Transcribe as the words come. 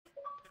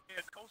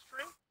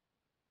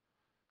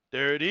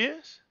There it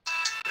is.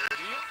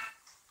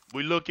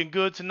 We looking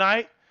good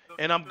tonight,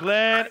 and I'm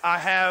glad I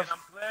have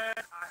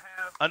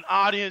an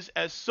audience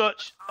as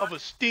such of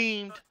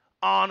esteemed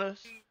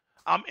honors.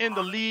 I'm in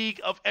the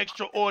league of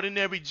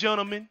extraordinary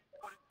gentlemen.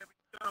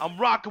 I'm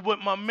rocking with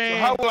my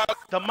man,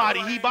 the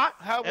mighty Hebot,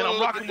 and I'm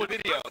rocking with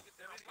video.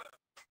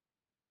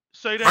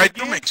 Say that right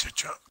again. through Mixer,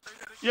 Chuck.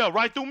 Yeah,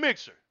 right through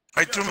Mixer.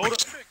 Right through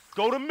Mixer.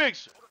 Go to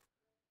Mixer.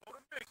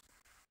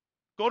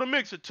 Go to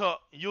Mixer,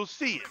 Tuck. You'll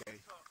see it.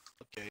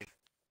 Okay.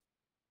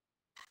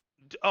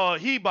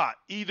 Hebot.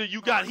 Either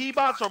you got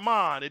Hebots or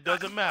mine. It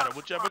doesn't matter.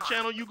 Whichever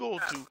channel you go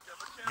to,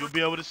 you'll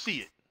be able to see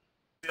it.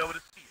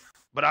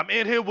 But I'm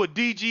in here with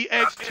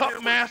DGX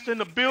Tuck Master in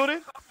the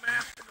building.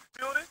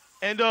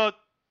 And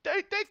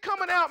they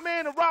coming out,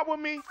 man, to rock with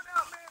me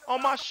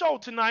on my show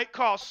tonight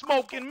called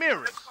Smoke and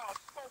Mirrors.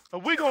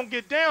 And we're going to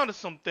get down to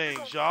some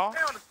things, y'all.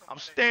 I'm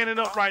standing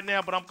up right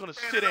now, but I'm going to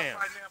sit down.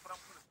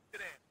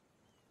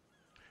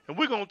 And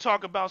we're going to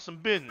talk about some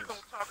business.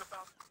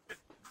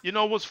 You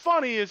know, what's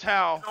funny is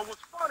how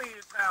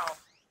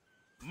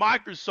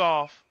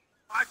Microsoft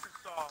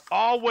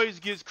always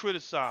gets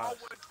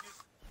criticized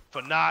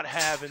for not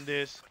having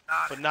this,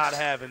 for not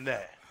having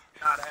that.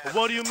 But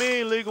what do you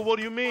mean, legal? What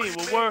do you mean?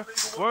 Well,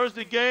 where's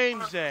the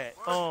games at?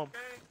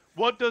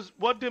 What did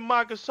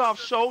Microsoft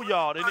show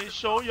y'all? They didn't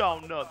show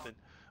y'all nothing.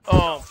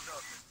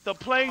 The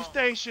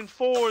PlayStation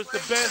 4 is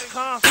the best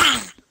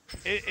console.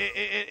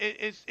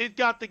 It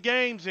got the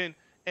games and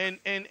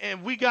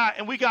we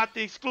got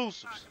the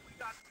exclusives.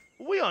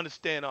 We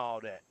understand all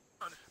that.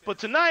 But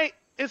tonight,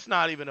 it's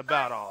not even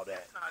about all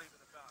that.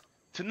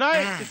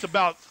 Tonight, it's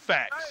about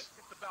facts.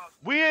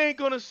 We ain't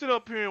gonna sit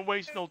up here and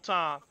waste no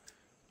time.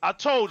 I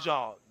told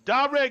y'all,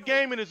 Di-RREC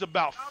Gaming is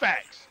about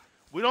facts.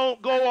 We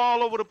don't go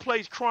all over the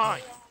place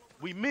crying.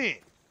 We men.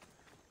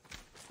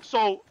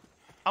 So,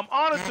 I'm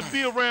honored to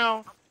be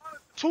around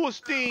two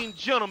esteemed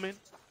gentlemen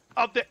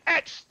of the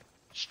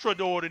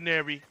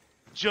extraordinary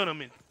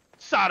gentlemen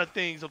side of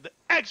things of the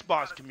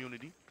Xbox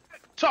community.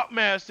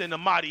 Tuckmaster and the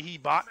mighty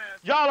Hebot.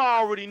 Y'all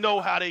already know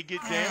how they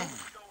get down.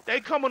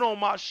 They coming on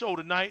my show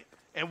tonight,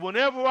 and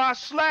whenever I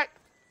slack,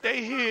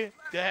 they here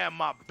to have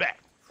my back.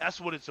 That's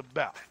what it's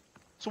about.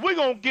 So we're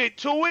going to get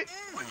to it,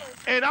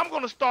 and I'm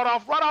going to start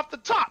off right off the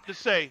top to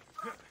say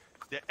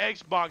the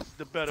Xbox is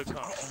the better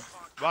console.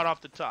 Right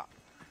off the top.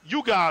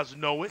 You guys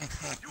know it.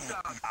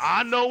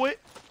 I know it.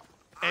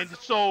 And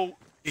so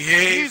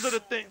these are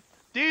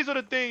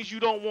the things you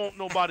don't want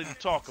nobody to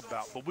talk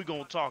about, but we're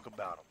going to talk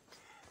about them.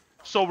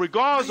 So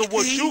regardless of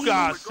what you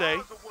guys say,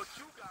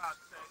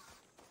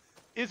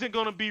 isn't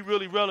going to be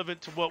really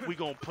relevant to what we're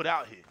going to put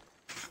out here.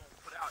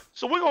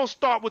 So we're going to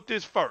start with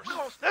this first.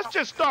 Let's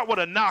just start with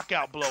a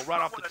knockout blow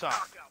right off the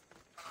top.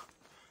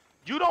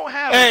 You don't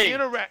have an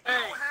interact.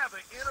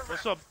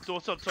 What's up,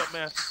 Tuck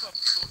Master?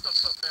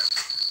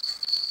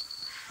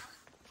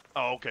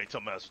 Oh, okay,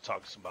 Tuck Master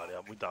talking to somebody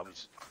else. We thought we...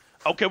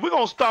 Okay, we're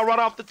going to start right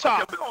off the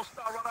top.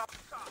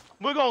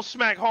 We're going to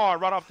smack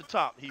hard right off the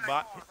top,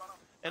 Hebot.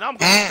 And I'm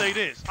going to say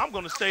this. I'm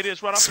going to say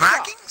this right off the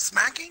top.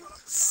 Smacking.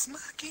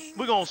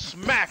 We're going to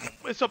smack him.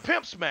 It's a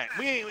pimp smack.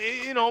 We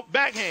ain't, you know,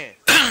 backhand.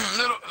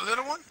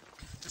 little one?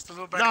 Just a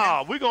little backhand?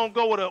 Nah, we're going to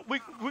go with a,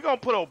 we're going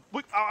to put a,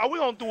 we're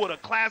going to do it a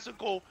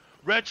classical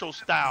retro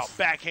style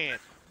backhand.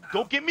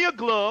 Go get me a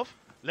glove.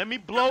 Let me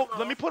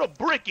put a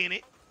brick in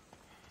it.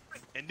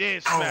 And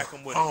then smack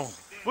him with it.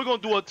 We're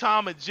going to do a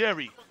Tom and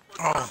Jerry.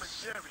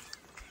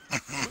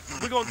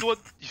 We're going to do it.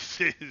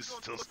 It's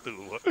so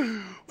stupid.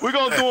 We're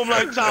going to do him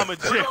like Tom and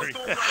Jerry.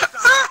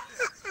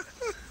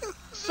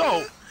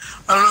 So,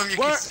 I don't know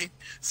if you can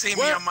see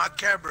me on my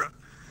camera.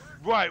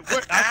 Right.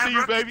 I see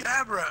you, baby.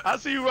 I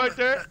see you right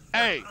there.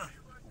 Hey,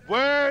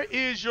 where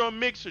is your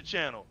Mixer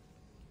channel,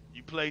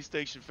 you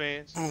PlayStation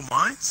fans? Ooh,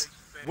 mine's?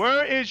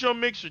 Where is your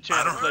Mixer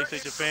channel,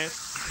 PlayStation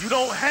fans? You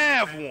don't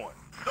have one.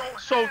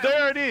 So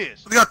there it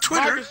is. We got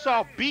Twitter.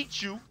 Microsoft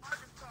beat you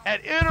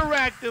at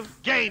interactive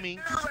gaming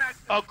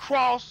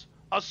across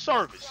a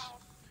service.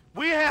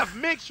 We have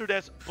Mixer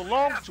that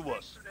belongs to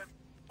us.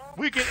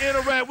 We can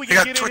interact. We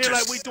can get in here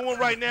like we doing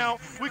right now.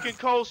 We can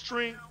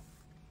co-stream.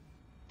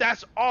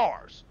 That's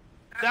ours.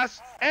 That's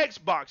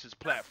Xbox's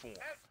platform.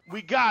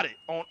 We got it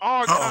on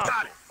our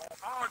console.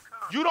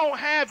 You don't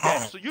have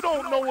that, so you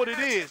don't know what it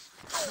is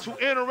to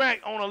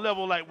interact on a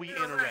level like we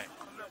interact.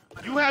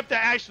 You have to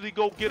actually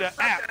go get an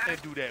app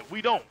and do that.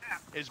 We don't.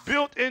 It's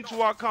built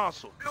into our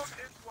console.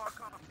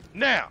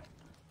 Now,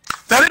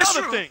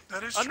 another thing.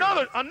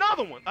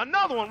 Another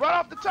one right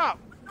off the top.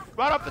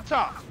 Right off the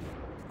top.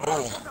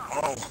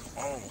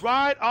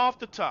 Right off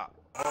the top.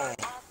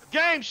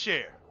 Game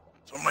share.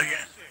 Somebody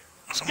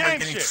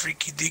getting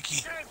freaky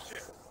deaky.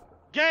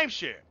 Game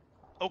share.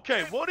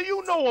 Okay, what do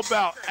you know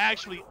about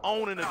actually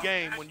owning a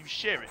game when you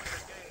share it?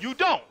 You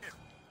don't.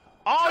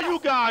 All you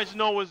guys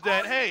know is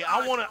that, hey,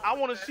 I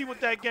wanna see what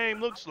that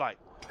game looks like.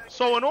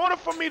 So in order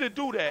for me to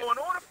do that,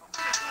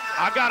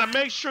 I gotta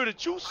make sure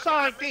that you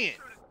signed in.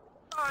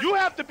 You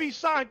have to be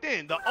signed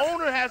in. The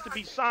owner has to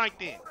be signed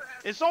in.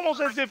 It's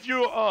almost as if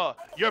you're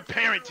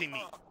parenting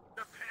me.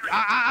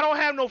 I don't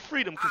have no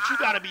freedom because you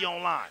got to be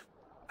online.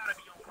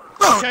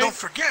 Well, Okay? don't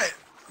forget,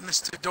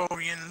 Mr.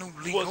 Dorian New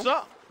Legal. What's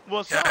up?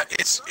 What's up?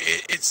 It's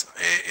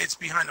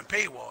behind a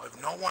paywall.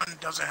 If no one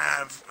doesn't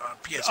have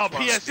PS Plus,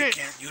 PSN. they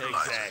can't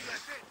utilize it.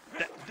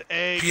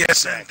 Exactly.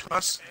 PSN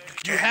Plus,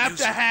 You have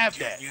to have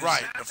that,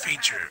 right? The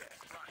feature.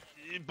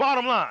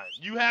 Bottom line,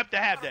 you have to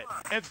have that.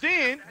 And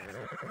then,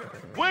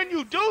 when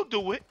you do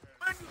it,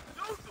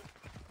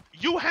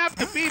 you have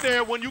to be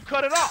there when you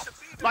cut it off.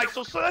 Like,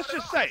 so let's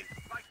just say,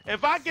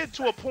 if I get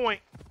to a point,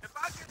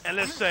 and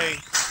let's say,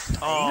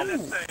 I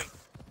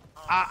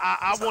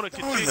want to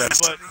continue,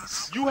 but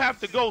you have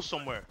to go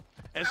somewhere.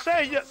 And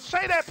say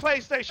that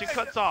PlayStation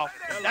cuts off,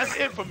 that's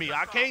it for me.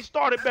 I can't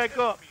start it back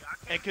up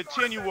and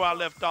continue where I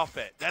left off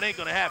at. That ain't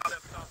gonna happen.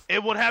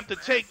 It would have to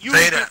take you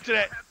to get to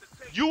that.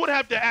 You would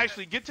have to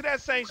actually get to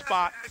that same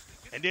spot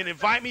and then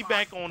invite me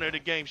back on there to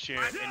game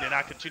share, and then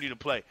I continue to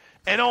play.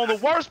 And on the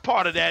worst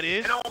part of that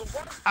is,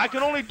 I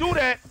can only do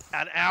that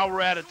an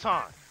hour at a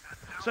time.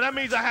 So that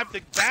means I have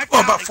to back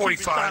out about and 45.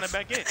 keep signing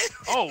back in.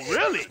 Oh,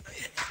 really?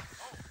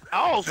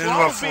 Oh, so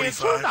I was being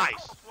too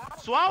nice.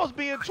 So I was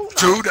being too nice.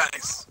 Too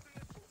nice.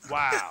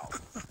 Wow.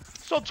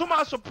 So to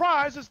my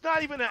surprise, it's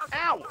not even an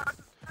hour.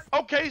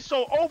 Okay,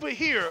 so over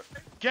here,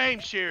 game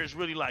share is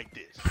really like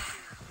this.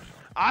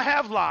 I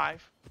have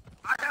live.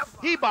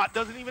 He-Bot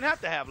doesn't even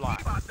have to have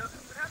live.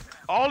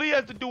 All he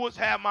has to do is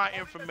have my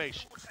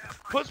information.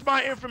 Puts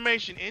my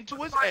information into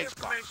his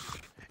Xbox.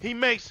 He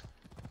makes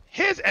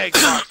his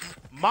Xbox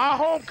my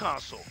home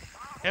console.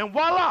 And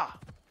voila.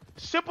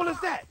 Simple as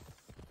that.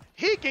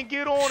 He can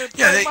get on and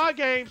play my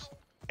games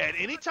at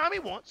any time he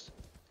wants.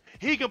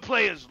 He can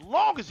play as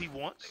long as he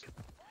wants.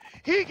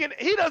 He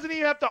doesn't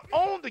even have to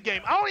own the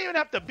game. I don't even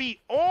have to be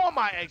on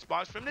my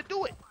Xbox for him to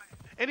do it.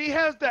 And he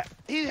has the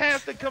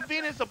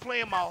convenience of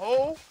playing my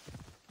whole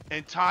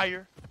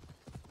entire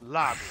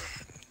library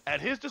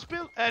at his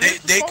disposal.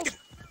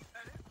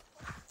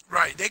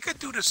 Right, they could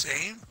do the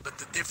same, but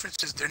the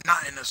difference is they're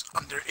not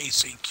under a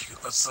secure,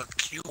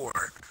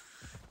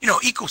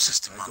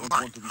 ecosystem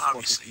online,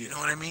 obviously, you know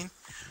what I mean?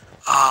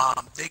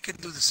 They could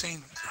do the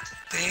same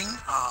thing,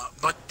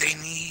 but they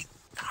need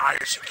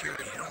higher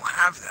security. They don't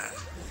have that.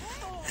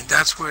 And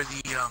that's where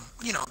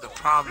the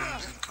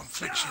problems and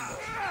confliction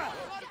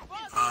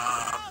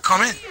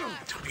come in,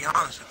 to be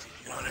honest with you,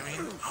 you know what I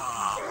mean?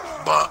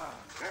 But,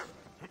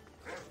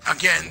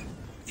 again,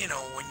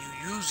 when you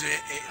use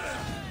it,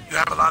 you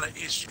have a lot of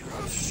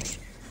issues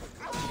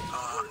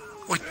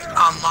with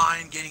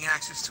online getting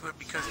access to it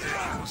because their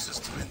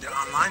ecosystem and their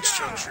online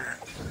structure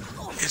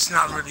is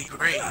not really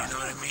great, you know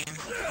what I mean?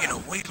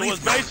 So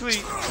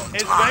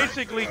it's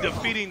basically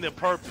defeating the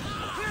purpose.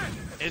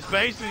 It's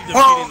basically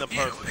defeating the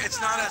purpose. It's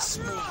not as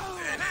smooth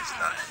and it's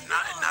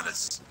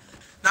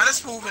not as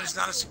smooth and it's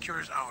not as secure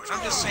as ours.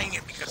 I'm just saying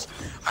it because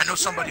I know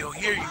somebody will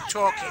hear you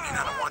talking and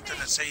I don't want them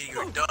to say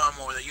you're dumb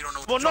or that you don't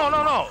know what no.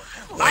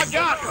 When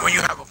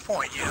you have a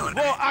point, you know what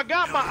I mean? I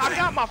got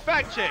my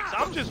fact checks.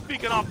 I'm just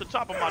speaking off the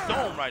top of my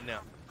dome right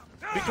now.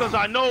 Because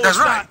I know That's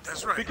right.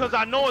 Because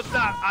I know it's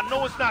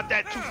not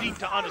that too deep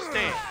to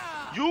understand.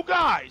 You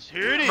guys,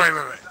 here it is.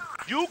 Right.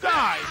 You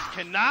guys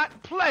cannot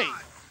play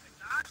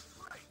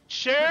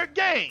shared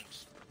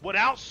games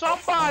without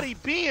somebody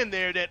being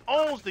there that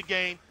owns the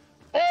game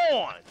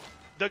on.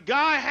 The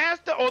guy has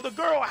to, or the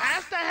girl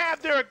has to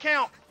have their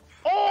account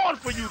on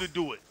for you to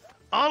do it.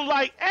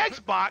 Unlike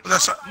Xbox,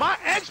 my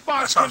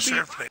Xbox can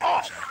be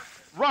off.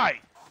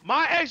 Right.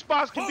 My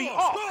Xbox can be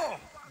off.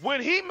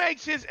 When he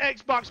makes his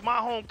Xbox my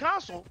home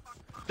console,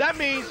 that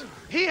means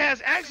he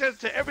has access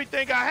to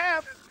everything I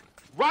have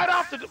right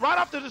off the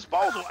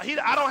disposal.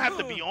 I don't have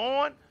to be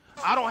on.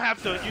 I don't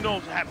have to,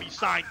 have me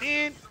signed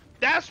in.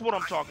 That's what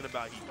I'm talking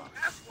about, He-Bot.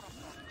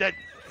 You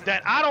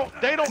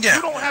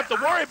don't have to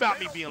worry about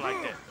me being like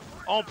that.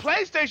 On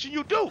PlayStation,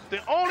 you do.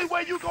 The only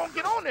way you're gonna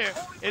get on there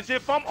is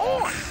if I'm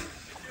on.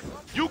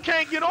 You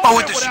can't get on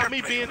there without me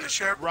being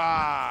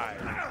right.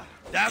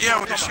 That's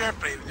with the share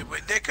play,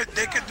 they could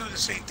do the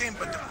same thing,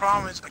 but the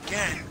problem is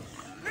again,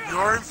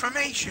 your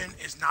information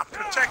is not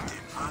protected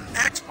on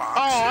Xbox. Oh,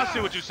 I see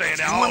what you're saying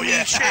now. Oh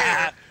yeah,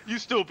 share, you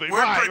stupid.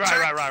 Right.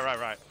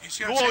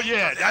 Oh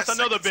yeah, that's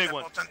another big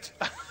one. It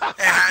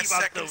has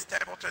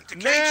second-step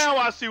authentication. Now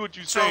I see what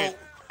you're saying. So,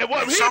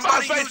 if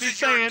somebody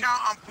uses your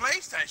account on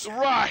PlayStation,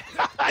 right,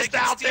 it's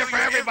out there for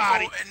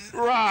everybody. You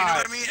know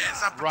what I mean?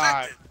 It's not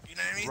protected. You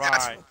know what I mean?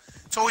 Right.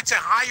 So it's a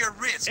higher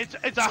risk. You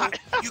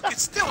can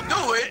still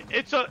do it.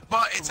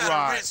 But it's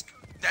at a risk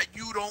that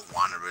you don't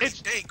want to really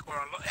take, or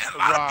a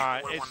lot of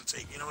people would want to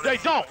take. You know what I mean?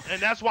 They don't,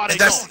 and that's why they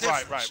don't.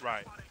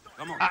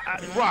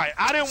 Right.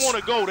 I didn't want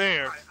to go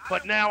there,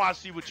 but now I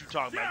see what you're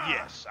talking about.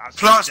 Yes. I see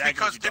Plus, exactly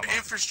because the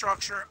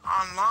infrastructure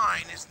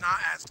online is not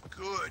as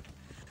good.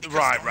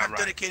 Right.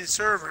 Dedicated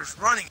servers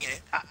running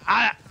it.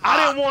 I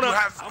didn't want to. You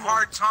have a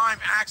hard time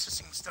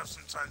accessing stuff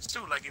sometimes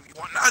too. Like if you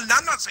want,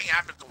 I'm not saying it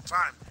happens all the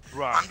time.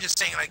 Right. I'm just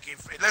saying like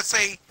let's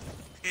say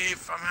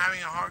if I'm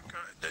having a hard,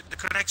 the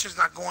connection's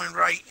not going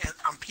right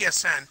on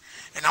PSN,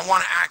 and I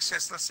want to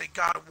access, let's say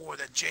God of War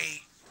that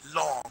Jay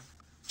Long,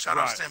 shout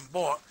out to him,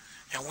 bought,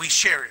 and we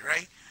share it,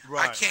 right?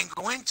 I can't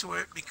go into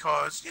it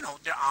because, you know,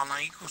 their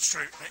online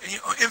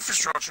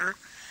infrastructure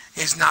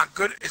is not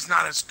good. It's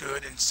not as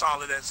good and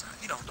solid as,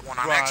 you know, the one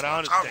on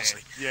Xbox,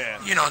 obviously.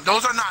 Yeah. You know,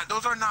 those are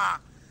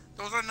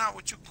not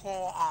what you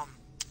call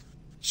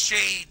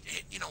shade.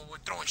 You know, we're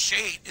throwing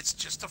shade. It's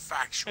just a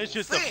factual. It's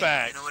just thing, a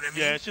fact. You know what I mean?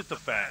 Yeah, it's just a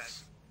fact.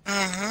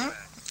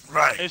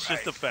 Right. It's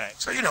just a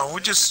fact. So, you know, we're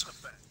just,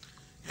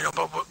 you know,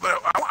 but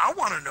I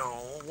want to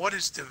know what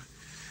is the,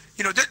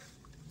 you know,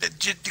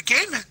 the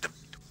game,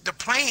 the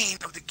plane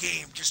of the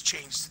game just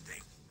changed today.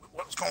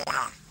 What's going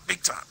on?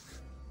 Big time.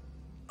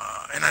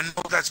 And I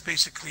know that's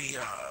basically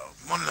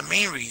one of the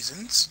main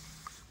reasons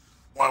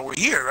why we're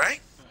here, right?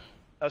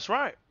 That's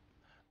right.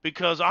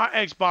 Because our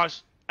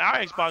Xbox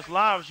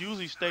Live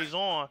usually stays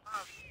on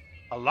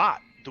a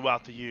lot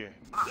throughout the year.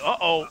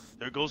 Uh-oh,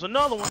 there goes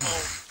another one.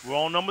 We're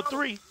on number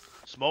 3.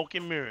 Smoke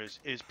and mirrors.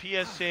 Is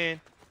PSN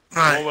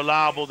more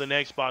reliable than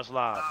Xbox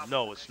Live?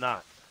 No, it's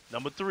not.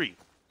 Number 3.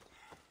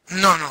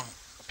 No.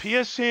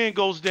 PSN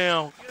goes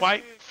down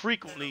quite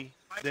frequently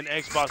than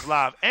Xbox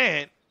Live,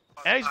 and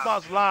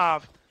Xbox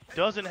Live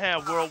doesn't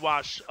have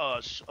worldwide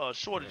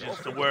shortages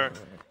to where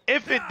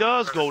if it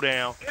does go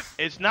down,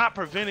 it's not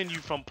preventing you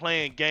from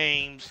playing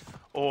games,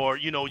 or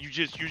you know,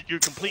 you're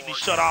completely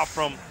shut off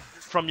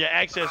from your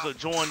access or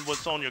join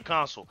what's on your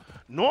console.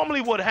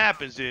 Normally what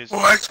happens is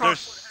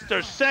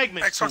there's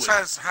segments Xbox to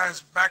it.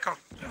 has backup.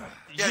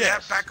 Yeah, they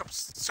have backup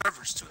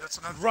servers too. That's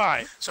another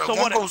thing. So if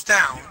one goes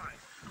down,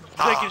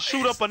 they can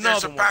shoot up another one.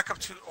 There's a backup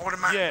to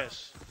automatically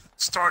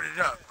start it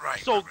up. Right.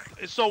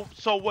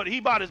 So what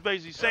Hebot is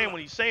basically saying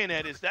when he's saying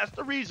that is that's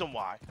the reason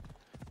why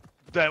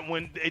that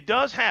when it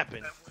does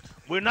happen,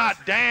 we're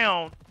not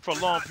down for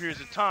long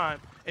periods of time.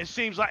 It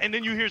seems like, and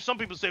then you hear some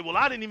people say, well,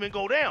 I didn't even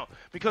go down,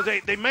 because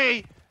they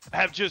may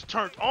have just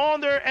turned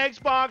on their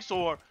Xbox,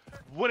 or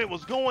when it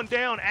was going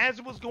down, as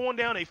it was going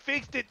down, they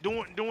fixed it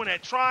doing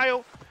that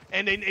trial,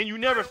 and you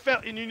never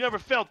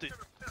felt it.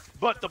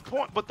 But the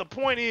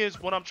point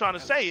is, what I'm trying to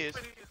say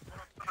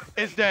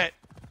is that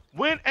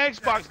when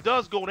Xbox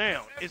does go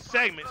down, it's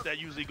segments that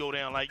usually go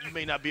down. Like you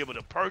may not be able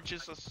to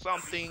purchase or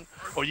something,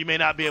 or you may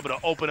not be able to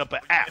open up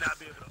an app.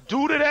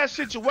 Due to that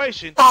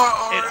situation, it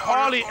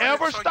hardly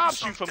ever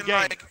stops you from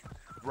gaming.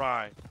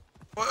 Right.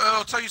 Well,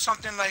 it'll tell you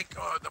something like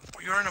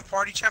you're in a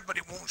party chat, but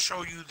it won't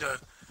show you the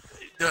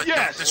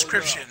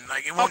description.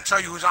 Like it won't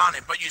tell you who's on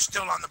it, but you're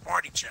still on the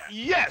party chat.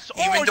 Yes.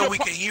 Even though we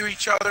can hear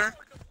each other,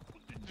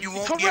 you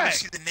won't be able to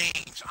see the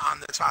names on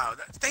the tile.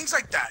 Things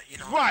like that, you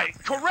know. Right.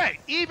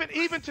 Correct.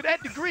 Even to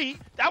that degree,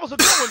 that was a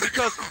good one,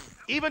 because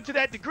even to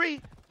that degree,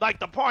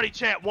 like the party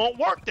chat won't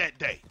work that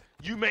day.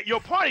 Your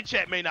party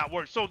chat may not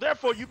work, so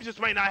therefore you just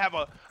may not have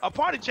a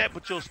party chat,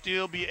 but you'll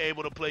still be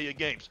able to play your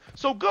games.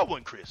 So good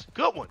one, Chris.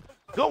 Good one,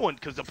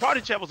 because the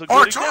party chat was a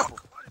good example.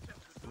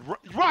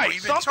 Right,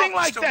 something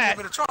like that.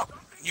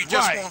 You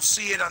just won't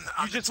see it on the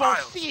You just won't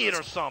see it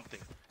or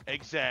something.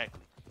 Exactly.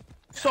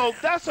 So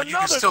that's another. You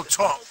can still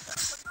talk.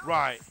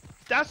 Right.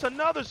 That's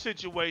another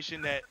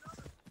situation that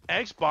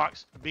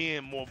Xbox,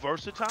 being more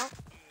versatile,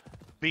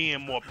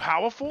 being more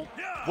powerful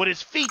with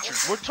its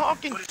features. We're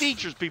talking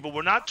features, people.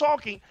 We're not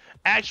talking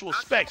actual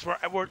specs.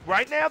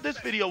 Right now, this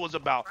video was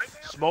about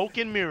smoke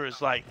and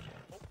mirrors. Like,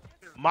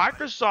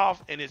 Microsoft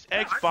and its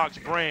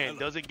Xbox brand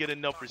doesn't get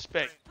enough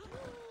respect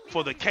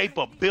for the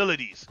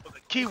capabilities.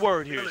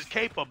 Keyword here is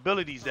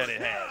capabilities that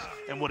it has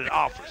and what it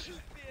offers.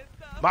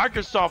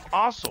 Microsoft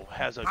also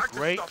has a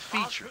great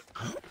feature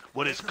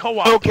with its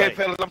co-op play.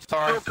 Fellas, I'm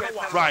sorry.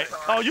 Right.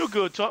 Oh, you're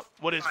good, Tuck.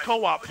 With its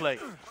co-op play,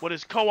 with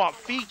its co-op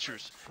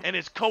features, and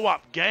its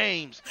co-op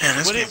games,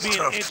 with it being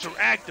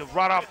interactive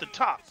right off the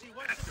top.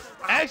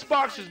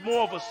 Xbox is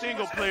more of a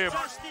single-player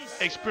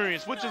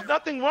experience, which is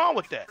nothing wrong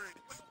with that.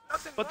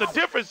 But the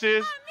difference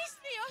is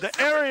the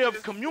area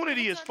of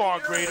community is far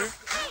greater.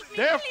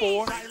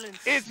 Therefore,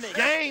 its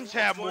games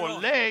have more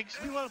legs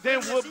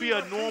than would be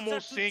a normal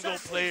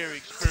single-player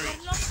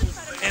experience.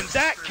 In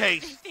that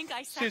case,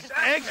 since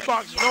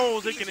Xbox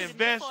knows it can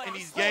invest in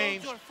these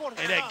games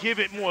and that give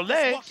it more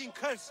legs,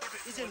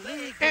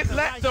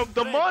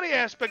 the money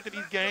aspect of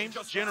these games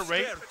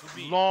generate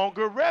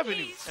longer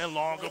revenue and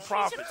longer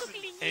profits.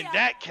 In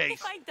that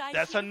case,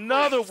 that's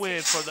another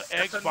win for the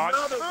Xbox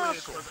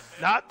console.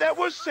 Not that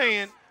we're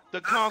saying the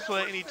console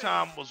at any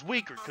time was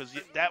weaker, because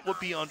that would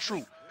be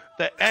untrue.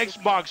 The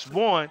Xbox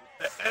One,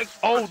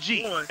 OG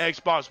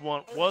Xbox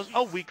One, was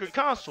a weaker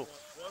console.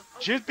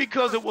 Just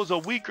because it was a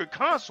weaker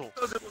console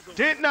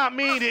did not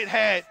mean it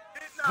had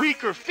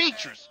weaker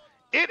features.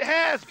 It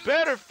has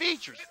better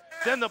features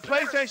than the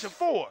PlayStation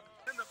 4.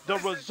 The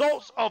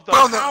results of the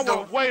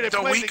power way to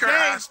play the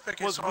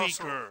game was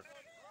weaker.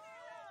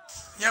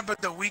 Yeah,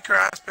 but the weaker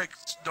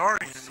aspect,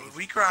 Dorian, the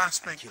weaker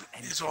aspect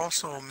is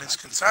also a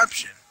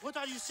misconception.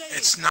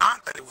 It's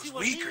not that it was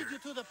weaker.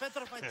 The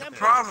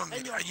problem,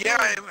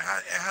 yeah, it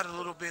had a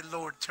little bit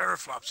lower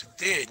teraflops. It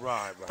did,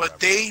 but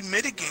they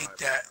mitigated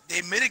that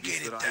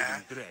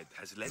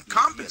and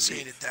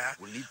compensated that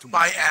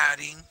by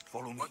adding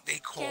what they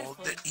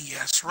called the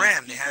ES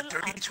RAM. They had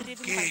 32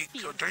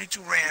 gigs or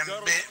 32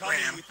 bit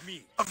RAM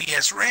of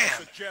ES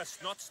RAM,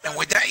 and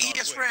with that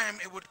ES RAM,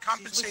 it would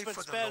compensate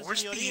for the lower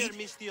speed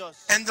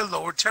and the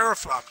lower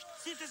teraflops,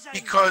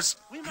 because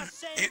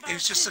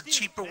it's just a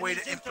cheaper way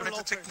to implement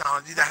the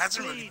technology that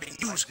hasn't really been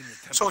used.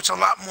 So it's a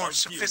lot more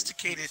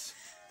sophisticated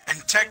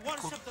and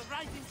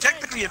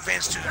technically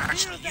advanced to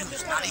actually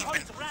use. Not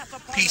even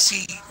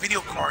PC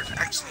video cards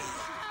actually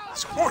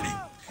support it.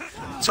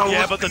 So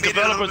yeah, but the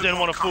developers didn't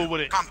want to fool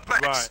with it.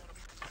 Complex. Right.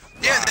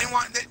 Yeah, they didn't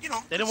want. They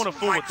didn't want to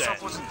fool with that.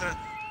 It wasn't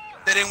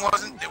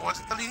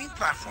the leading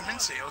platform in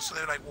sales. So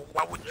they're like, well,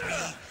 why would we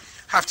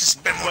have to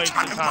spend more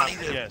time and money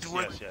to do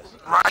it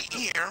right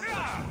here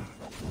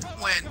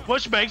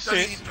which makes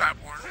sense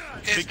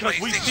because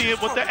we see it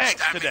with the X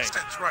today.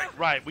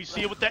 Right, we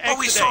see it with the X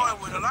today. Saw it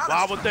with a lot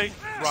why would they?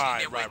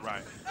 Right.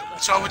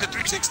 So with the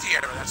 360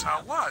 era, that's how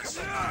it was.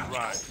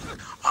 Right.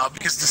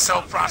 Because the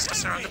cell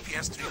processor on the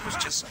PS3 was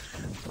just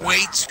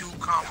way too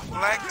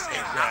complex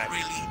and not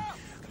really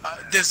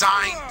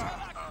designed,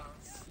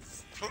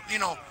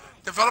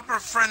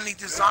 developer-friendly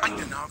designed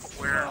enough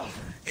where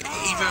it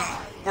even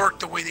worked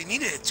the way they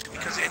needed it to,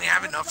 because they didn't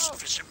have enough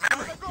sufficient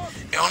memory.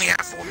 They only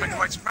have 4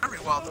 megabytes of memory,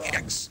 while the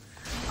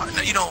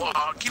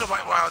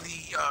kilobyte, while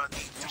the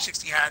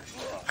 360 had,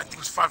 I think it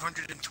was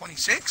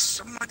 526,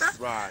 something like that.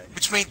 Right.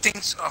 Which made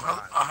things a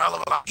hell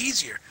of a lot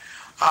easier.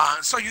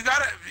 So you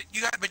gotta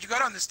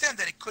understand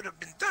that it could have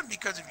been done,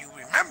 because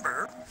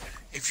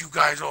if you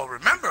guys all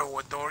remember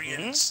what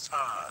Dorian's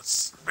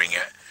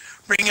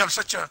bringing up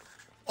such a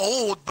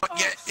old but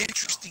yet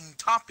interesting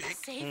topic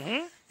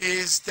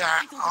is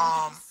that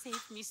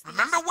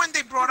remember when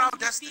they brought out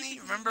Destiny?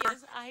 Remember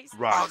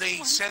how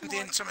they sent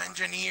in some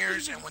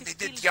engineers, and when they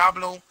did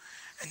Diablo,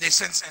 and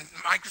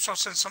Microsoft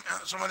sent some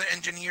other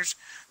engineers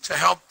to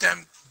help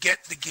them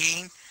get the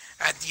game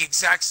at the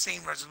exact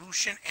same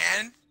resolution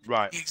and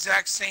the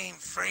exact same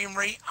frame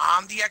rate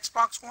on the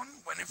Xbox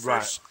One when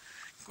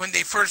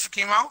they first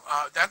came out.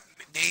 That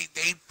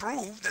they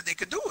proved that they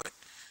could do it.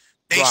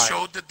 They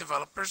showed the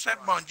developers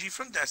at Bungie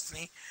from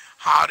Destiny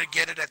how to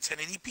get it at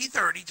 1080p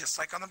 30, just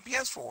like on the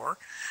PS4,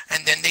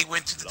 and then they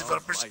went to the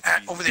developers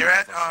over there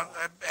at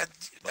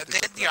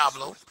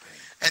Diablo,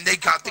 and they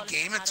got the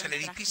game at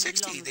 1080p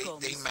 60.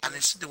 They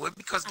managed to do it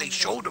because they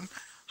showed them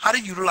how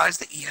to utilize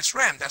the ES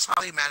RAM. That's how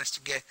they managed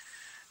to get,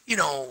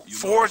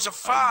 Forza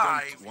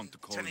 5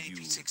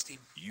 1080p 60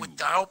 with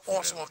the help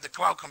also of the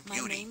cloud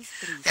computing,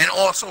 and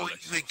also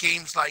with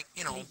games like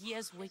Halo,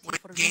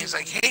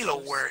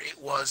 where it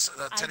was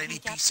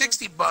 1080p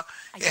 60, but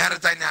it had a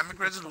dynamic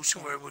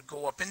resolution where it would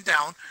go up and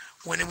down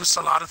when it was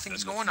a lot of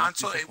things going on,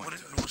 so it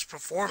wouldn't lose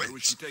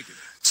performance.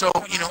 So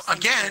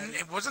again,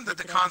 it wasn't that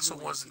the console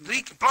wasn't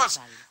leaking. Plus,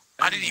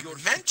 I didn't even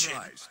mention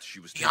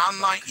the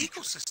online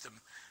ecosystem.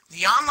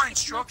 The online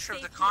structure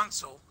of the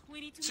console,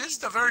 since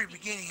the very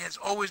beginning, has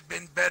always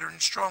been better and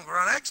stronger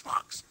on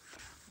Xbox.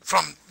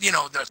 From,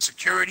 the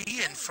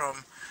security and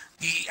from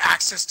the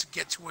access to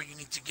get to where you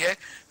need to get,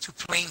 to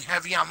playing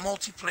heavy on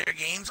multiplayer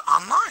games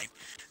online.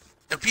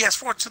 The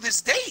PS4 to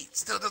this day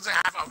still doesn't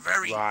have a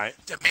very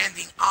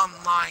demanding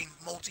online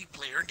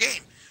multiplayer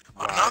game.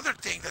 Another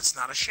thing that's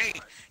not a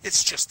shade,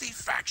 it's just a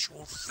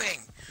factual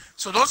thing.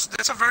 So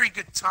that's a very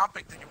good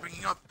topic that you're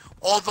bringing up,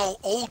 although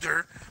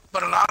older,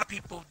 but a lot of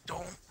people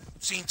don't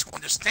seem to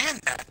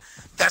understand that.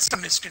 That's a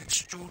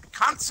misconstrued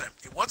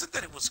concept. It wasn't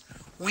that it was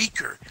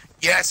weaker.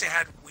 Yes, it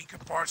had weaker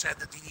parts. It had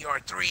the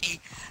DDR3.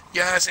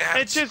 Yes, it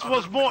had. It just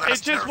was more.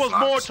 It just was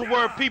more to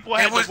where people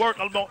had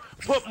to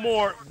put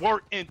more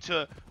work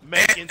into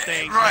making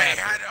things happen.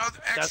 Had other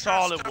extra That's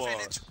all it stuff in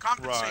was. to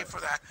compensate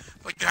for that,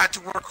 but you had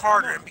to work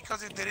harder, and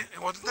because it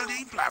wasn't the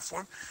leading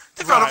platform,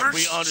 developers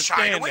we shied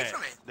understand away that.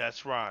 from it.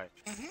 That's right.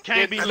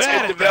 Can't be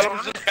mad at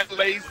developers got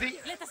lazy.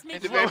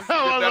 Developers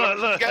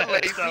got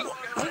lazy.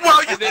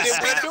 Well, you can say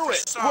that do for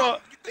it. some.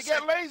 They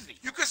got lazy.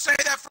 You can say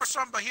that for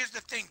some, but here's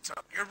the thing,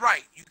 Tub. You're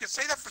right. You can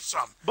say that for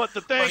some. But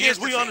the thing is,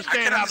 we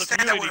understand how the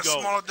community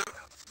goes.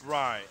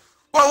 Right.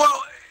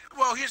 Well,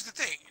 here's the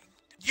thing.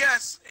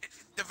 Yes,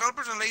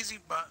 developers are lazy,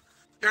 but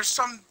there's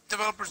some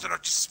developers that are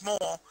just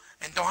small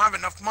and don't have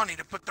enough money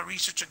to put the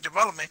research and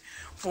development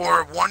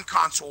for one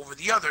console over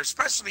the other,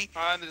 especially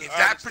if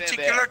that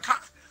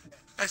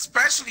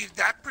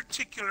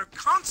particular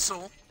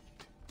console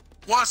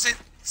wasn't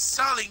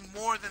selling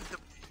more than the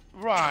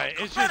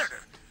competitor. It's just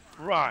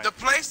The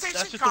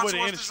PlayStation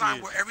console was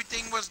designed where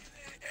everything was,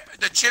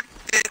 the chip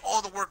did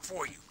all the work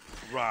for you.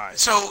 Right.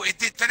 So it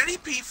did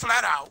 1080p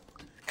flat out,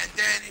 and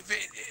then if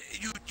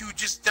you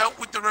just dealt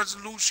with the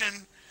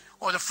resolution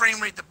or the frame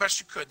rate the best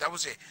you could. That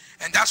was it.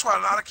 And that's why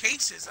a lot of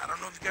cases, I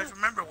don't know if you guys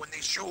remember when they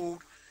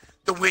showed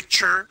The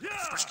Witcher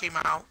first came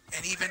out,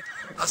 and even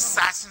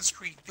Assassin's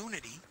Creed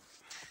Unity,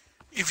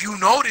 if you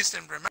noticed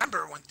and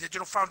remember when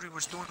Digital Foundry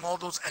was doing all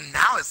those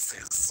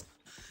analysis,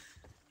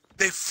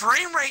 the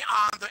frame rate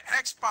on the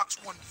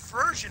Xbox One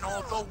version,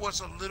 although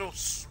was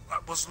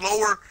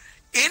lower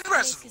in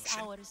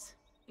resolution,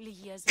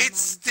 it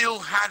still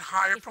had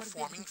higher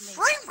performing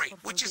frame rate,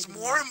 which is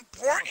more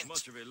important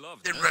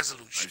than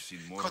resolution,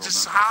 because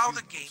it's how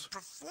the game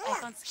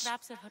performs.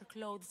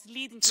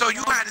 So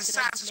you had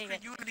Assassin's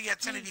Creed Unity at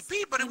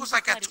 1080p, but it was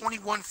like at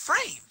 21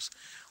 frames.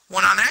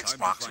 When on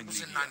Xbox it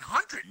was in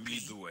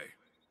 900p,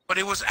 but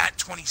it was at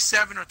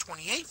 27 or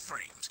 28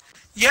 frames.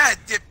 Yeah, it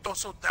dipped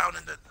also down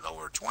in the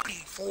lower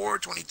 24,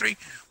 23,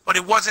 but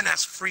it wasn't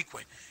as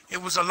frequent.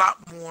 It was a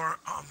lot more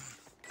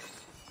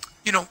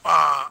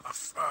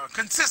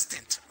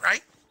consistent,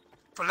 right?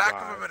 For lack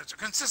of a better term,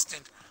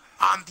 consistent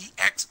on the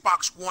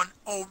Xbox One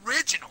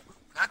original.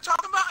 We're not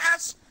talking about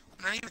S,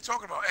 we're not even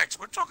talking about X.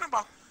 We're talking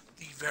about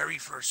the very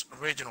first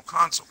original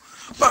console.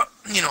 But,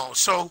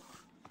 so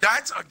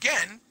that's,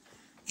 again,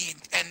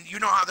 and you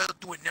know how they'll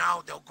do it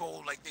now. They'll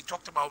go, like they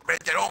talked about Red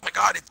Dead, oh my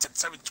God, it's at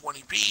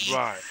 720p,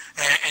 right?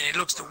 And it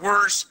looks the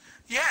worst.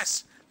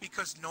 Yes,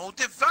 because no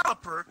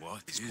developer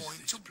is going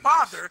to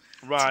bother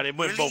right. It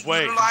went both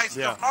ways. Utilize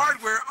the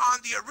hardware on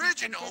the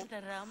original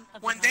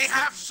when they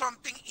have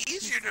something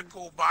easier to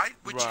go by,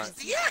 which is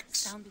the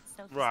X.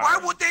 Right. Why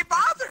would they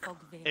bother?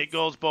 It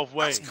goes both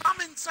ways. That's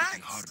common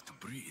sense.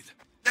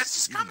 That's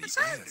just common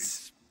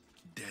sense.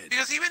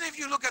 Because even if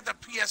you look at the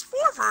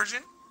PS4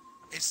 version,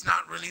 it's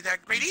not really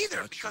that great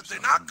either, because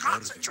they're not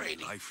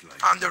concentrating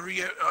on the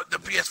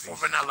PS4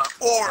 vanilla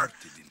or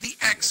the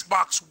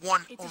Xbox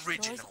One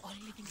original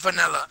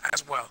vanilla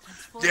as well.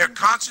 They're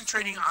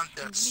concentrating on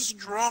the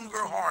stronger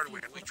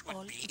hardware, which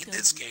would be, in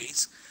this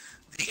case,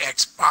 the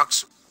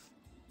Xbox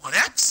One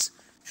X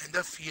and the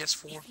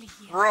PS4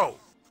 Pro.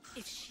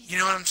 You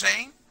know what I'm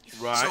saying?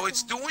 Right. So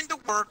it's doing the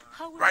work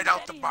right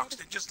out the box.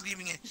 They're just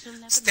leaving it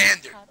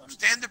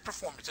standard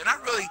performance. They're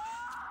not really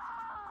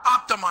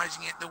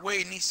optimizing it the way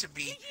it needs to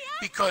be,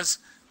 because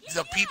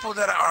the people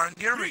that are in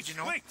the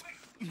original,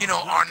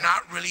 are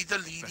not really the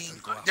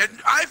leading.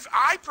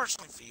 I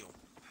personally feel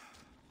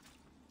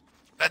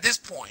at this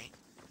point,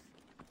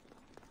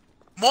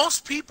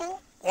 most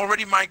people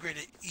already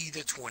migrated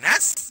either to an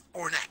S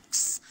or an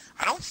X.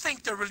 I don't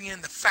think they're really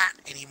in the fat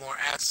anymore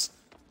as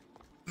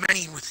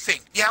many would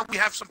think. Yeah, we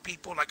have some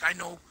people, like I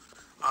know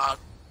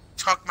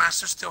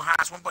Tuckmaster still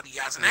has one, but he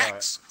has an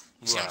X.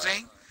 You see what I'm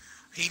saying?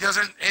 He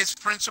doesn't, his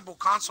principal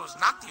console is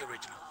not the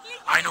original.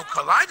 I know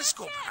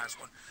Kaleidoscope has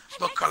one,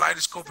 but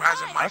Kaleidoscope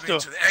hasn't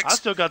migrated to the X. I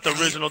still got the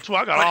original too.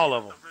 I got all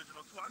of them.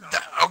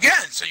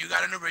 Again, so you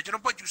got an original,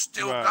 but you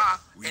still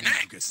got an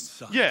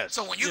X. Yes.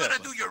 So when you're going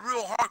to do your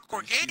real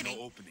hardcore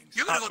gaming,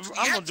 you're going to go to the X.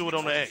 I'm going to do it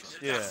on the X.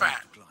 Yeah.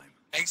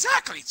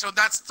 Exactly. So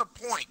that's the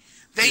point.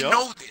 They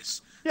know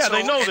this. Yeah,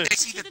 they know this. They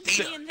see the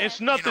data. It's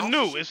nothing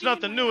new. It's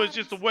nothing new. It's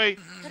just the way.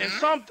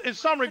 In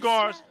some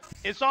regards,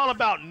 it's all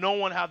about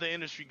knowing how the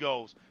industry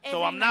goes.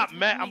 So I'm not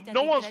mad.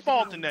 No one's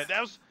faulting that.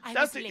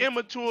 That's the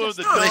immature,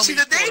 the dummy see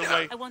the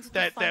data.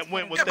 That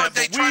went with that.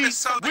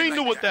 But we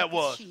knew what that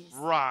was.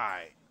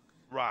 Right.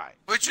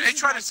 Which they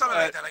try to sell it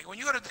like that. Like when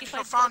you go to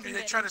Digital Foundry,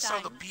 they try to sell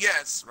the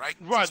BS, right?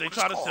 Right. They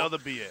try to sell the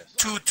BS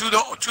to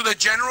the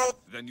general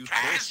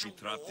casual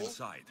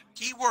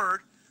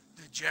keyword.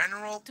 The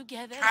general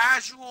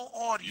casual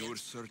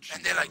audience,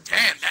 and they're like,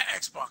 damn, that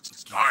Xbox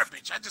is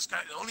garbage. The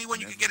only one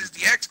you can get is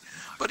the X,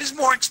 but it's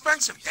more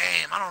expensive.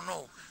 Damn, I don't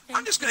know.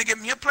 I'm just gonna get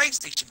me a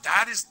PlayStation.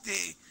 That is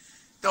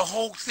the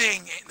whole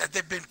thing that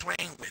they've been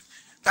playing with.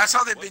 That's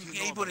how they've been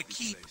able to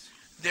keep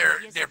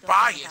their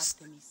bias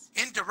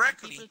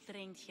indirectly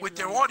with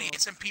their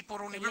audience, and people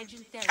don't even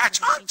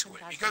catch on to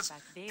it, because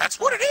that's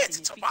what it is.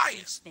 It's a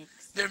bias.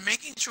 They're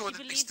making sure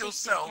that they still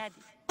sell.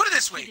 Put it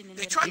this way,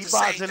 they tried to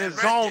say in his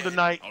zone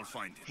tonight.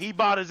 He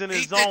bought us in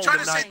his zone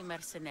tonight.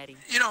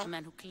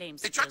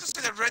 They tried to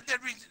say that Red Dead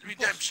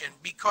Redemption,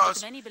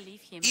 because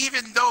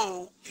even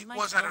though it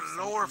was at a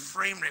lower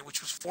frame rate,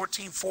 which was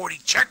 1440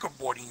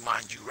 checkerboarding,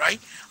 mind you,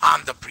 right,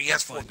 on the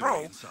PS4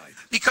 Pro,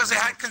 because it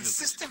had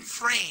consistent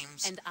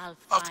frames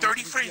of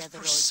 30 frames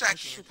per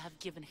second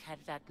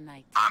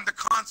on the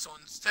console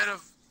instead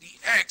of the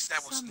X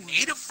that was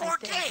native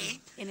 4K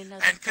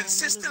and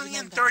consistently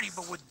in 30,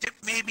 but would dip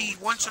maybe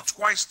once or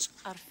twice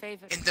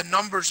in the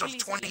numbers of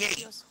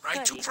 28,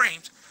 right? 2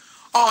 frames.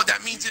 Oh,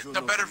 that means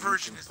the better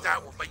version is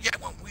that one. But yet,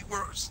 when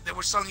they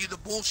were selling you the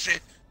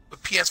bullshit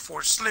with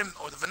PS4 Slim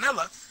or the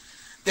vanilla,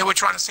 they were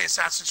trying to say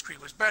Assassin's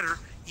Creed was better,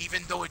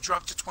 even though it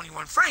dropped to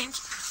 21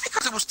 frames,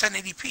 because it was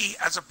 1080p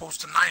as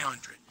opposed to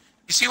 900.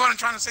 You see what I'm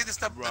trying to say? This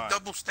the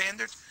double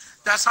standards.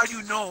 That's how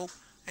you know,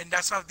 and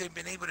that's how they've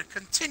been able to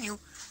continue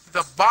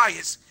the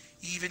bias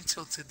even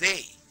till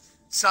today,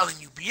 selling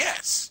you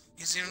BS.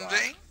 You see what I'm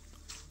saying?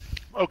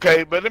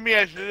 Okay, but let me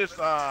ask you this,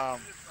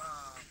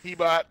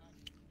 Hebot.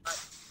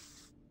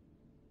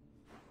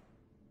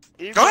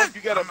 Even if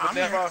you got a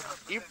vanilla,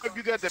 even if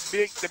you got the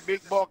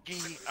big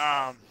bulky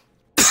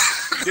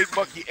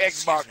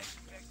Xbox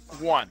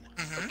One,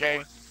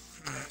 okay?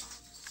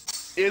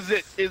 Is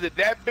it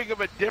that big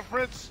of a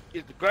difference?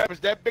 Is the graphics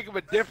that big of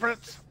a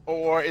difference,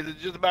 or is it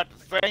just about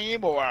the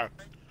same, or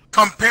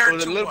Compared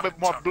is it to a little what? bit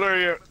more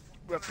blurrier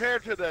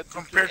compared to the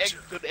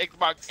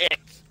Xbox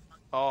X?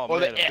 Oh Or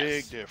man, the a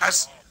big S.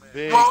 difference.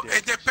 Big Well, difference.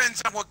 it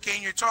depends on what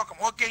game you're talking.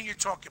 What game you're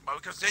talking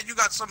about? Because then you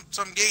got some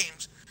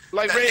games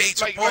Like that Red, they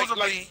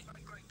supposedly.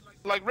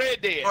 like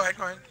Red Dead. Go ahead,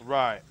 go ahead.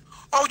 Right.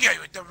 Oh yeah,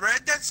 the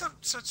Red Dead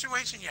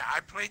situation. Yeah, I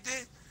played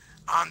it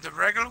on the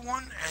regular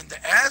one and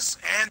the S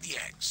and the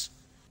X.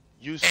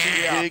 You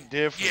see a big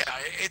difference. Yeah,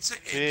 it's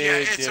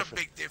a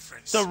big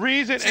difference. The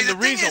reason See, and the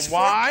thing reason is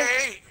why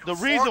 4K, the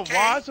reason 4K,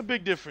 why it's a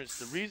big difference.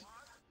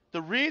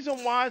 The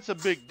reason why it's a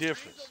big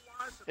difference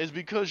is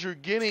because you're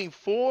getting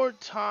 4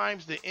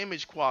 times the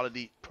image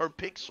quality per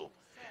pixel.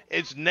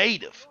 It's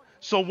native.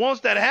 So once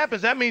that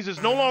happens, that means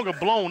it's no longer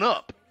blown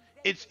up.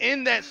 It's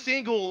in that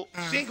single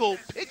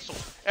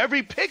pixel.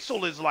 Every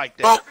pixel is like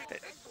that. Well,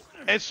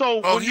 and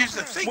so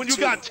when you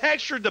too. got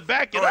texture to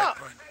back it Go ahead, up,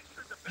 go ahead.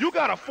 you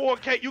got a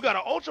 4K, you got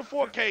an ultra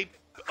 4K,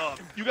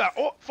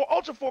 for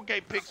ultra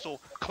 4K pixel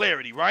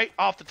clarity, right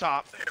off the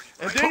top,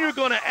 and then you're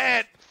gonna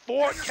add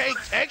 4K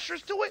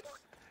textures to it.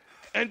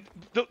 And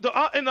the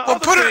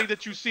other thing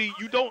that you see,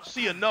 you don't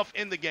see enough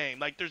in the game.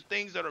 Like there's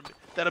things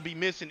that'll be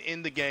missing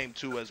in the game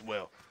too as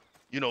well.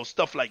 You know,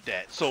 stuff like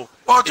that. So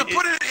well, to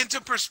put it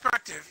into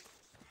perspective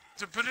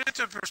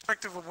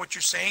of what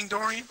you're saying,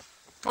 Dorian,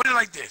 put it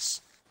like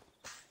this: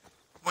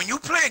 when you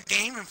play a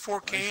game in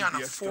 4K on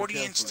a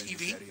 40-inch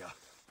TV,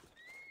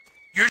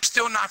 you're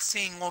still not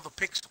seeing all the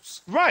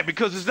pixels. Right,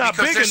 because it's not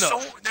big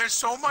enough. There's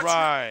so much.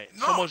 Right.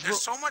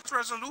 There's so much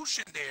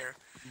resolution there.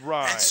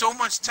 Right. And so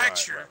much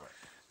texture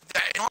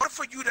that in order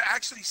for you to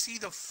actually see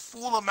the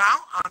full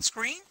amount on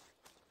screen,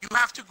 you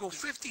have to go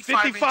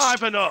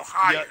 55 and up. Or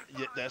higher.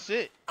 Yeah, that's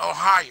it. Or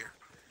higher.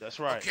 That's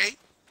right. Okay.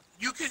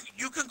 You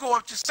can go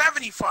up to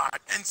 75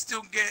 and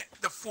still get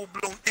the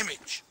full-blown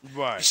image.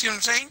 Right. You see what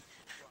I'm saying?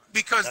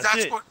 Because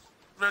that's it. what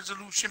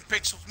resolution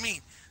pixels mean.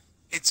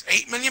 It's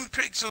 8 million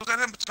pixels at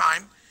a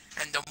time,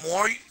 and the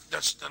more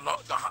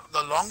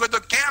the longer the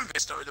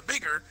canvas or the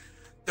bigger,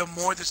 the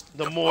more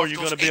you're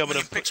going to be able to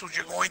pixels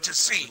you're going to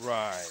see.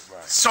 Right.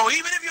 So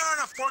even if you're on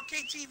a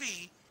 4K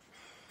TV,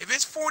 if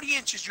it's 40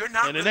 inches, you're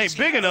not. And it ain't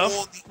big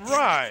enough.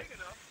 Right.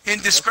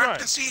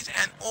 Indiscrepancies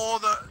and all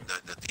the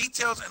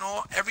details and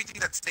everything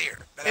that's there.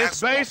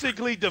 It's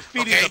basically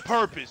defeating the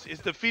purpose.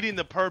 It's defeating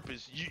the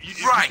purpose.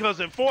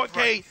 Because in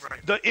 4K,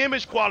 the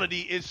image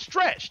quality is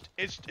stretched.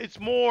 It's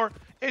more.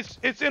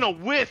 It's in a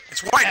width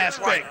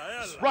aspect.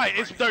 Right.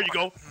 There you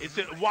go. It's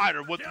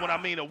wider. What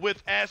I mean a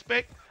width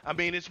aspect. I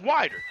mean it's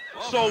wider.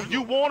 So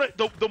you want it.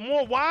 The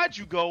more wide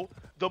you go,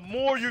 the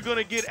more you're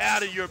gonna get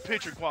out of your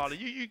picture quality.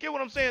 You get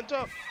what I'm saying,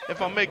 Tuck?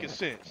 If I'm making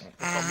sense.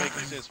 If I'm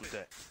making sense with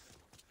that.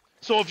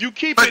 So if you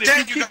keep it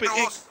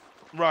enclosed,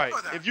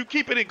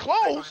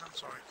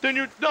 then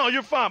you're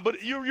fine.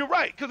 But you're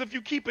right, because if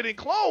you keep it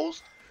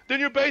enclosed, then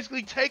you're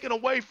basically taking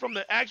away from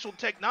the actual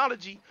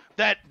technology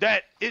that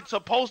it's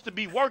supposed to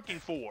be working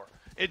for.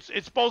 It's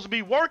supposed to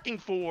be working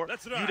for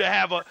you to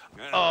have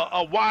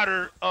a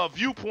wider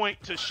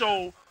viewpoint to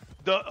show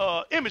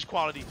the image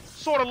quality.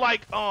 Sort of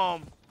like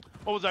what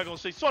was I gonna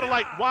say? Sort of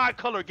like wide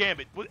color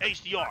gamut with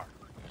HDR.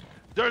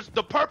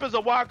 The purpose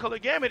of wide color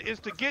gamut is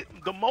to get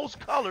the most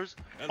colors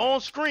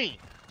on screen.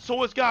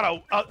 So it's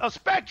got a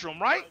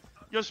spectrum, right?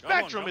 Your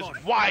spectrum is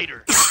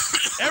wider.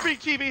 Every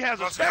TV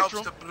has a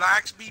spectrum. The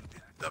blacks be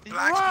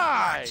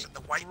blacks and the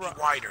white be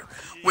wider.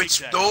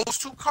 Which those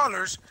two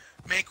colors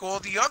make all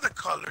the other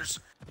colors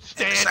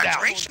stand the out.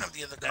 saturation of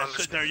the other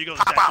colors. There you go.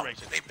 Pop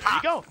Saturation. out. They There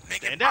you go.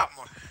 Make stand it pop out.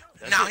 more.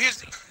 Now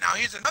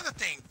here's another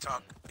thing,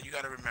 Tuck, that you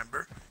got to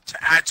remember to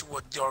add to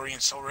what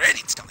Dorian's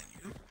already telling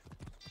you.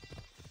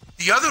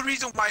 The other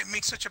reason why it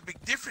makes such a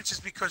big difference is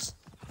because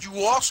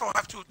you also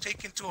have to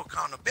take into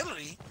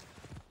accountability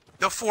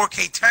the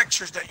 4K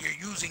textures that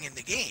you're using in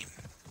the game.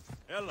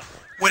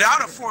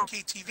 Without a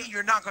 4K TV,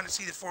 you're not going to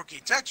see the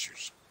 4K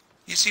textures.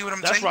 You see what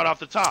I'm saying? That's right off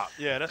the top.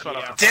 Yeah, that's right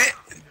off the top.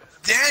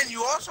 Then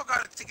you also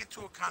got to take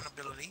into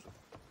accountability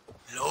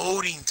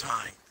loading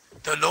time.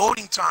 The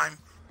loading time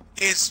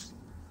is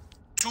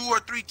 2 or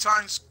 3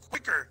 times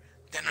quicker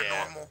than a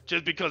normal.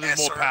 Just because it's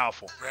more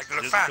powerful.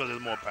 Regular just fact. because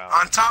it's more powerful.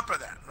 On top of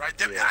that, right?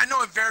 I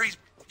know it varies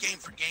game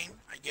for game.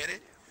 I get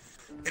it.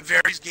 It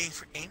varies game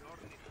for game.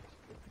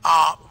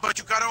 But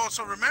you gotta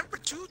also remember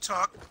too,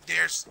 Tuck.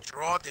 There's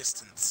draw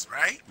distance,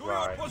 right?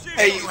 Right.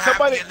 Hey,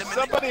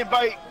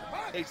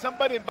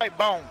 somebody invite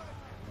Bone.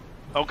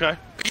 Okay.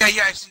 Yeah.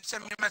 She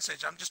sent me a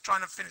message. I'm just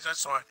trying to finish. I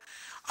saw it.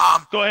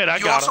 Go ahead.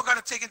 You also got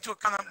to take into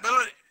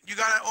accountability. You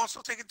got to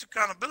also take into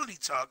accountability,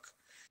 Tuck.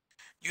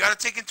 You got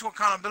to take into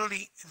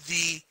accountability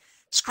the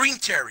screen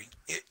tearing.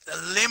 It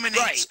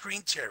eliminates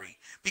screen tearing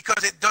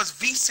because it does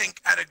VSync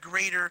at a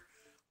greater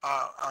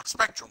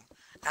spectrum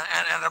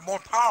and a more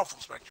powerful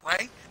spectrum,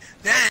 right?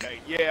 Then,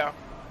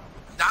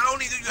 not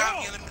only do you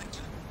have the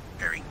elimination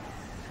tearing,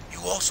 you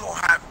also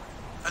have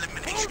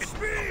elimination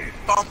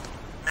of bump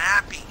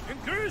mapping.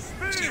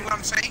 See what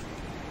I'm saying?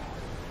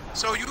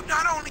 So you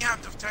not only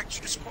have the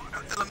texture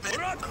element,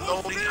 the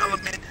loading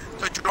element,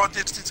 the draw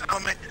distance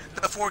element,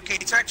 the 4K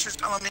textures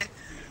element,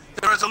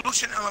 the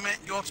resolution element,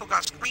 you also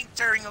got screen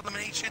tearing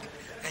elimination,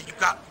 and you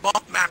got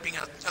bump mapping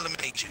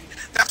elimination.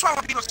 That's why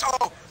when people say,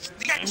 oh,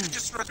 the game is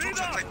just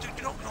resolution, it's like, dude,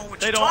 you don't know what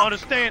they you're don't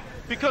understand,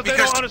 because they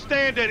don't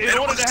understand that in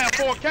order to have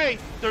 4K,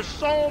 there's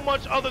so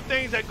much other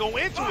things that go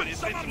into it.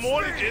 It's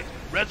more than just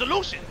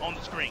resolution on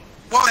the screen.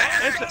 Well,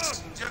 it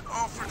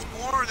offers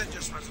more than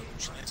just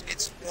resolution.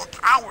 It's more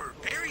power,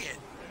 period.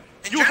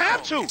 You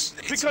have to,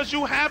 because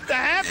you have to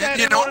have that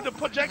in order to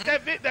project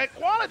that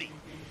quality.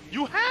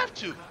 You have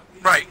to.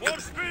 Right.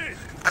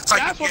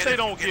 That's what they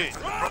don't get.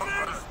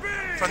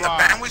 From the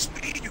bandwidth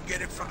speed, you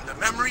get it from the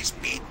memory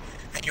speed,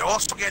 and you're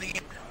also getting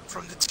it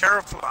from the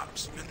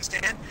teraflops. You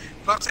understand?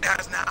 Plus, it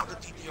has now the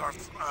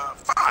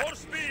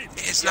DDR5.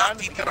 It's not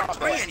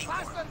DDR3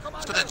 anymore.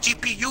 So the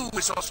GPU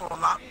is also a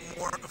lot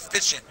more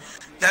efficient.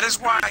 That is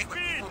why when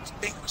people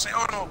think, say,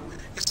 oh no,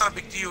 it's not a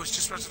big deal, it's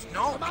just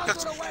no,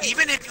 because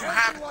even if you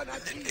have,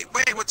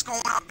 wait, what's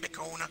going on, Big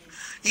Kahuna?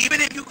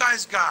 Even if you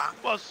guys got,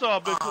 what's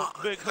up, Big Kahuna?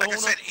 Like I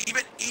said,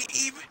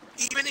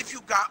 even if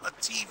you got a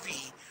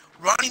TV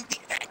running the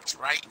X,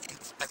 right,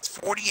 that's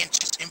 40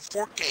 inches in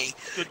 4K,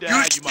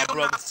 you're still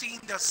not seeing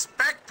the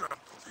spectrum.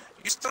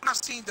 You're still not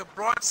seeing the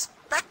broad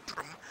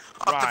spectrum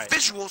of the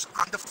visuals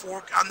on the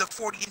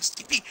 40-inch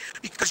TV,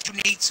 because you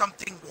need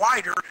something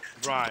wider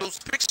to those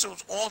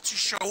pixels all to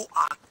show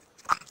on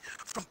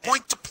from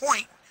point to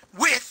point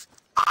with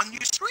on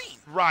your screen.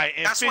 Right,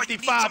 and that's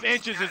 55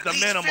 inches is the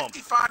minimum.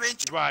 55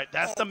 inches. Right,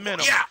 that's the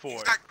minimum for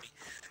exactly.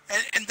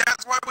 And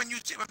that's why when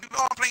people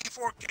are playing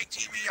 4K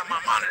TV on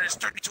my monitor is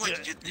 32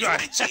 inches, you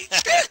ain't seeing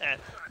shit.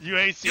 You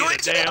ain't seeing a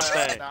damn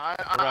thing. I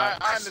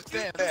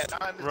understand that.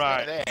 I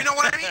understand that. You know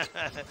what I mean?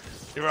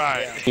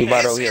 Right.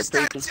 Anybody over here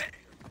preaching?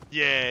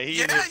 Yeah,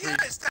 he in here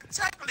it's that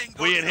tackling.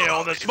 We in here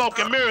on the Smoke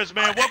and Mirrors,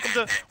 man.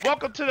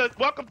 Welcome to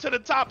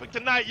the topic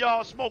tonight,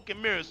 y'all. Smoke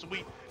and Mirrors. So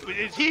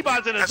it's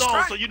Heba's in his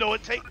zone, so you know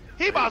it take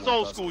Heba's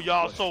old school,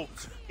 y'all. So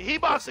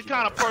Heba's the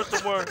kind of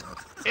person where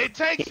it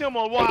takes him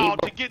a while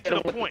to get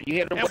to the point.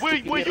 And we're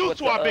used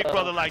to our big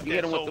brother like that. You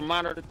hit him with the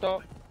monitor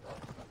talk?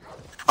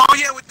 Oh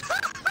yeah,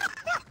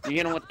 you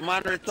hit him with the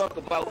monitor talk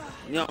about,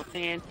 you know what I'm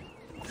saying?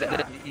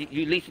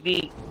 You at least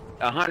need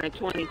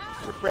 120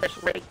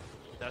 refresh rate.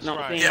 That's you know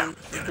what right. I'm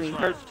saying?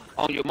 Hertz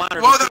on your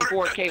monitor,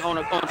 4K on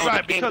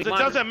right, because it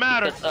doesn't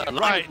matter.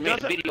 Right,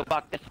 made a video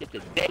about that shit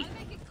today.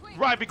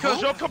 Right,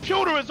 because your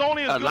computer is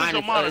only as good as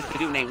your monitor. It's a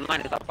dude named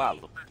Linus I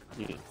follow.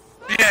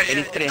 Yeah, and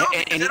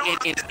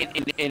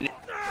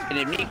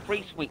it need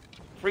free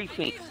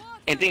sync.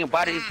 And thing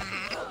about it is,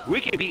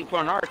 we can be in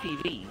front of our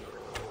TVs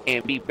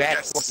and be back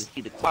and forth and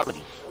see the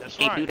quality. You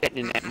can't do that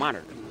in that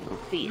monitor.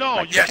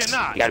 No, you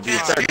cannot. You gotta be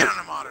a certain.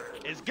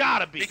 It's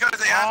gotta be. Because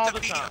they have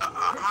to be a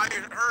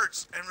higher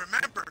hertz. And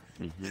remember,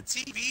 the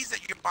TVs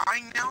that you're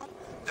buying now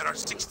that are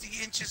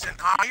 60 inches and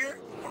higher,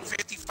 or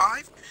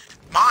 55,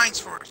 mine's,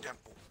 for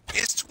example,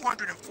 is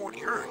 240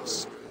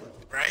 hertz,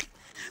 right?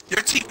 There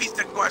are TVs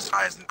that go as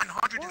high as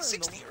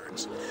 960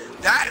 hertz.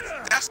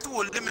 That's to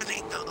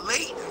eliminate the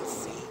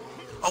latency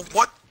of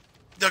what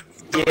the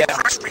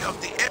refresh rate of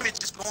the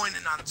image is going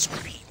in on the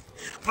screen.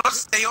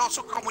 Plus, they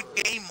also come with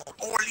game mode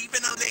or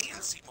even a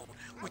latency mode,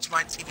 which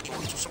my TV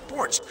also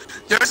supports.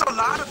 There's a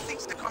lot of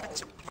things that come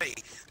into play.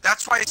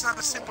 That's why it's not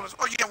as simple as,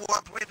 oh yeah, well,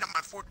 I played on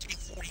my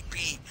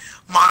 1440p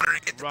monitor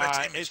to get the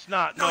best image. It's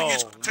not. To you,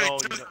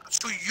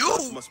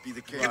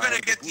 you're going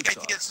to get the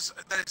idea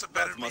that it's a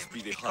better image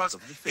because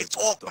it's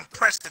all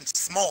compressed and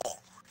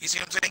small. You see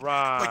what I'm saying?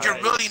 Right. But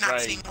you're really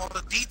not seeing all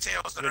the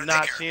details that are there. You're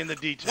not seeing the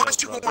details.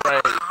 Once you go on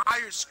a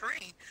higher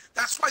screen,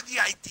 that's why the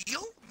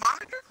ideal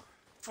monitor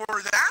for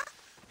that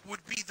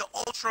would be the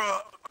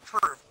ultra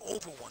curve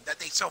oval one that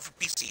they sell for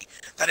PC.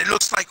 That it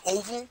looks like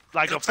oval,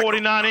 like a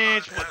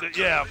 49-inch.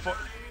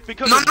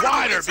 Because it's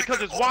wider.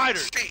 Because it's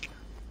wider.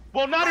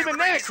 Well, not even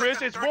that,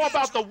 Chris. It's more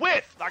about the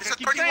width. Like I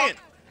keep saying.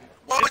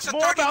 Well, it's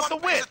more about the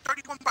width. It's a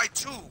 31 by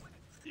 2.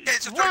 Yeah,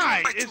 it's a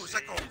 31 by 2. It's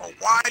like a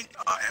wide.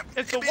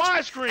 It's a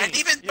wide screen. And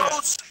even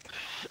those.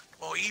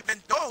 Well,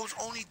 even those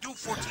only do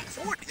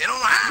 1440. They don't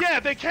have. Yeah,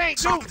 they can't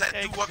do that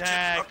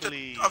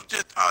exactly up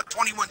to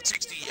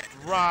 2160 yet.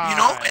 Right. You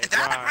know, and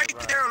that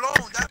right there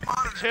alone, that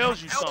monitor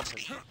tells you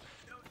something.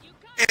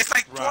 It's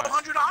like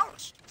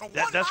 $1,200 for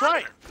one. That's monitor.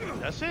 right.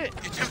 That's it.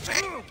 You know what I'm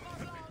saying?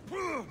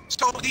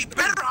 So the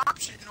better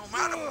option, no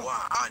matter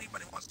how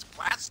anybody wants to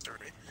plaster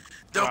it,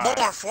 the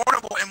more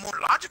affordable and more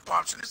logical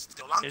option is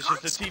still on console.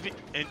 It's just the TV,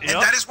 and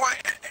that is why,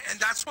 and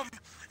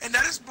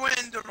that is when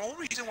the whole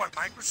reason why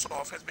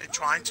Microsoft has been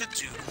trying to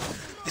do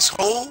this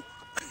whole,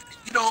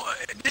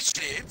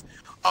 initiative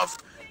of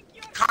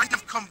kind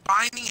of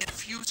combining and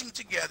fusing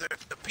together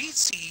the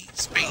PC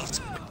space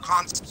with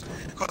consoles,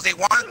 because they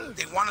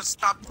want to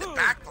stop the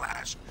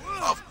backlash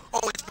of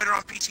it's better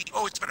on PC,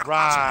 it's better on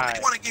console.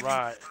 They want to give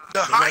you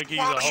the high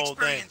quality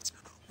experience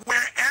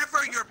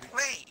wherever you're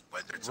playing,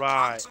 whether it's a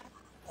console.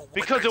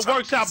 Because it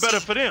works out better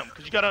for them.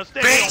 Because you got to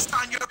understand,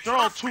 they're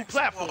on two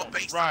platforms.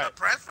 Based on their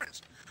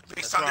preference.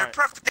 Based on their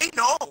preference. They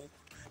know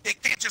they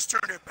can't just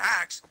turn their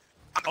backs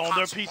on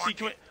their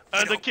PC or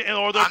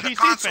their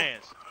PC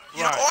fans.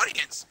 You know,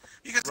 audience.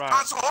 Because the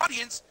console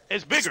audience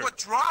is bigger. Is what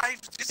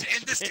drives this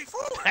industry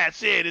forward.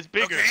 That's it. It's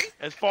bigger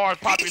as far as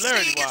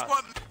popularity PC is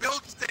what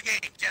builds the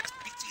game. Yes,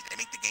 PC. They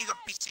make the games on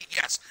PC.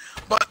 Yes,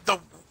 but the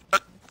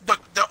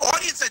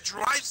audience that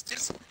drives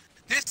this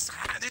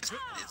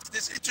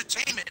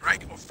entertainment,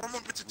 right, or form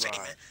of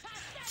entertainment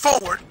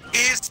forward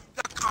is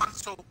the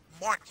console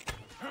market.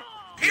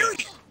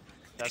 Period.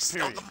 They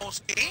sell the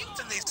most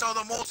games and they sell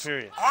the most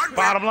hardware.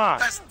 Bottom line.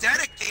 That's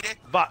dedicated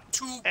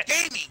to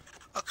gaming.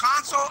 A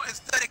console is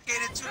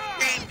dedicated to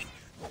gaming.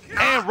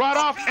 And right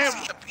off, a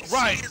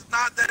PC is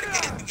not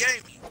dedicated to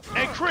gaming.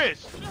 And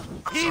Chris,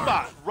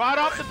 Ebot, right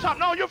off the top.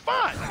 No, you're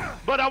fine.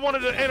 But I wanted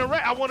to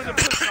interact. I wanted to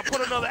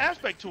put another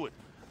aspect to it.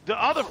 The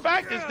other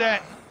fact is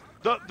that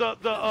the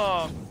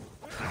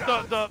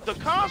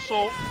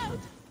console,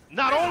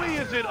 not only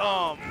is it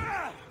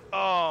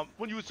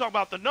when you talk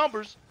about the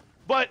numbers,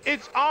 but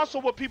it's also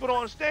what people don't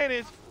understand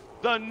is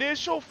the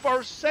initial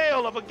first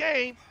sale of a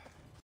game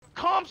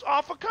comes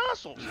off of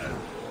consoles.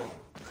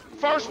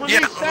 First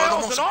release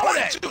sales and all of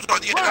that.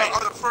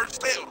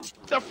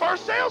 The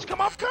first sales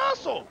come off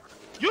console.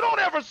 You don't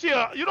ever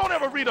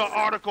read an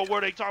article where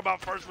they talk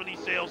about first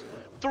release sales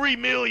 3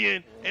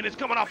 million and it's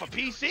coming off a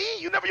PC.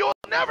 You'll never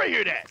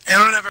hear that.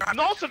 It'll never happen.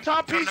 Most of the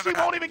time PC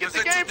won't even get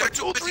the game for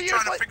 2-3 years.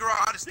 Trying to figure out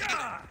how to steal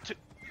it.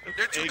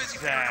 They're too busy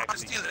figuring out how to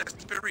steal it. Let's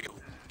keep it real.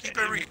 Keep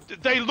it real.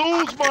 They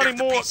lose money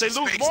more. They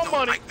lose more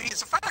money.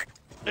 It's a fact.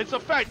 It's a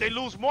fact. They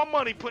lose more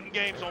money putting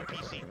games on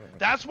PC.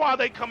 That's why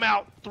they come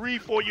out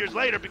 3-4 years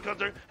later,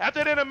 because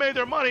after they done made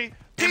their money.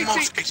 PC, in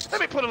most cases. let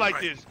me put it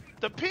like this: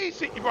 the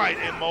PC, right?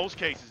 In most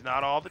cases,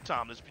 not all the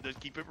time. Let's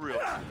keep it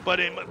real. But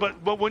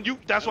when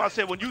that's why I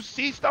said when you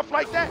see stuff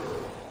like that,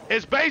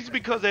 it's basically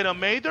because they done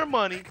made their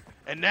money,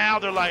 and now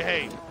they're like,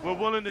 hey, we're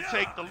willing to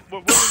take the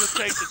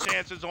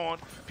chances on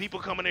people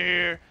coming in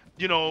here,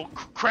 you know,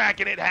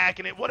 cracking it,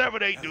 hacking it, whatever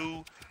they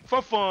do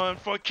for fun,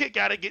 for a kick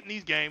out of getting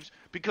these games.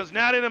 Because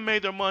now they done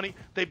made their money,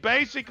 they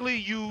basically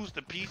use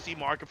the PC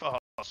market for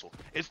hustle.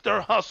 It's their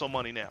hustle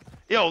money now.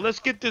 Yo, let's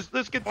get this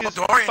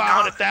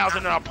 500,000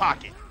 in our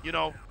pocket. You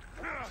know.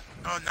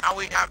 Now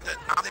we have the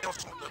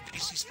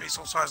PC space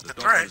also has the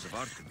threat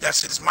that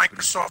since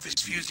Microsoft is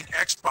fusing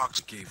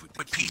Xbox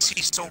with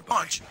PC so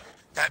much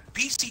that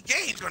PC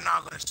games are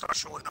now going to start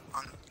showing up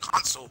on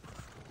console.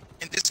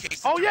 In this case,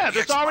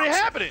 that's already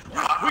happening.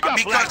 We got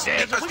because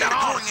they're doing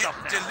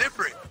it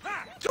deliberate.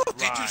 Dude,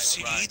 did you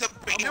see the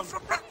beta for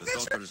Black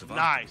Desert?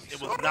 Nice. It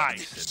was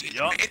nice.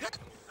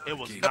 It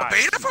was the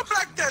beta for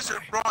Black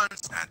Desert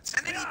runs at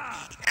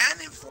 1080p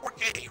and in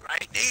 4K,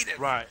 right? Native.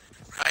 Right.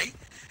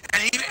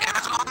 And even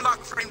has an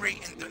unlocked frame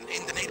rate in the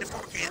native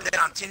 4K, and then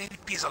on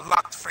 1080p is a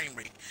locked frame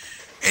rate.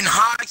 In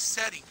high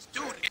settings,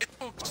 dude, it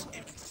looks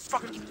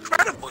fucking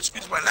incredible.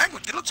 Excuse my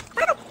language, it looks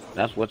incredible.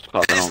 That's what's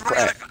called it on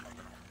crack.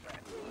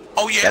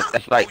 Oh yeah.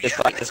 It's like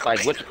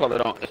what you call it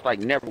on. It's like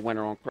Never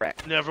Winter on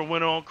crack. Never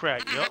Winter on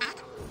crack. Yep.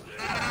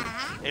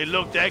 It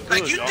looked that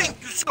good. Like you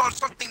think you saw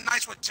something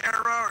nice with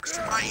Terra or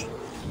Smite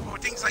or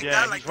things like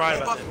that. Like he's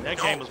right about that. That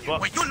game was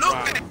buff. When you look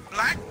at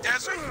Black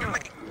Desert, you're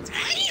like,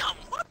 damn,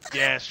 what the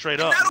hell? Straight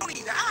up. Not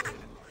only that,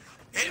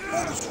 it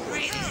moves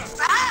really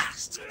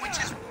fast, which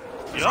is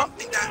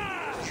something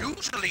that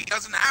usually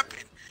doesn't happen.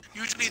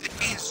 Usually the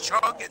games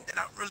chug and they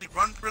not really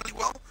run really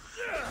well.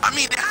 I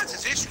mean, it has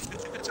its issues,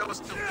 but you can tell it's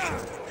still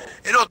painful.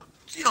 It'll,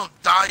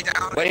 die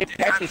down. But it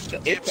patches. The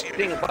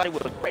thing about it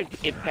was crazy.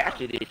 It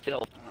patched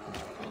itself.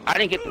 I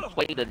didn't get to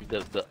play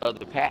the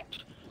other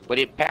patch, but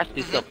it patched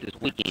itself this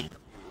weekend.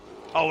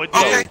 Oh, it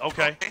did.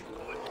 Okay.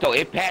 So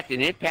it patched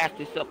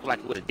itself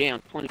like with a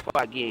damn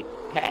 25 gig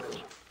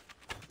patch.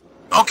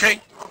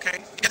 Okay.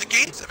 Yeah, the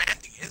game's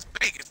demanding. It's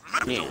big. It's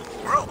the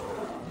world.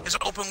 It's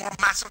an open world,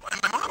 massive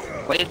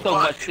MMO. But it's so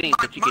much things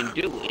that you can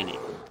do in it.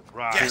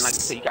 Right. And like you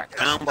said, you got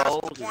combos.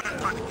 That's the point I'm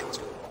trying to get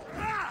to.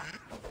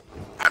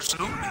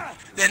 Absolutely.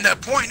 Then the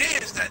point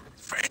is that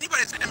for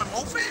anybody that's an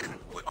MMO fan,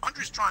 what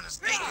Andre's trying to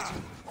say is,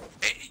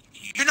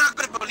 you're not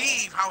going to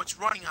believe how it's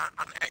running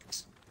on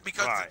X.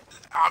 Because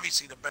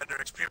obviously the better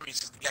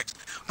experience is the X.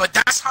 But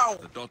that's how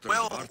created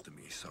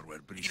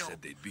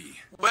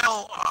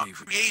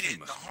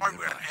the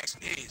hardware on X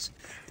is.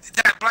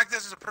 That Black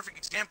Desert is a perfect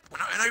example.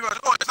 And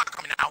everybody's like, it's not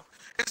coming out.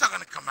 It's not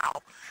going to come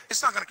out.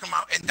 It's not going to come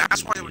out. And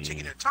that's why they were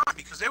taking their time,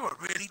 because they were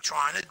really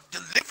trying to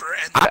deliver.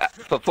 And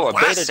for a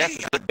beta, that's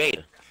a good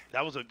beta.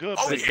 That was a good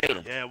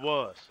beta. Yeah, it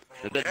was.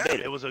 A good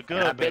beta. It was a good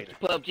beta. I bet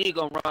PUBG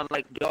gonna run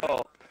like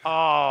dog.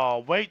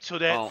 Oh, wait till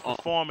that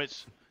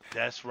performance.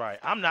 That's right.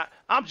 I'm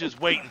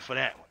just waiting for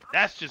that one.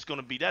 That's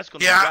gonna be right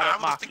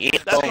up my.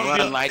 It's gonna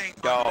run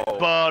like dog.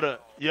 But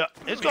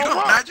it's gonna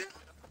run. Imagine?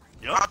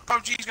 Yep.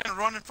 PUBG's gonna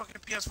run in fucking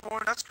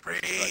PS4. That's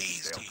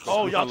crazy.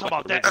 Oh, y'all talking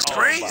about that? That's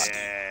crazy.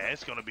 Yeah,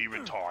 it's gonna be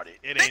retarded.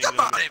 Think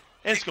about it.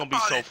 It's gonna be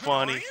so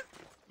funny.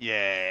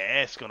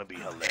 Yeah, it's gonna be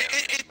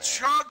hilarious. It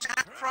chugs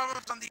have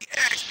problems on the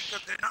X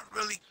because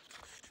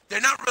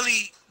they're not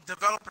really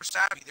developer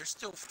savvy. They're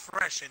still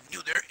fresh and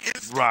new. They're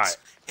infants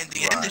in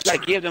the industry.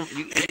 You gotta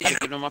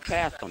give them a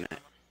pass on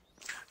that.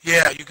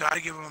 Yeah, you got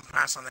to give them a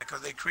pass on that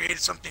because they created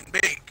something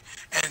big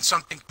and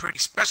something pretty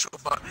special.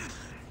 But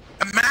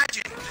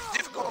imagine the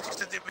difficulties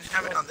that they've been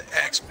having on the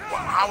X,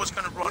 how it's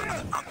going to run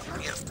on the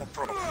PS4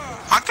 Pro.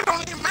 I can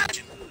only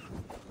imagine.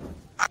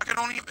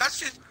 That's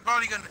just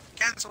probably going to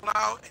cancel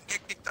out and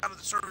get kicked out of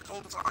the servers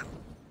all the time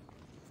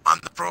on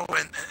the Pro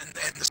and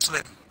the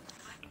Slim.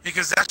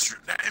 Because that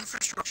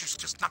infrastructure is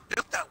just not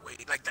built that way,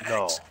 like the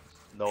X.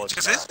 No, it it's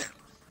just not. isn't.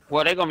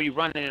 Well, they're gonna be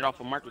running it off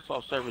of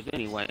Microsoft servers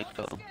anyway,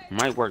 so it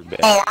might work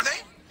better. Oh, are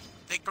they?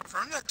 They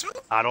confirmed that too?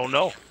 I don't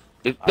know.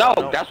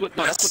 That's what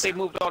they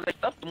moved all their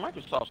stuff to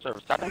Microsoft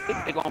servers. I don't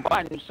think they're gonna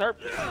buy new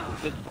servers.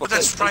 Well,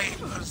 that's right.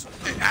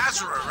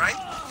 Azure, right?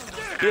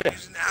 Yeah.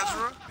 Using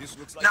Azure.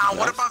 Now,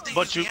 what about the?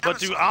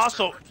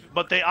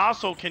 But they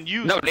also can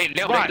use. No, they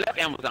left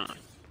Amazon.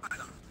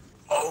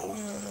 Oh.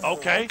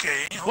 Okay.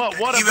 But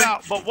what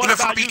about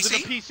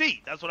using the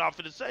PC? That's what I'm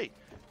finna say.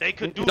 They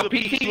could do the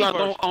PC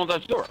runs on the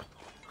Azure.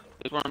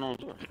 It's running on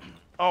Azure.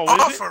 Oh, is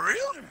it? For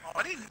real? Oh,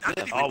 I didn't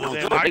even know.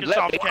 Then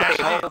Microsoft cashed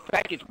in. Whole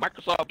package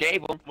Microsoft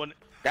gave them.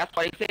 That's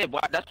why they said.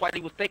 That's why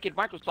they was thanking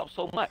Microsoft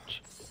so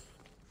much.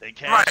 They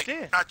cashed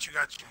in. Got you.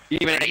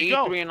 Even at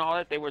E3 and all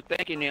that, they were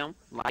thanking them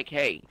like,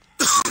 hey,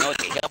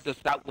 they helped us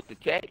out with the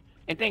tech.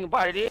 And thing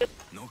about it is,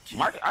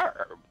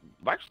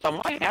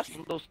 Microsoft might have some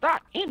little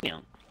stock in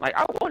them. Like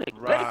I wanted,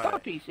 let it go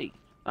PC.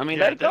 I mean,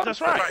 let it go.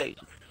 That's right.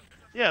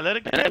 Yeah, let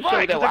it go. And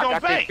right,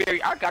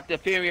 I got the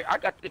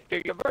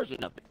inferior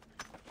version of it.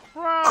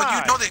 Right. Oh,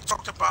 you know they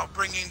talked about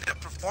bringing the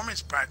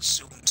performance patch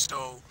soon,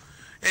 so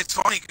it's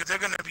funny because they're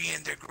going to be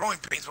in their growing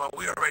pains while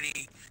we're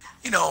already,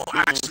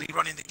 actually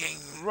running the game,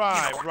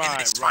 in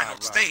its final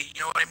state,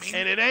 you know what I mean?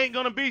 And it ain't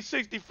going to be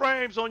 60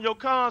 frames on your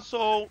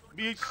console,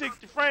 be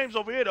 60 frames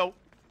over here, though.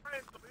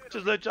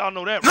 Just let y'all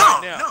know that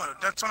right now. No,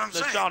 that's what I'm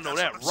saying. Let y'all know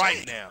that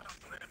right now.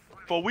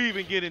 Before we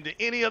even get into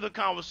any other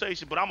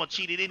conversation, but I'm going to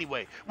cheat it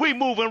anyway. We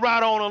moving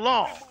right on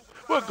along.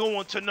 We're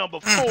going to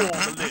number 4 on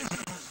the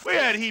list. We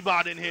had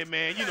Hebot in here,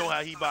 man. You know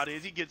how Hebot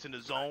is. He gets in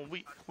the zone.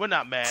 We're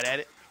not mad at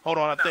it. Hold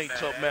on, I think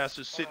Chuck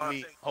Master's sitting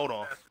me. Hold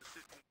on.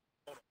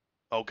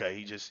 Okay,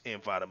 he just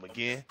invited him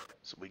again.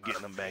 So we're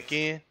getting him back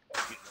in.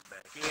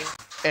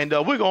 And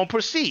we're going to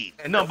proceed.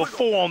 Number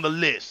 4 on the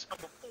list.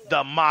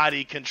 The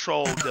mighty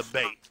control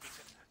debate.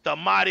 The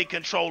mighty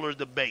controllers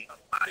debate.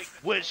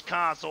 Which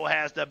console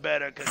has the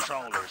better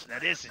controllers? Now,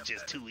 this is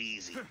just too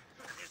easy.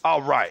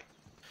 All right.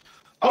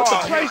 What's the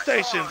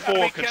PlayStation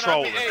 4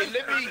 controller?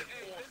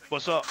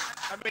 What's up?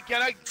 I mean,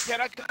 can I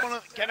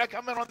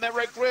come in on that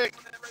right quick?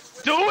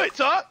 Do it,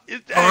 Tuck.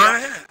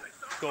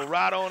 Go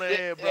right on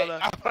ahead, brother.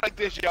 I put like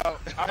this, y'all.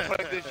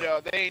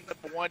 There ain't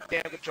number 1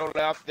 damn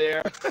controller out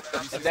there,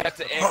 and that's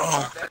the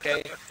Xbox.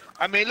 Okay.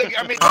 I mean, look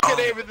at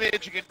everything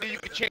that you can do. You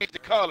can change the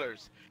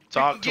colors.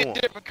 You can get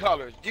different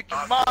colors. You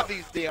can mod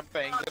these damn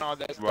things and all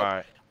that stuff.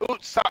 Right.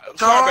 Oops, sorry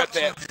about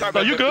that.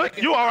 No, you good?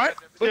 You all right?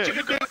 What you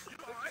can do?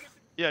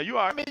 Yeah, you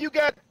are. I mean, you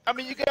got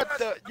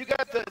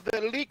the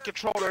Elite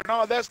controller and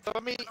all that stuff. I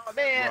mean,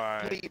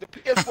 man, please, the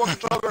PS4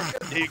 controller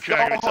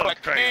don't hold a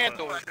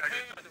candle.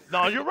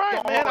 No, you're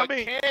right, man. I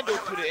mean, candle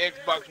to the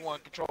Xbox One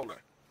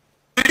controller.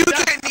 You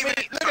can't even.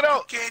 Look it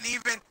up. You can't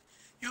even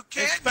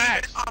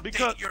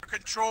update your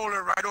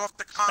controller right off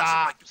the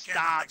console.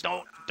 Stop!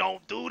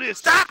 Don't do this.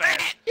 Stop too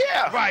fast. it!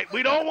 Yeah. Right.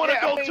 We don't want to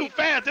go too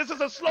fast. This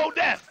is a slow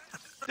death.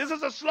 I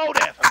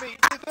mean,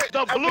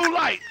 the blue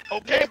light.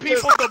 Okay,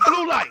 people. The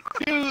blue light.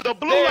 The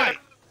blue light.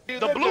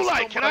 The blue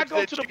light. Can I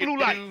go to the blue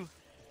light?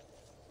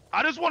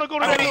 I just want to go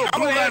to that little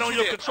blue light on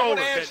your controller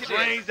that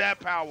drains that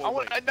power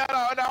away. No,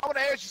 I want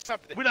to ask you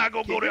something. We're not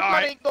going to go there, all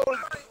right?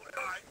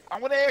 I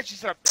want to ask you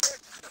something.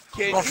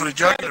 Can you go to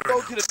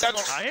the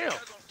I am.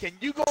 Can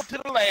you go to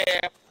the lab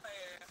and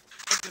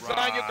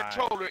design your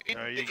controller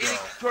into any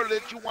controller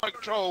that you want to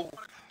control?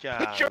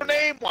 Put your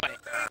name on it.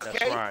 Okay?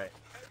 That's right.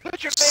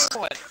 Put your name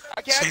on it.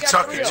 See,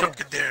 Tuck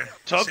it there.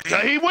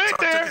 He went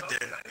there.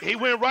 He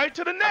went right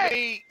to the neck.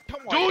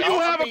 Do you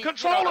have a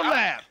controller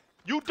lab?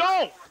 You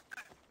don't.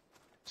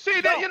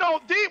 See that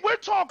we're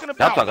talking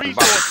about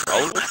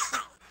resources.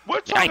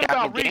 We're talking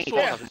about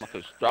resources.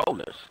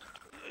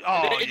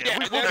 Oh yeah,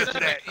 we'll get to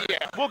that.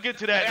 Yeah. We'll get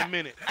to that in a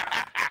minute.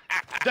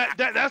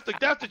 That's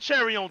the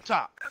cherry on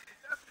top.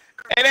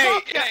 And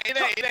I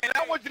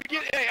want you to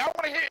get. I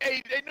want to hear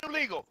a new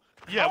legal.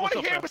 Yeah, I want to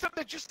hear something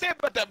that you said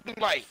about that blue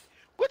light.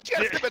 What you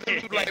got to say about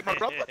that blue light, my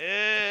brother?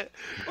 And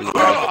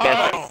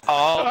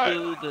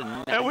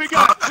we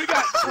got.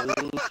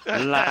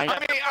 I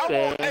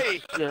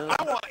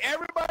want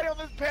everybody on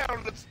this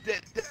panel to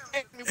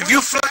if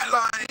you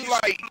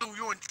flatline,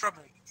 you're in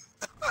trouble.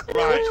 Right.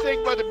 What you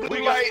think about the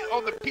blue light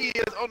on the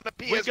PS?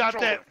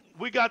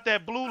 We got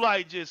that blue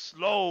light just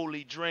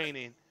slowly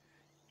draining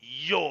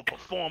your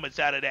performance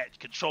out of that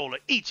controller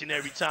each and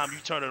every time you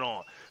turn it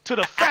on. To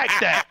the fact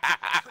that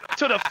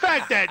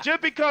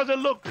just because it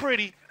looked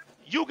pretty,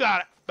 you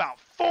got about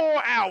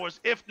 4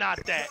 hours, if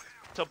not that,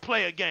 to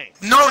play a game.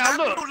 No, now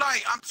that blue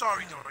light. I'm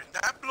sorry, Doran.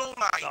 That blue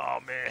light. Oh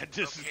man,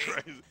 this is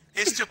crazy.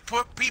 It's to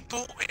put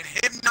people in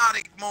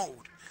hypnotic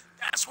mode.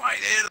 That's why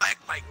they're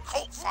like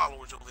cult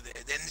followers over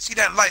there. Then see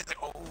that light, like,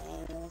 oh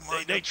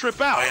They trip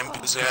out. I am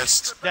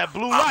possessed. That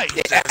blue light.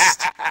 Possessed.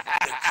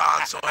 The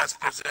console has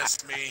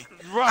possessed me.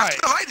 Right. That's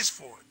what the light is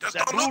for. Just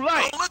that don't blue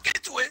light. Don't look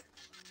into it.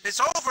 It's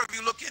over if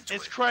you look into it.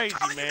 It's crazy,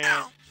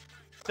 man.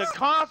 The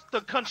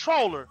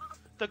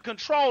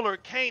controller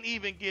can't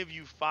even give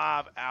you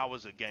 5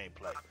 hours of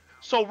gameplay.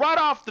 So right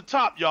off the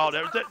top, y'all,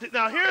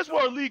 now here's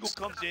where illegal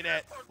comes in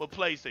at with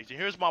PlayStation.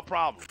 Here's my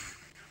problem.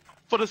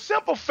 For the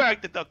simple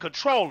fact that the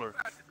controller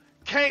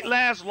can't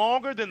last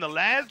longer than the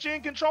last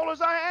gen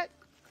controllers I had,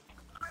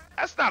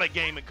 that's not a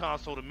gaming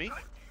console to me.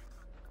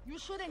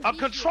 A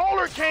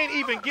controller can't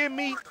even give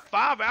me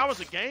 5 hours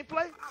of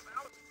gameplay.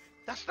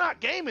 That's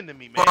not gaming to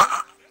me, man.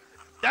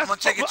 I'm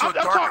taking it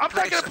personal.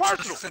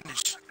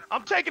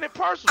 I'm taking it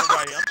personal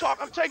right here.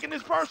 I'm taking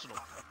this personal.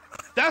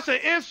 That's an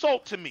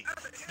insult to me.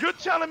 You're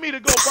telling me to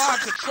go buy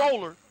a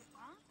controller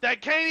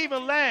that can't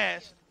even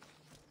last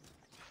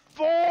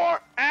 4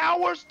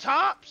 hours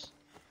tops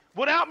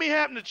without me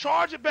having to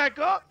charge it back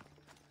up,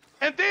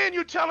 and then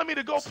you're telling me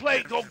to go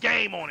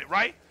game on it,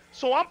 right?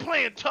 So I'm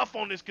playing tough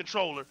on this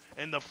controller,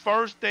 and the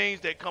first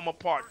things that come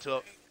apart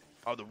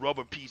are the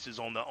rubber pieces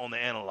on the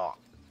analog.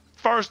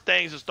 First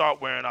things to start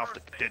wearing off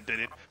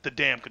the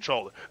damn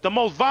controller. The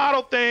most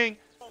vital thing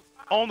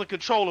on the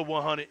controller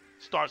 100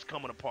 starts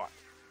coming apart.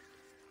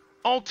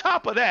 On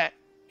top of that,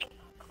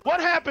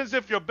 what happens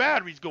if your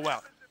batteries go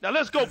out? Now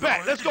let's go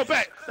back. Now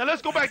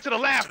let's go back to the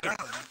laughter.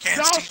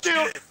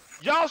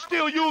 Y'all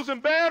still using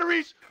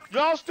batteries?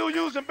 Y'all still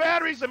using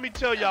batteries? Let me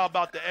tell y'all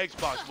about the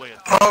Xbox way.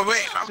 Oh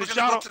wait, I'm gonna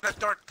go to that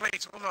dark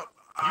place. Hold up.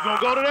 You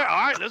gonna go to there?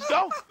 All right, let's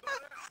go.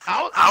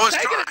 I was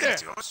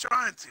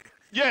trying to.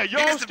 Yeah,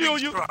 y'all still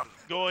use.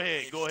 Go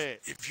ahead.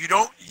 If you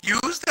don't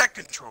use that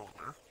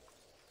controller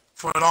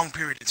for a long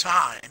period of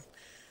time,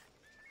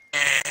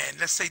 and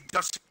let's say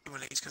dust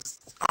accumulates, because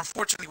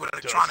unfortunately with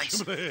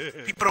electronics,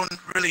 people don't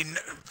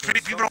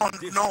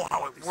know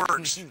how it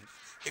works.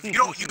 If you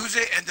don't use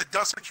it and the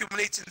dust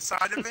accumulates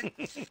inside of it,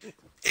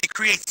 it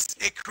creates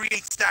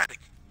static,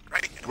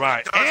 right?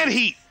 Right. And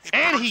heat.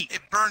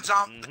 It burns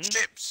out the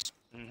chips.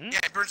 Yeah,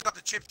 it burns out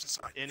the chips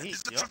inside. And this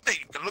is the truth thing.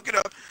 You can look it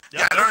up.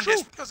 Yeah, I learned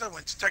this because I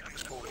went to technical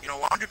school. You know,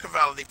 100 can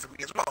validate for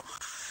me as well.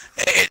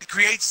 It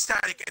creates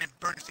static and it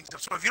burns things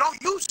up. So if you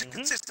don't use it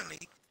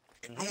consistently,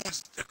 it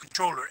ruins the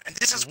controller. And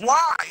this is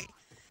why,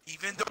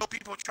 even though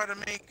people try to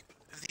make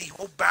the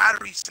whole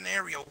battery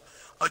scenario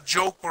a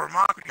joke or a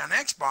mockery on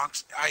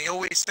Xbox, I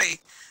always say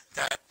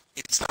that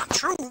it's not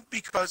true,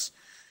 because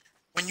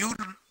when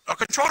a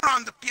controller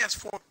on the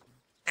PS4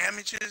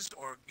 damages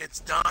or gets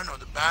done, or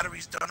the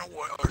battery's done,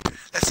 or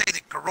let's say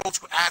it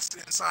corrodes with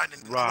acid inside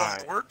and no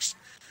longer works.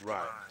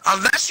 Right.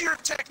 Unless you're a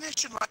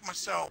technician like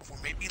myself, or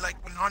maybe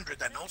like 100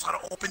 that knows how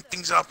to open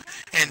things up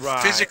and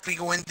physically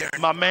go in there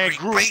and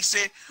replace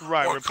it,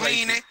 or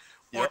clean it,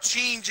 or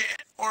change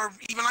it, or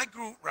even like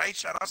Groot, right?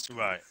 Shout out to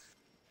Groot.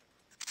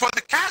 For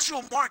the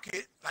casual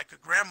market, like a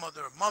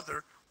grandmother, or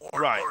mother,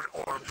 or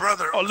a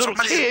brother, or little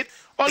kid,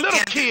 right? Little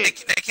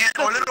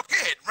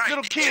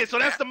kid. So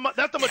that's the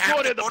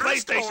majority of the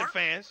PlayStation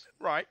fans,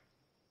 right?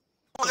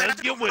 Well, so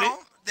let's get with it.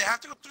 They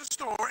have to go to the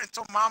store and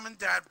tell mom and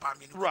dad buy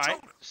me a new controller.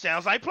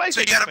 Sounds like PlayStation.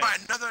 So you gotta buy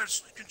another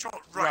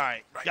controller.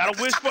 Right.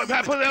 Gotta wish for.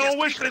 Put it on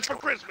wish list for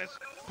Christmas.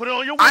 Put it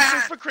on your wish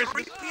list for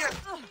Christmas.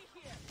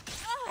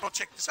 Oh,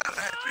 check this out.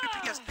 I had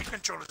 3 PSP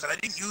controllers that I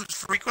didn't use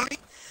frequently,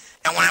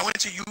 and when I went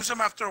to use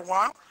them after a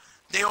while,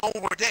 they all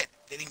were dead.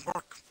 They didn't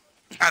work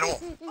at all.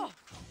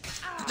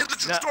 This is a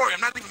true story.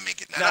 I'm not even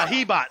making that up. Now,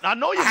 Hebot. I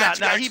know you're not.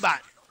 Now,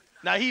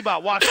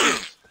 Hebot, watch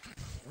this.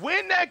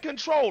 When that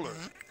controller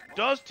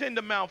does tend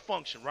to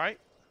malfunction, right?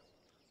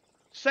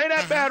 Say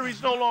that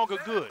battery's no longer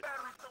good.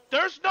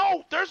 There's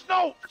no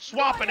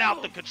swapping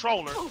out the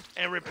controller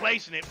and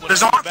replacing it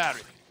with another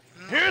battery.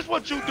 Here's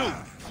what you do.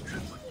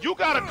 You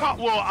gotta call.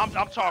 Well, I'm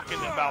talking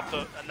about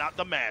not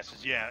the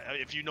masses. Yeah,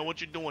 if you know what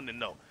you're doing, then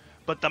no.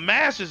 But the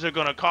masses are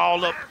gonna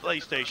call up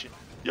PlayStation.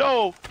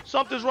 Yo,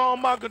 something's wrong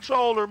with my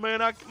controller, man.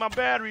 My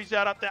battery's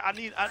out there. I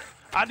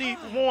need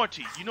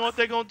warranty. You know what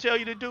they're gonna tell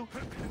you to do?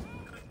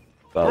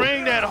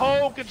 Bring that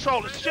whole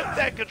controller. Ship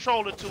that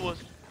controller to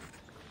us.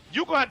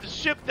 You're gonna have to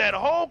ship that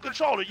whole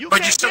controller. You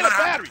can't get a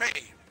battery.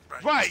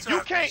 Right.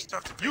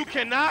 You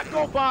cannot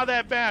go buy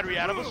that battery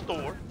out of a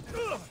store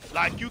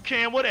like you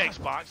can with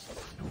Xbox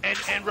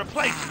and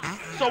replace it.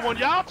 So when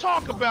y'all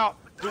talk about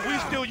do we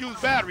still use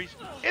batteries,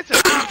 it's an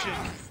option.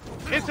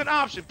 It's an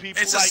option, people.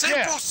 It's a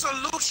simple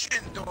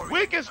solution, Dory.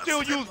 We can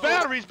still use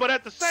batteries, but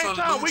at the same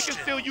time, we can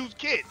still use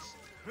kits.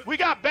 We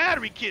got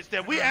battery kits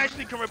that we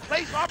actually can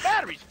replace our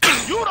batteries.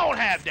 You don't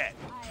have that.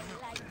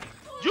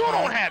 You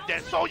don't have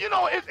that. So, you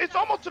know, it's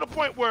almost to the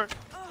point where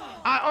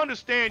I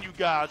understand you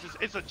guys.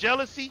 It's a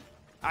jealousy.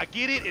 I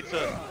get it. It's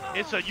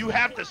a you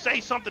have to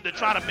say something to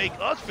try to make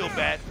us feel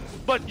bad,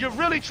 but you're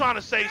really trying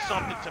to say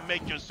something to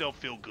make yourself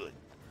feel good.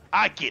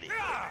 I get it.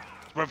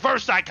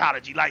 Reverse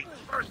psychology. Like,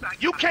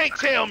 you can't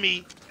tell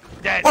me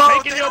that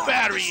taking your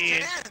battery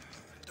in.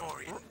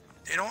 Dory,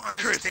 they don't understand.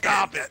 Chris,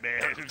 stop it,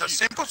 man. The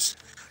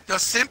The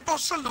simple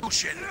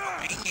solution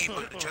of being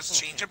able to just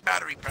change a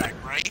battery pack,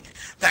 right?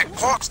 That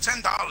costs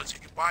 $10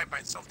 if you buy it by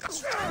itself.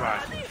 That's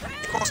right.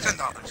 It costs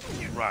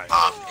 $10. Right.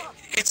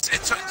 It's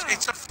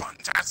a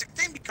fantastic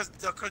thing because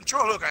the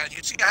controller, guys.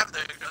 You see, I have the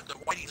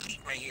white Elite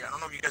right here. I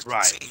don't know if you guys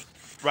can see.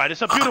 Right.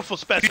 It's a beautiful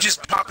specimen. You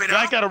just pop it out.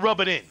 I gotta rub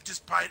it in.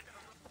 Just pop it.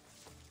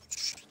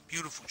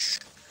 Beautiful.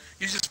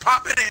 You just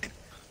pop it in,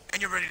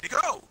 and you're ready to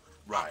go.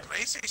 Right.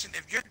 PlayStation,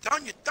 if you're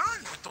done with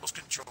those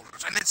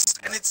controllers, and it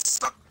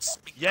sucks.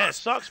 Yeah, it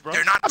sucks, bro.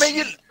 They're not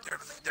cheap.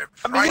 They're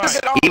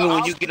even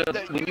when you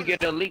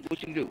get an Elite,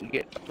 what you do? You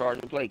get a charge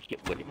and play kit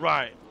with it.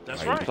 Right.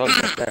 That's right.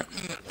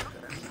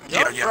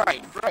 Yeah.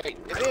 Right.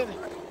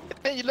 And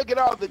then you look at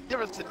all the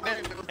different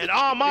scenarios. And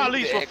all my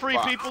Elites were free,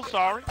 people.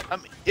 Sorry.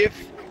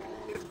 If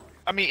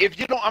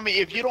you don't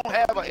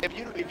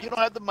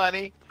have the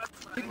money,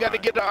 you gotta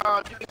get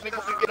a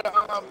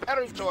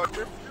battery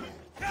charger.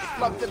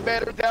 Plug the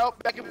batteries out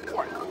back and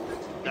forth.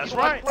 That's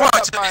right. Well,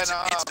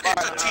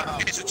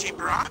 it's a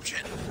cheaper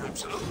option.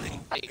 Absolutely.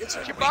 It's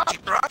a cheaper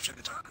option.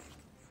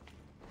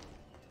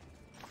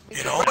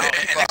 You know, and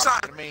it's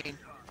not. And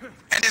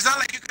it's not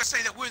like you can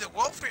say that we're the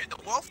welfare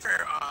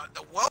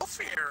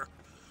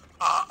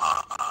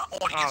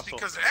audience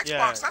because the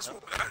Xbox. That's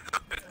what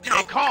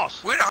it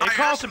costs. It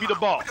costs to be the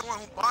boss. We're the one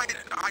who buy it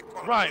at the high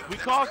quality. Right. We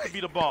cost to be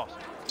the boss.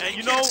 And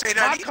you know,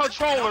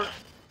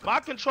 my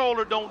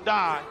controller don't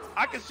die.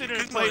 I can sit here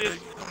and play this.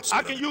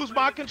 I can use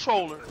my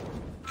controller,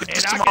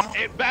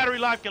 and battery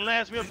life can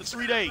last me up to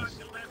 3 days.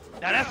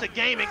 Now that's a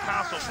gaming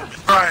console for me.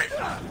 Right.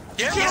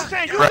 You see what I'm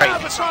saying?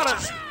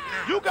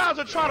 You guys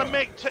are trying to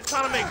make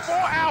 4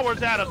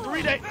 hours out of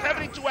 3 days,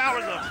 72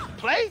 hours of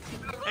play,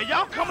 and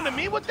y'all coming to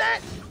me with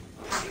that?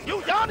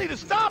 Y'all need to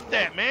stop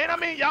that, man. I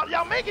mean,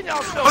 y'all making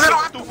yourself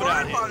look stupid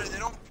out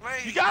here.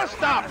 You gotta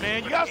stop,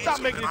 man. You gotta stop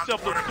making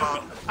yourself look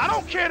stupid. I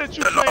don't care that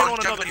you play on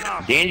another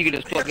console. Then you can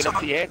just plug it up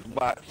to your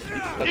Xbox.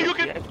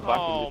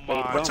 Oh my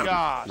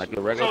gosh.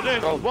 So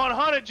then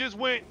 100 just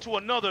went to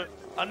another.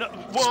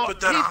 Well,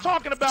 he's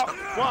talking about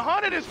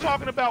 100 is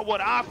talking about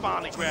what I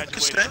finally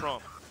graduated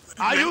from.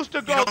 I used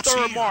to go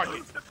third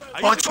market.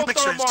 I used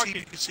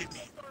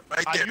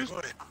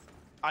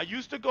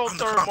to go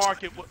third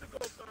market.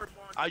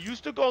 I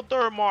used to go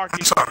third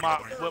market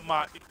with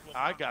my.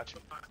 I got you.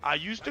 I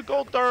used to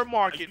go third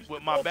market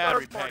with my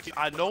battery packs.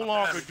 I no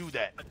longer do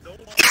that.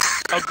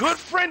 A good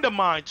friend of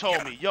mine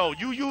told me, "Yo,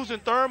 you using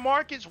third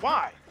markets?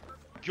 Why?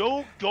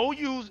 Go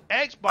use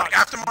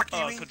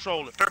Xbox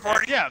controller. Third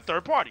party? Yeah,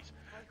 third parties.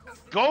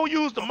 Go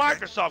use the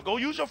Microsoft. Go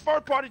use your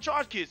first party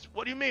charge kits.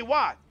 What do you mean?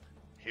 Why?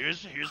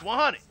 Here's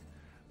 100.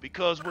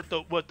 Because with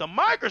the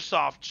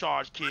Microsoft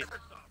charge kit,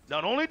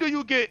 not only do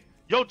you get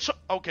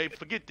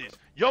forget this.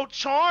 Your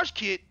charge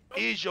kit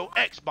is your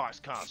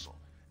Xbox console,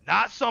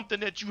 not something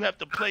that you have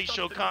to place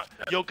your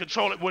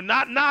controller. We're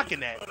not knocking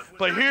that,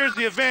 but here's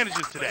the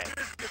advantages to that.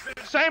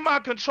 Say my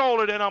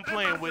controller that I'm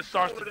playing with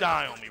starts to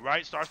die on me,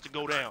 right? Starts to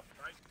go down.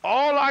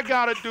 All I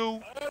gotta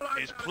do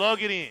is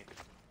plug it in,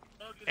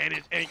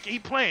 and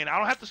keep playing. I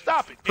don't have to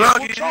stop it. It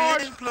will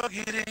charge. Plug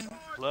it in.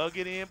 Plug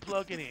it in.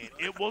 Plug it in.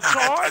 It will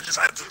charge. I just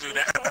had to do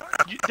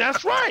that.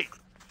 That's right.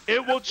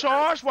 It will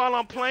charge while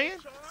I'm playing.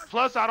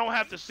 Plus, I don't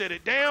have to set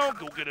it down,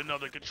 go get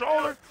another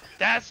controller.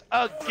 That's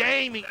a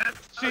gaming.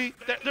 See,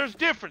 there's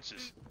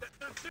differences.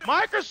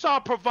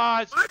 Microsoft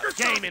provides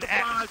gaming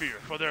atmosphere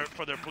for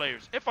their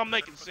players, if I'm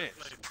making sense.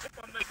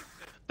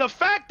 The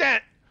fact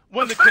that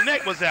when the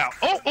Kinect was out,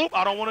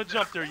 I don't want to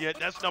jump there yet.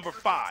 That's number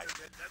 5.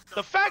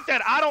 The fact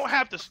that I don't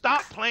have to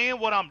stop playing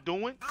what I'm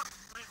doing,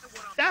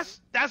 that's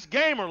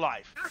gamer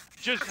life.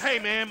 Just, hey,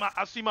 man,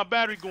 I see my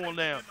battery going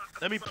down.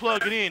 Let me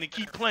plug it in and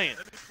keep playing.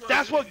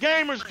 That's what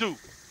gamers do.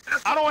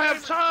 I don't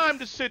have time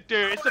to sit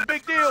there. It's a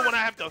big deal when I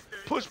have to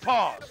push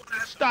pause,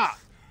 stop,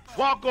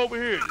 walk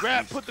over here,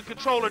 put the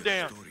controller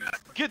down,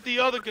 get the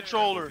other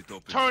controller,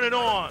 turn it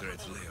on,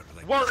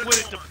 work with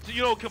it to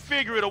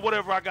configure it or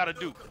whatever I gotta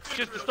do,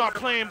 just to start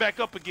playing back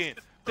up again.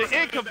 The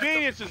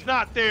inconvenience is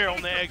not there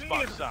on the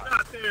Xbox side.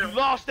 You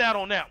lost out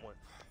on that one.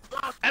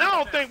 And I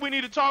don't think we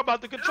need to talk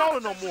about the controller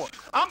no more.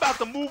 I'm about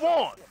to move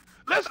on.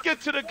 Let's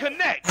get to the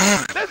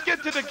Kinect. Let's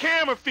get to the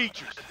camera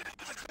features.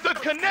 The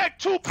Kinect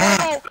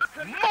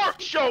 2.0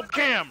 Mark Show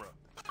camera.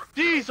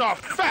 These are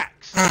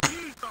facts.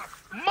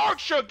 Mark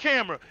Show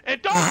camera.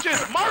 And don't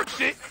just marks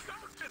it.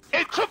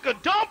 It took a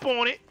dump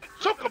on it,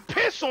 took a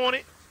piss on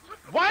it,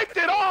 wiped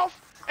it off,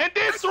 and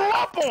then threw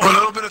up on it. A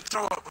little bit of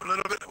throw up.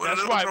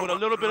 That's right, with a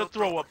little bit of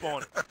throw up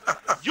on it.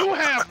 You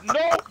have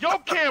your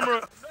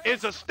camera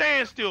is a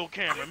standstill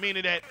camera,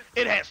 meaning that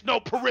it has no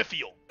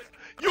peripheral.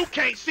 You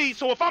can't see,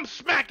 so if I'm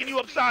smacking you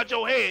upside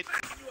your head,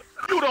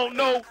 you don't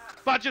know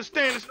by just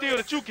standing still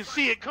that you can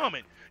see it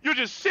coming. You're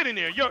just sitting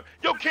there. Your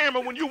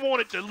camera, when you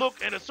want it to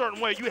look in a certain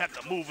way, you have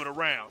to move it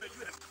around.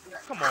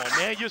 Come on,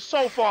 man. You're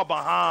so far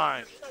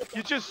behind.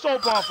 You're just so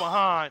far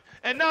behind.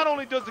 And not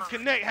only does the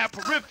Kinect have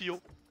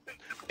peripheral,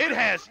 it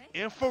has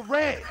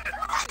infrared.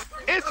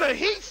 It's a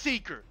heat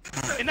seeker.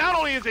 And not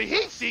only is it a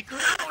heat seeker,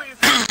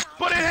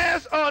 but it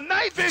has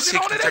night vision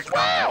on it as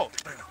well.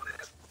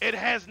 It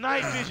has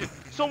night vision.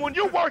 So when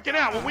you're working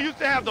out, when we used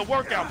to have the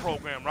workout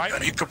program, right?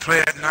 You could play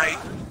at night.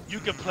 You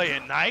can play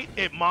at night.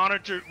 It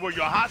monitored where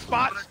your hot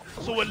spots,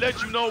 so it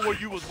lets you know where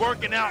you was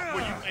working out,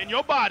 where you and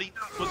your body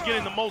was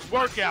getting the most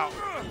workout.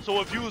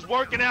 So if you was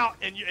working out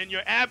and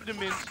your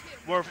abdomens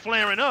were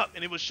flaring up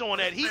and it was showing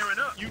that heat,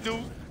 you knew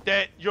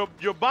that your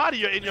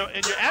body in your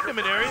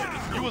abdomen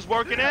area, you was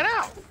working that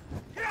out.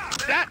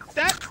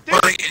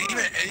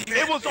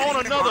 It was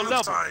on another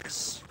level.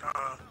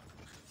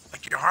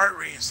 Like your heart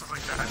rate and stuff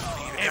like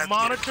that. It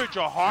monitored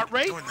your heart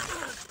rate.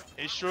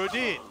 It sure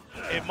did.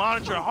 It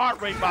monitored your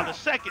heart rate by the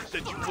seconds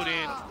that you put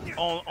in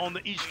on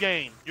each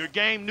game. Your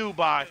game knew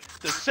by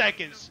the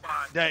seconds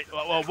that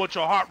what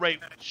your heart rate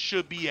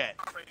should be at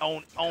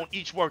on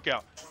each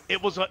workout.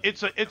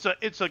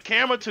 It's a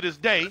camera to this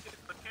day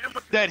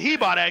that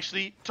Hebot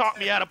actually taught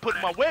me how to put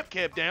my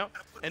webcam down,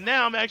 and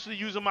now I'm actually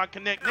using my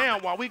Kinect now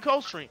while we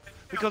co-stream,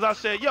 because I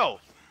said, yo,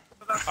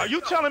 are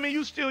you telling me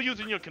you still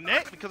using your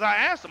Kinect? Because I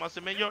asked him, I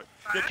said, man, your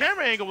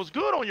camera angle was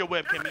good on your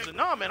webcam. He said,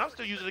 no, man, I'm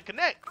still using the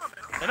Kinect.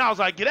 And I was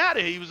like, get out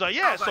of here. He was like,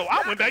 yeah. So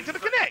I went back to the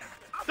Kinect.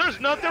 There's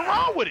nothing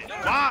wrong with it.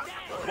 Why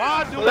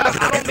do that?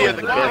 I don't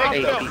know why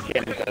I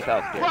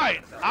felt.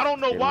 Right. I don't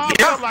know why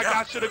I felt like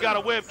I should have got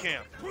a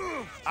webcam.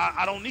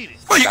 I don't need it.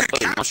 Well, you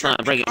my son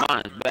bringing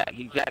mine back.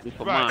 He jacked me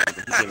for mine. He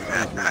gave me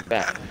mine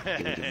back.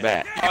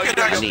 Back. I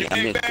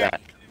missed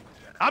that.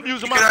 I'm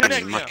using my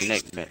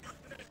Kinect now.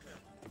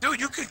 Dude,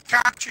 you can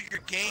capture your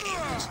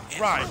games.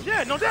 Right.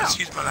 Yeah, no doubt.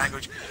 Excuse my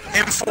language.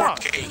 In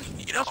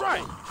 4K. You know? That's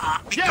right.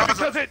 Yeah,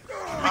 because it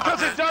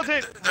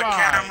doesn't. The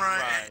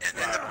camera and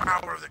the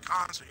power of the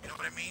console. You know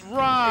what I mean?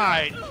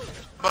 Right.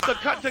 But the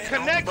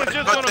Kinect is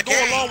just gonna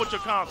go along with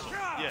your console.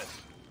 Yes.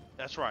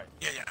 That's right.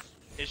 Yeah.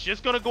 It's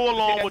just gonna go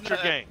along with your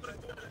game.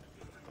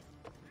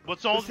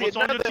 What's on your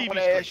TV screen?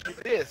 Ask you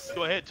this.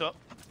 Go ahead, Tuck.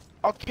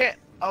 Can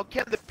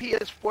the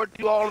PS4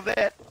 do all of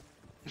that?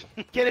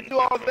 Can it do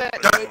all of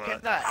that? No, it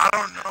cannot. I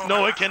don't know.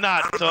 No, it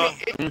cannot, Tuck.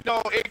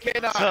 No, it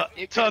cannot. Tuck,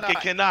 it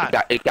cannot.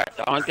 It got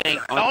the only thing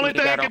it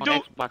can do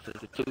on Xbox is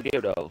the 2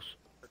 dildos.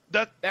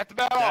 That's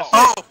about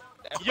all.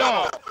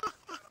 Yo,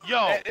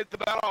 it's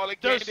about all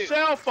it can there's do.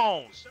 cell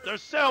phones.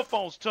 There's cell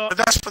phones, Tuck. But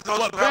that's for those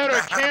What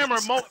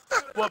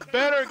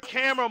better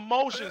camera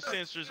motion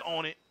sensors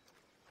on it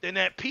than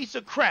that piece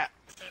of crap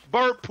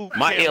bird poop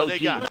camera they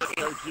got?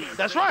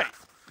 That's right.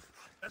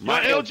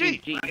 My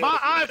LG, my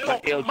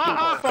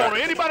iPhone, or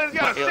anybody that's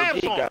got a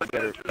Samsung,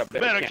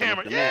 better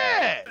camera.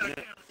 Yeah.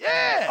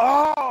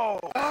 Oh.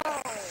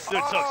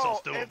 Dude, Tuck's so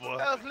stupid, boy.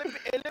 Let me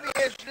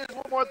ask you this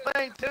one more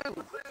thing too.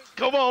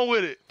 Come on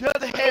with it. Does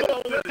it have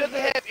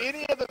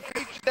any of the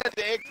features that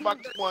the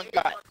Xbox One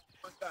got?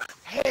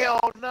 Hell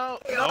no.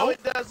 No,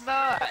 it does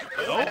not.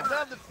 Nope. None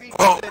of the features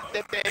that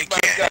the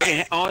Xbox got.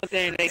 The only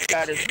thing they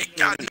got is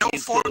no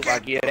 4K. I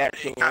give that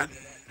to them.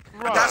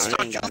 But that's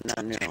not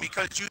YouTube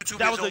because YouTube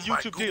That is was a owned by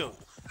YouTube Google. deal.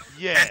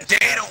 Yes. And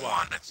they don't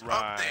want it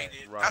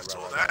updated. That's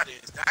all that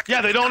is.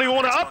 Yeah, they don't even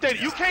want to update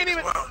it. You can't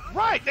even.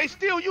 Right. They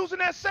still using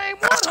that same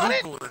one, honey.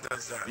 Google that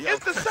does that.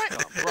 It's the same.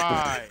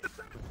 Right.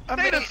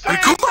 They the But same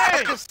Google,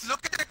 thing. just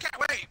look at their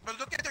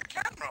look at their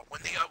camera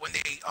when they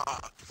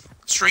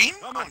stream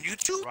on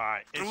YouTube.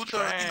 Right. Through It's the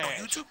trash.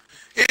 YouTube,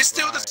 it's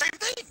still the same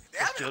thing.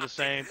 It's still the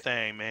same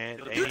thing, man.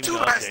 They ain't even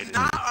YouTube has updated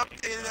not it.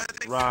 updated that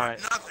thing Right.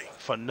 for nothing.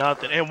 For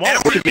nothing. And They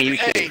won't. don't even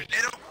Hey,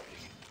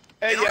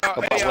 they don't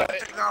y'all,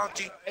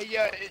 technology. the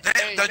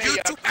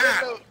YouTube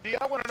app. Do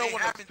y'all want to know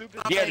what the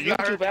stupid Yeah, the thing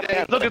I heard YouTube app today?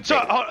 has Look at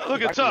Tuck.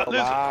 Look at Tuck.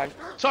 Listen.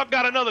 Tuck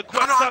got another No,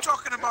 question. I'm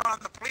talking about on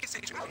the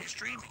PlayStation when you're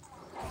streaming.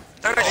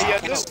 That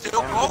shit can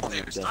still go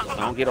there.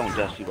 Don't get on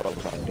Dusty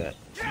Roads like that.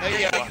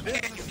 Hey,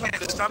 You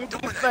can't stop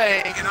doing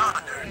that. Get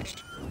on there.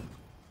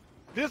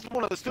 This is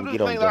one of the stupidest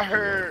things I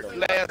heard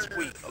last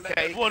week,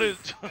 okay? What is?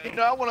 You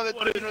know, this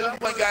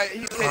one guy,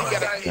 he said he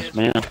got a Yes,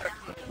 ma'am.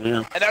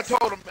 and I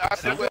told him, I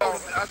said, well,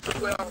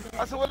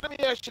 let me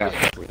ask you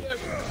this.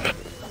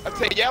 I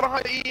said, y'all don't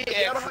have the EX.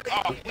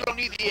 Oh, you don't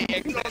need the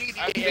EX. You don't need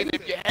the EX.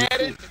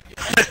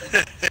 I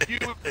said, if you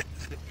had it,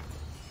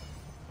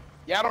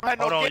 y'all don't have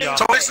no Hold on, game. y'all.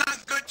 So it's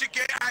not good to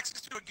get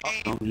access to a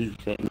game He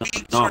said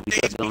weeks no, or because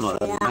days they don't know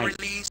before that night.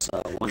 release.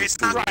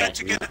 It's not good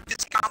to get a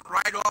discount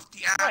right off the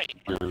app.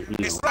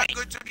 It's not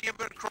good to be able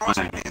to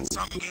cross-play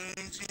some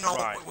games,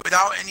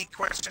 without any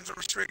questions or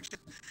restrictions.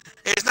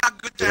 It's not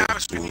good to have a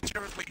streaming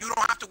service, but you don't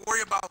have to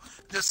worry about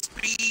the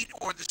speed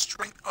or the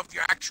strength of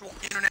your actual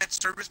internet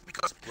service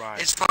because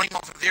it's running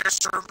off of their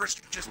servers.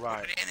 You just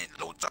put it in and it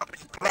loads up and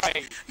you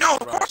play. No,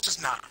 of course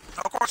it's not.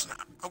 Of course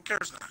not. Who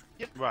cares not?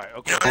 Right.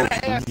 Okay. And I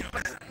asked him,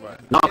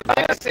 No, and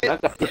then I said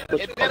about the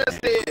game pass.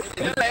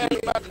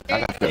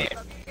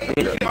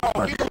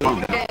 Oh, you don't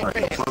need the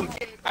game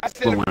pass. I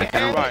said, if you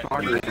have it,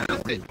 you use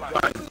it.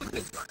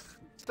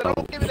 So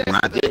don't give me that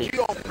stuff that you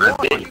don't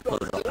want.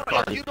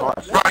 You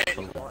don't want it.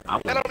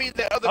 That don't mean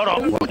that other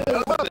people use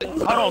it.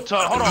 Hold on,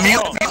 Tuck. Hold on.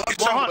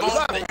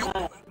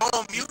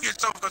 Mute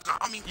yourself because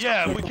I mean.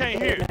 Yeah, we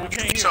can't hear. We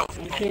can't hear. So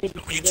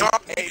when you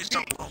talk, mute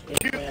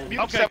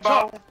yourself. Okay,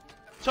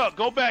 Tuck,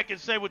 go back and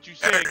say what you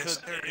said because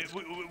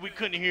we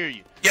couldn't hear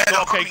you. Yeah.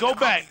 So, okay, go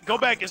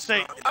back and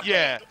say,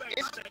 yeah.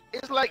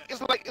 it's like this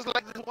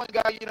one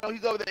guy, you know,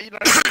 he's over there, you know,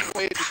 he's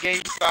away at the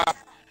GameStop.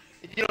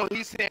 And, you know,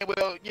 he's saying,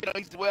 well, you know,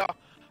 he said, well,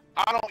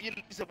 I don't, you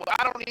know, he said, well,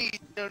 I don't need,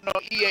 you know,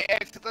 EA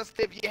access. I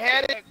said, if you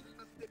had it,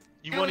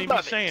 you wouldn't even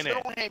be saying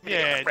that.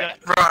 Yeah,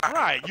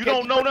 right. You okay,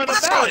 don't know nothing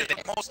about it.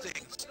 Most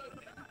things.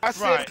 I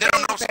said, they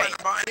don't know something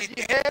about anything.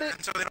 You had it,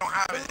 until they don't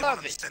have it. They don't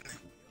understand it.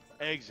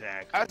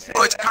 Exactly. I said,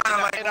 well, it's kind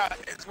of like.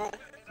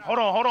 Hold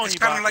on, it's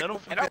kind of like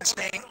what we've been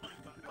saying.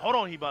 Hold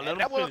on, Heba. Let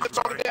him finish.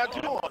 Broke it down to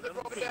him.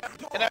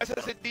 And I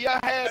said, do y'all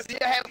have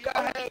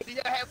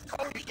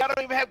Cody? Y'all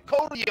don't even have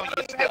Cody on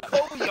your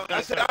stuff.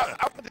 I said,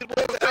 I put this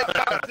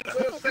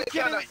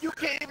website. You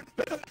can't even.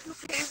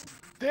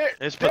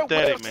 It's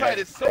pathetic, man.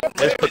 It's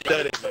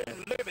pathetic, man.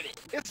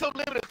 It's so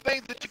limited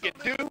things that you can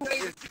do.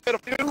 It's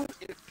pitiful.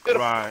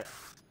 Right.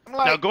 I'm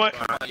like, now go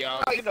ahead.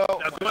 You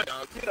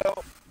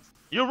know.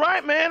 You're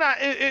right, man.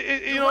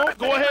 You know,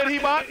 go ahead,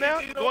 Heba.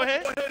 Now, go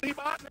ahead.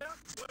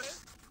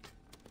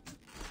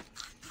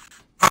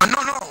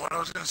 No. What I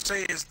was going to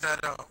say is that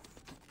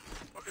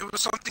it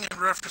was something in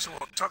reference to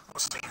what Tuck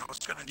was saying. I was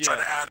going to try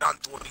to add on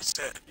to what he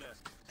said.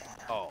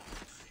 Oh.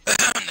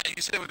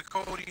 You said with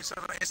Cody, you said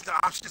it's the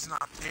option's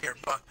not there.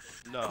 But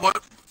no.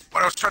 What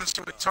I was trying to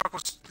say, what Tuck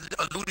was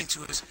alluding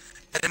to is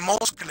that in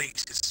most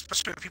cases,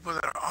 especially with people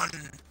that are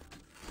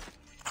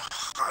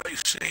how do you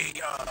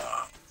say,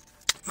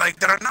 like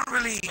that are not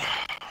really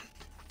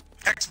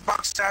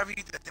Xbox savvy,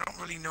 that they don't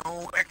really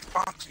know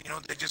Xbox, you know,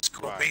 they just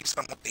go based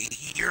on what they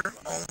hear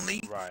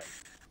only. Right.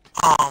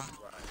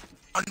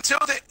 Until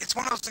it's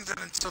one of those things that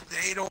until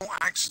they don't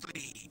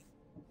actually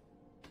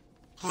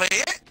play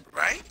it,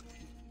 right?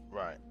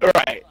 Right.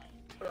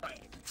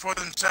 For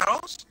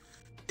themselves,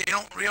 they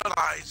don't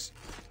realize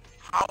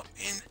how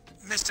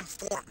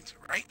misinformed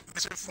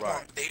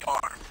they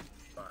are.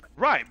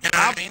 Right. You know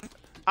what I mean?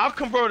 I've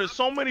converted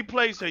so many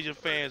PlayStation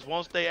fans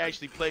once they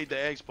actually played the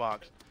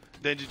Xbox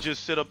than to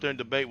just sit up there and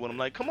debate with them.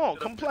 Like, come on,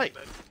 come play.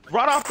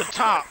 Right off the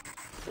top,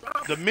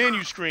 the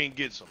menu screen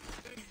gets them.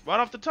 Right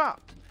off the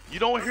top. You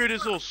don't hear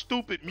this little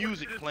stupid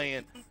music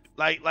playing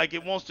like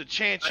it wants to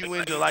chant you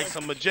into like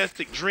some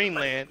majestic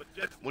dreamland.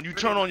 When you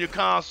turn on your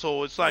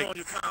console, it's like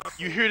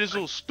you hear this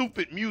little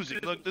stupid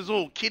music. Look, this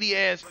little kitty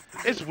ass.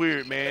 It's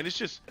weird, man. It's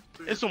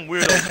some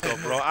weirdo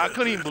stuff, bro. I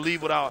couldn't even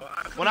believe when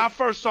I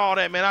first saw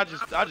that, man. I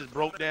just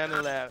broke down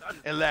and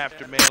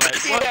laughter, man. Like,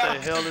 what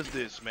the hell is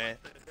this, man?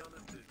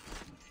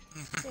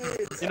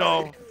 You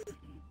know,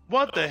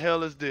 what the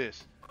hell is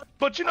this?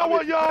 But you know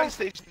what, y'all?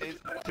 PlayStation is,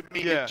 to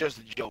me, it's just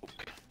a joke.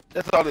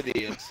 That's all it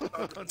is.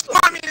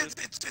 I mean,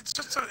 it's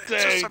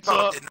just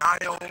about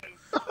denial,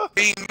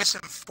 being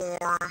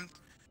misinformed.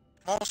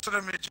 Most of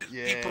them are just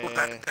people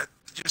that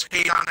just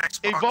hate on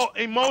Xbox.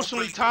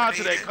 Emotionally tied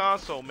to that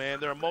console, man.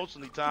 They're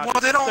emotionally tied.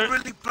 Well, they don't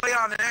really play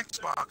on an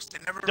Xbox.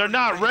 They're really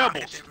not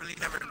rebels. They really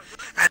never.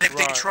 And if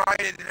they tried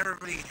it, they never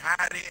really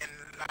had it and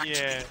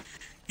actually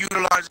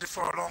utilized it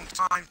for a long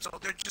time. So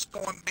they're just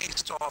going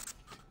based off,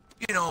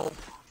 you know,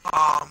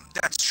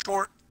 that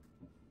short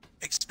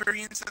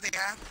experience that they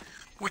have.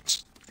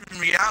 Which, in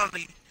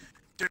reality,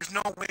 there's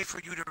no way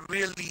for you to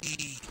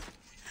really...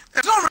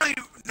 There's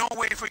no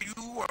way for you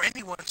or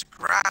anyone to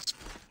grasp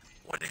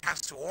what it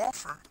has to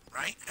offer,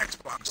 right?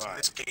 Xbox in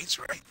this case,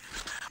 right?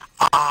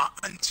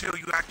 Until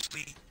you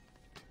actually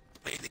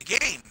play the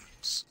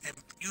games and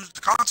use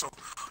the console.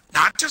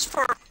 Not just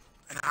for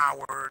an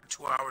hour or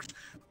 2 hours. It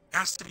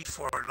has to be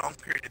for a long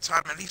period of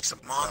time, at least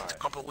a month, a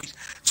couple of weeks.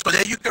 So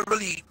that you can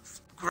really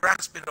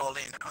grasp it all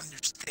in,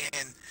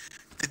 understand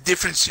the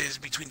differences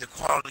between the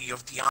quality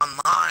of the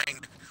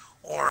online,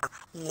 or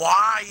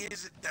why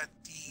is it that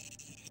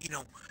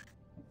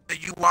the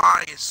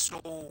UI is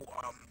so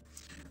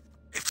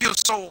it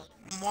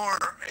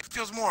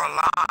feels more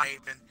alive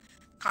and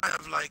kind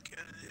of like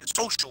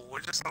social.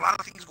 There's just a lot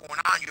of things going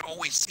on. You're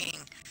always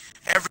seeing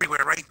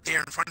everywhere right there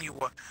in front of you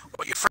what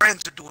your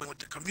friends are doing, what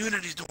the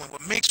community's doing,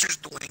 what Mixer's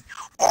doing,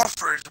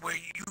 offers where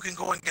you can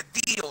go and get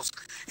deals.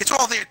 It's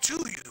all there to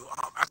you,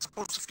 as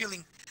opposed to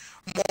feeling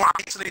more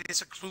isolated,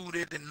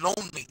 secluded, and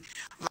lonely,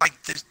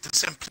 like the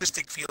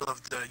simplistic feel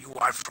of the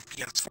UI for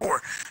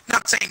PS4.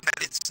 Not saying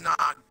that it's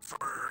not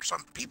for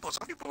some people.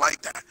 Some people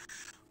like that.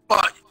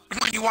 But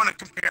when you want to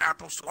compare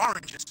apples to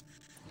oranges,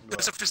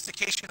 the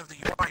sophistication of the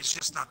UI is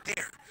just not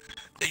there.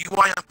 The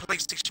UI on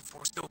PlayStation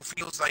 4 still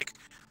feels like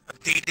a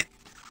dated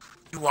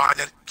UI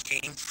that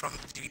came from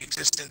the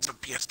existence of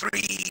PS3,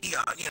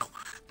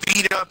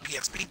 Vita,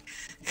 PSP,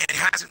 and it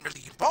hasn't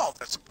really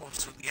evolved as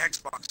opposed to the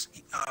Xbox,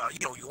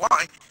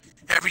 UI.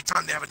 Every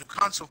time they have a new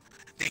console,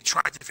 they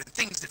try different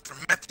things,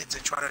 different methods,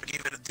 and try to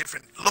give it a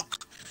different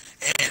look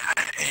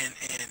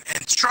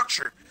and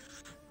structure.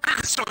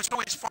 So it's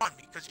always fun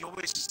because you're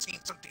always seeing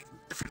something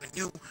different and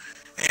new.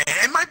 And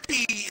it might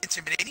be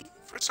intimidating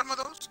for some of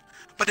those,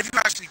 but if you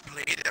actually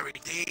play it every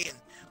day and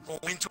go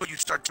into it, you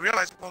start to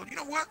realize, well, you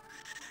know what?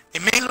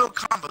 It may look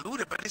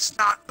convoluted, but it's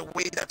not the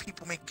way that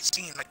people make it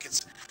seem like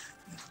it's,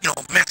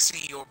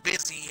 messy or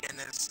busy and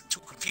it's too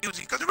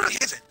confusing, because it really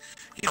isn't.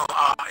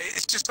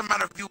 It's just a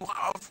matter of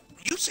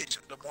usage.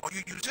 The more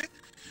you use it,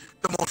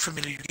 the more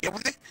familiar you get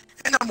with it,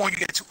 and the more you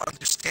get to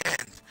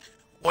understand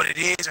what it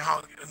is and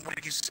how what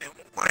it gives,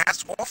 what it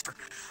has to offer.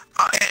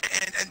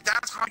 And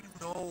that's how you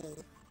know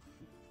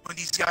when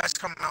these guys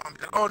come out and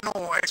be like, oh no,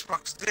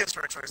 Xbox this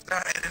or Xbox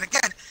that. And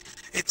again,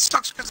 it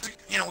sucks because,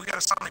 you know, we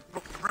gotta sound like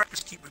broken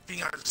records, keep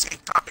repeating on the same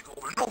topic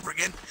over and over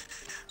again,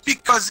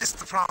 because it's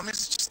the problem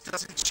is it just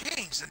doesn't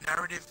change. The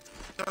narrative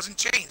doesn't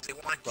change. They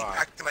want to keep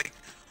acting like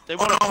they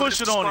want to push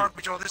it on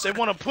you. They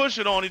want to push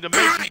it on you to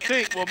make you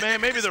think, well,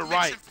 man, maybe they're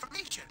right.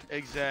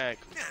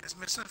 Exactly. Yeah, there's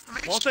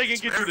misinformation. Once they can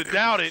get you to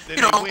doubt it, then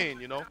they win,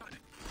 you know.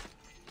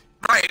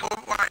 Right, or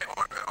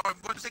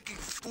once they can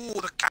fool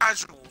the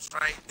casuals,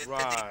 right?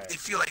 They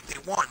feel like they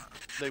won.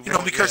 You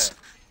know, because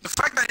the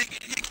fact that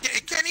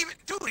it can't even,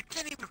 dude, it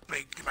can't even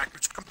play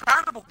backwards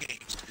compatible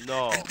games.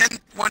 No. And then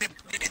when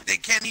they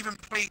can't even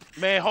play.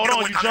 Man, hold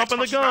on, you jumping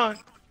the gun.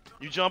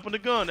 You jumping the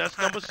gun. That's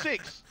number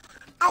 6.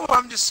 No,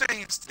 I'm just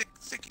saying,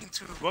 sticking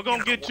to. We're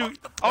gonna get to.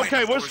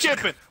 Okay, we're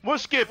skipping. We're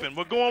skipping.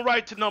 We're going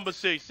right to number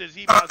 6. Since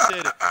Hebot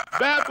said it.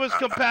 Backwards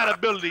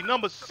compatibility,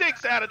 number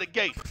 6 out of the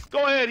gate.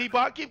 Go ahead,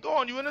 Hebot. Keep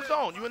going. You in the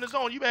zone. You in the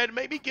zone. You had to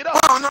make me get up.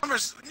 Well,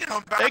 numbers, you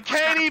know. They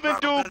can't even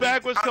do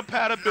backwards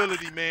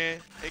compatibility, man.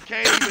 They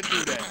can't even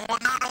do that. Well,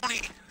 not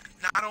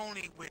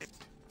only with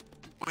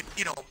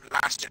you know,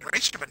 last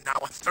generation, but now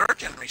a third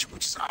generation,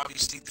 which is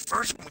obviously the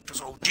first one, which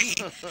was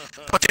OG.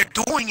 But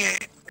they're doing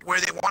it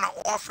where they want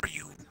to offer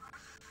you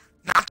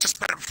not just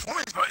better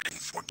performance, but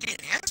 4K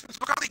enhancements.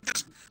 Look how they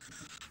just.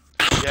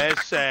 Yeah,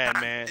 it's sad,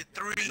 man.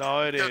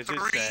 No, it is.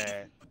 It's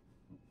sad.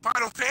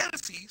 Final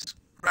Fantasies,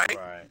 right?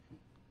 Right.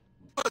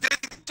 But they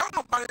tell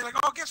nobody, like,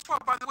 oh, guess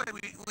what? By the way,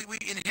 we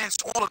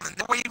enhanced all of them.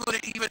 They were able to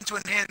even to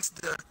enhance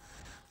the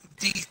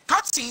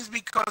cutscenes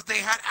because they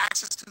had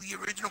access to the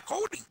original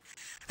coding.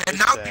 And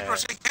now people are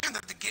saying, damn,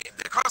 that the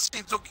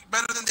cutscenes look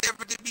better than they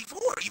ever did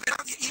before.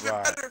 Even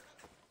better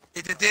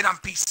than they did on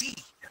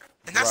PC.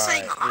 And that's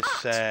saying a lot.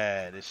 It's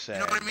sad. It's sad. You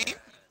know what I mean?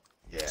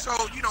 Yeah. So,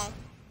 you know.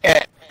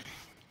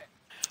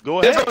 Go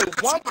ahead. There's only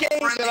one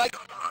game that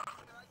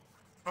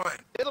go ahead.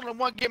 There's only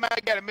one game I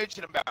gotta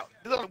mention about.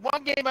 There's only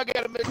one game I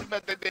gotta mention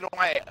about that they don't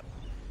have.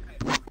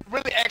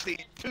 Really,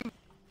 actually, 2.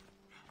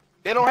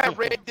 They don't have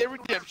Red Dead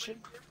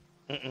Redemption.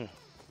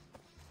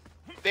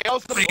 They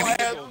also don't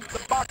have the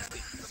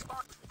boxing.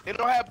 They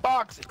don't have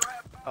boxing.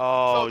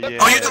 Oh, so yeah.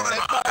 That's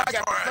all I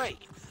got to say. Right.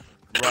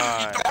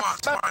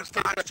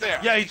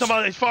 Yeah, he's talking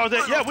about as far as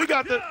that. Yeah, we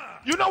got the.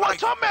 You know what?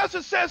 Tom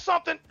Master said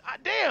something.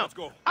 Damn.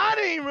 I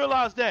didn't even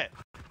realize that.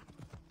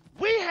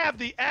 We have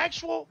the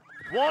actual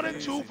 1 and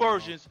 2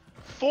 versions,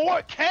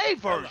 4K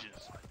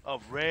versions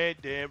of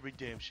Red Dead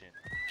Redemption,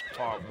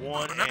 Part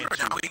 1 and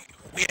 2.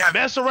 We have,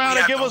 mess around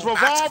and give us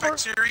Revolver,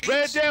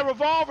 Red Dead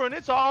Revolver, and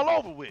it's all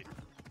over with.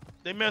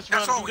 They mess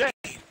around and do that.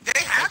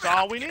 That's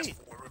all we need.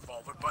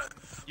 Revolver, but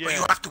you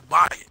have to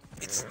buy it.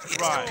 It's the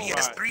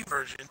PS3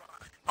 version.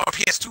 Or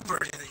PS2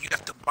 version that you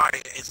have to buy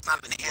it. It's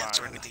not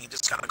enhanced or anything. You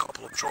just got a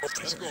couple of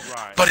trophies.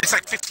 But it's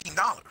like $15.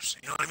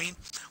 You know what I mean?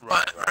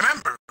 But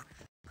remember,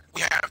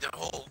 we have the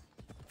whole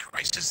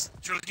Crisis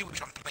trilogy,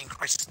 which I'm playing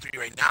Crisis 3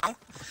 right now.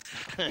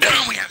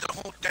 We have the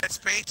whole Dead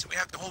Space. We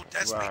have the whole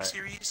Dead Space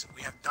series.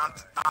 We have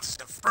Dante's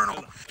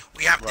Inferno.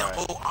 We have the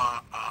whole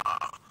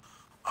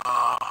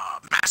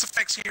Mass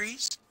Effect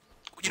series.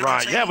 You know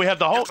what I'm yeah, we have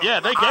the whole. Yeah,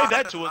 they gave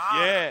that to us.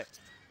 Yeah.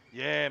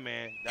 Yeah,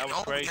 man, that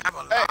was crazy. We have a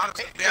lot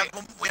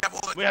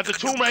of, we have the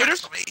Tomb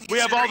Raiders. We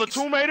have all the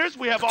Tomb Raiders.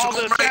 We have all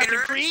the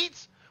Assassin's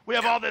Creeds. We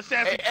have all the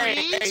Assassin's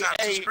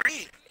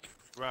Creeds.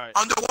 Right.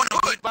 Under one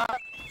hood.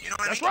 You know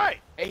what That's I mean? right.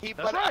 Hey,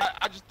 That's right.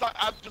 I just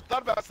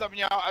thought about something,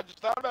 y'all. I just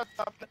thought about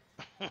something.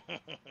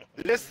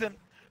 Listen,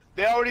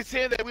 they already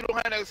said that we don't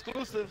have no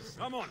exclusives.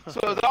 Come on.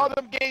 So all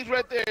them games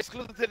right there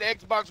exclusive to the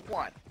Xbox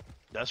One.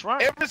 That's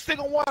right. Every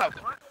single one of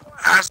them.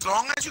 As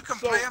long as you can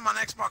play them on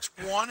Xbox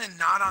One and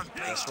not on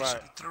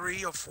PlayStation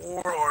 3 or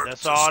 4 or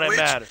That's all Switch,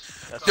 that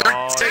matters. That's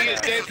all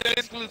that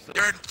matters.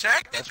 They're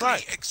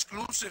technically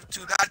exclusive to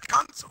that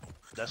console.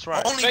 That's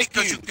right. Only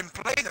because you can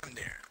play them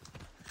there.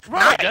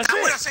 Right, Not that's we're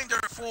it. not saying they're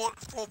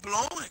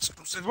full-blown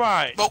exclusive.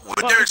 Right. But Well,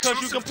 they're because you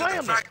exclusive can to play the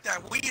them there. fact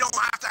that we don't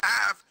have to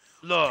have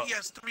Look.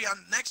 PS3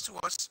 on next to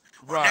us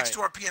or Right. next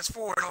to our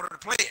PS4 in order to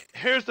play it.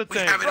 Here's the We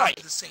thing. have it under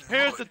the same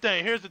Here's hood. the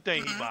thing. Here's the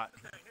thing, Ebot.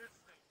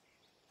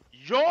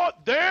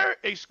 Their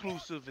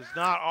exclusive is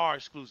not our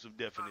exclusive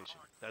definition.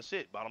 That's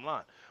it, bottom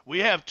line. We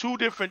have two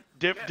different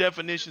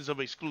definitions of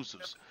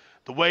exclusives.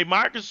 The way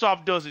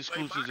Microsoft does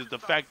exclusives is the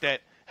fact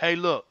that, hey,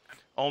 look,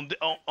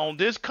 on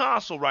this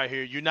console right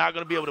here, you're not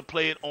going to be able to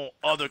play it on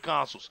other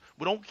consoles.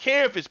 We don't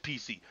care if it's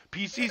PC.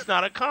 PC's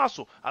not a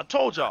console. I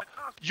told y'all.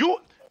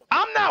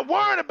 I'm not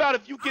worried about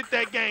if you get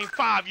that game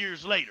 5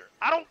 years later.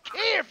 I don't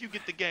care if you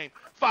get the game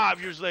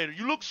 5 years later.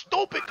 You look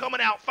stupid coming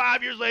out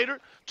 5 years later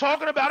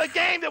talking about a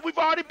game that we've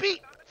already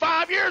beat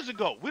 5 years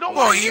ago. We don't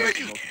want to hear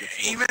you.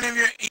 Even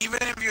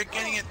if you're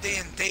getting it day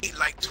and date,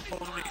 like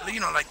supposedly,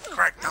 like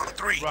Crackdown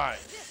 3. Right.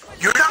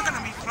 You're not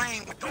gonna be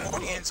playing with the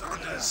audience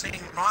under the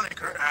same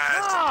moniker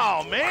as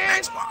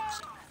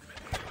Xbox.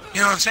 You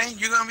know what I'm saying?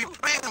 You're gonna be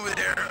playing with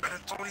their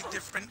totally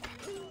different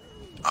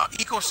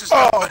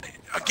ecosystem. But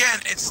again,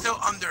 it's still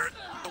under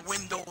the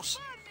Windows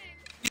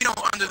you know,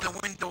 under the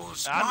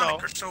Windows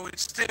moniker, so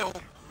it's still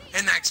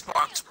an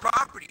Xbox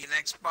property, an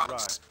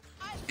Xbox.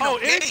 You know,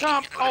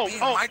 anytime.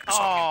 Microsoft.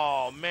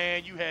 Oh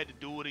man, you had to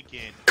do it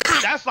again.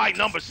 That's like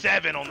number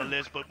 7 on the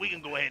list, but we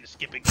can go ahead and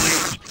skip it.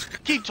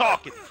 Keep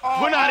talking.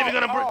 We're not even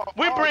gonna.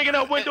 We're bringing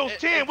up Windows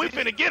 10. We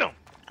finna get them.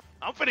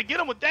 I'm finna get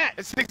them with that.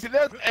 And see,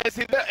 there's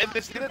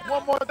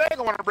one more thing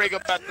I want to bring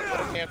up about this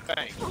whole damn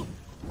thing.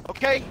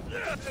 Okay?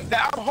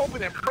 Now, I'm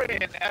hoping and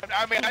praying.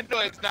 I mean, I know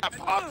it's not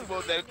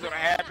possible that it's going to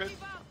happen.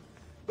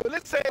 But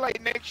let's say,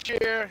 like, next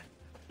year,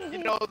 you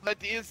know, let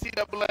the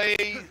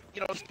NCAA,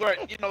 start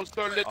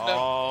letting them.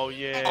 Oh,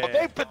 yeah.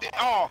 They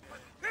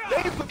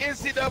put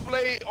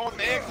NCAA on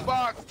the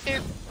Xbox.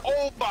 It's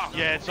over.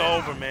 Yeah, it's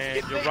over,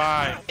 man. You're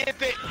right. If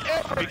they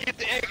ever get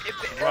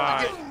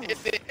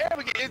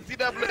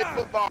NCAA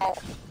football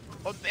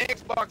on the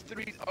Xbox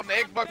 3, on the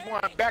Xbox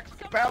One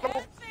backwards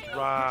compatible,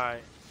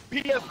 right.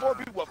 PS4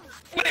 people will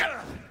flip.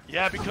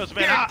 Yeah, because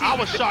man, I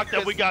was shocked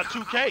that we got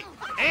 2K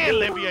and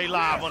NBA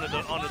Live under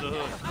the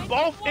hood.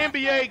 Both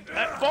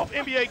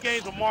NBA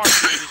games were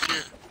marketed this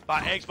year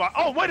by Xbox.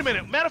 Oh, wait a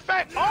minute. Matter of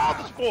fact, all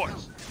the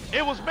sports.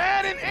 It was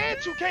Madden and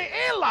 2K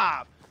and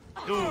Live.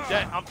 Dude,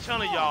 I'm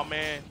telling y'all,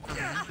 man,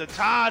 the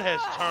tide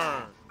has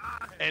turned.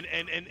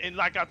 And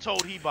like I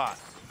told Hebot,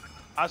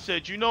 I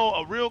said, you know,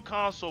 a real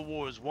console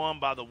war is won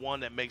by the one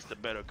that makes the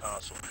better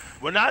console.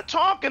 We're not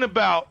talking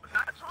about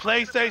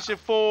PlayStation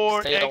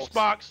 4, sales.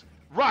 Xbox.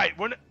 Right.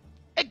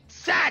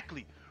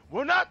 Exactly.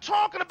 We're not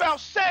talking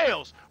about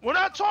sales. We're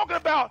not talking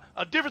about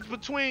a difference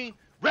between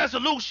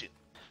resolution.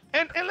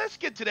 And let's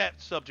get to that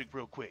subject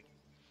real quick.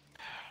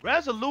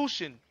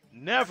 Resolution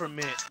never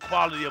meant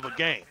quality of a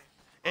game.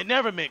 It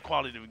never meant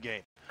quality of a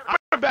game. I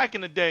remember back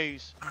in the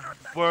days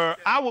where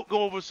I would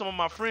go over to some of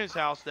my friends'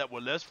 house that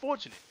were less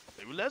fortunate.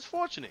 They were less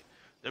fortunate.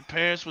 Their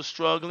parents were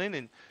struggling,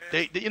 and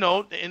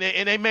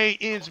they made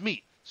ends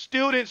meet.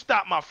 Still didn't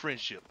stop my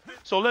friendship.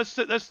 So let's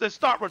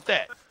start with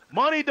that.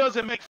 Money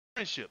doesn't make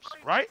friendships,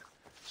 right?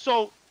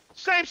 So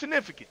same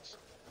significance.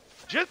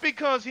 Just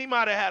because he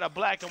might have had a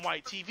black and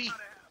white TV,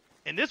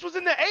 and this was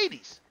in the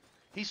 80s,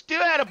 he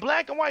still had a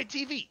black and white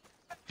TV.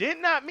 Did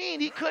not mean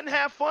he couldn't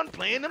have fun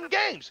playing them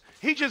games.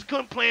 He just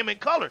couldn't play them in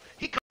color.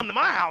 He'd come to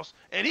my house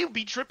and he would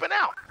be tripping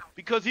out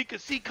because he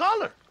could see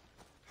color.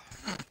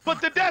 But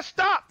did that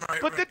stop?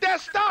 Did that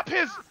stop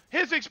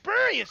his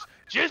experience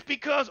just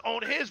because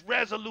on his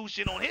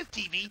resolution on his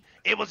TV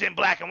it was in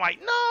black and white?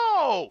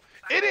 No,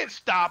 it didn't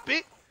stop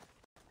it.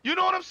 You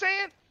know what I'm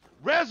saying?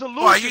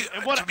 Resolution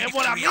and what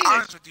I mean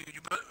honest with you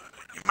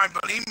might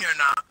believe me or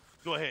not.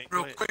 Go ahead.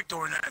 Real quick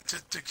during that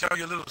to tell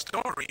you a little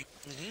story.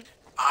 Mm-hmm.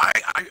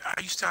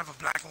 I used to have a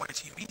black and white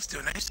TV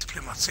still, and I used to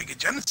play my Sega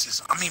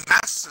Genesis. I mean,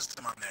 Master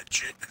System on that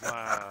shit.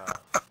 Wow.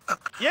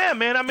 Yeah,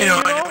 man. I mean,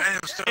 and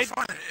it was still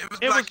fun. It was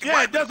black and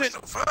white, but it was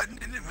still fun.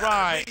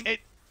 Right.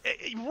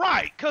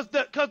 Right. Because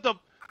the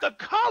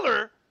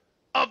color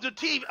of the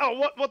TV,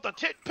 or what the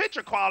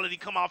picture quality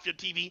come off your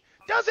TV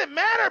doesn't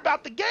matter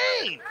about the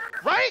game,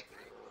 right?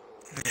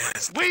 Yeah,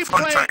 it's the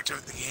fun factor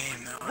of the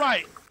game, though.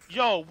 Right.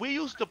 Yo, we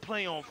used to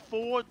play on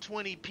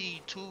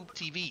 420p tube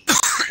TVs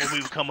when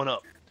we were coming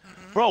up.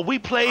 Bro, we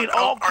played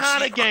all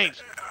kind of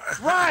games.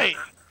 Right.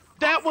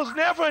 That was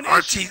never an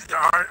issue.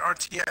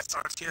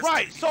 RTS.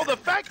 Right. So the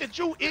fact that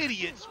you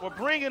idiots were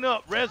bringing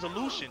up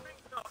resolution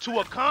to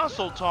a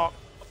console talk,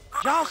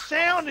 y'all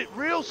sounded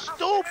real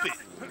stupid.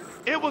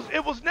 It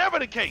was never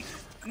the case.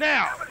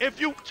 Now, if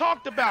you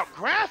talked about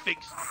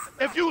graphics,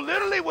 if you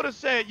literally would have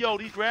said, yo,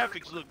 these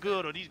graphics look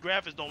good or these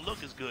graphics don't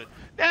look as good,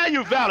 now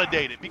you're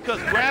validated because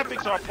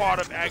graphics are part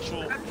of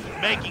actual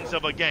makings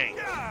of a game.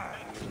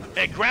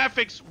 And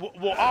graphics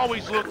will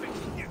always look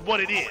what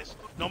it is,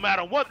 no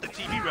matter what the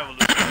TV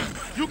revolution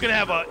is. You can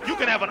have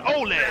an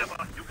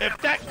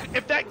OLED.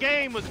 If that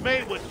game was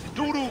made with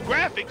doo-doo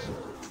graphics,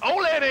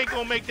 OLED ain't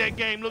gonna make that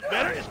game look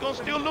better. It's gonna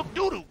still look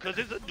doo-doo because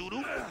it's a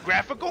doo-doo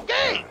graphical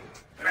game.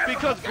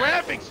 Because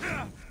graphics,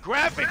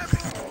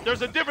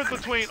 there's a difference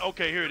between,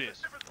 okay, here it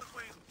is.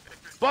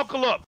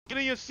 Buckle up, get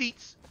in your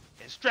seats,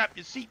 and strap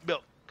your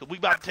seatbelt, because we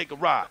about to take a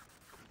ride.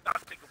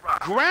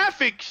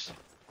 Graphics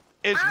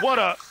is what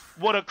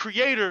a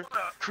creator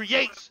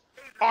creates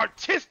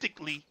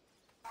artistically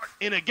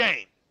in a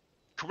game.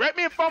 Correct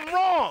me if I'm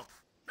wrong,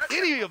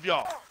 any of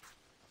y'all.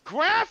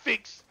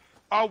 Graphics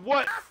are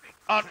what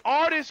an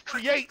artist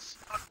creates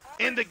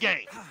in the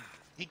game.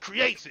 He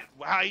creates it,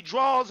 how he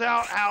draws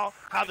out how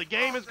the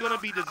game is going to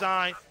be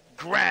designed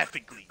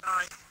graphically.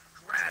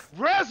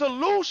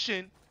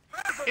 Resolution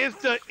is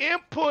the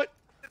input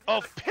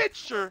of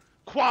picture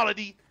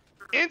quality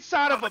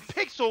inside of a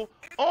pixel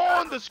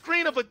on the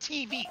screen of a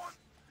TV.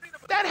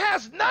 That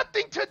has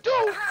nothing to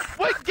do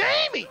with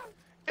gaming.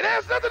 It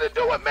has nothing to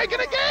do with making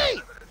a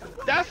game.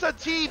 That's a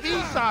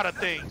TV side of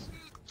things.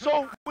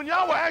 So when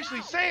y'all were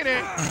actually saying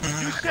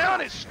that, you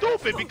sounded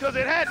stupid because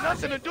it had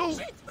nothing to do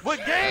with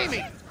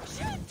gaming.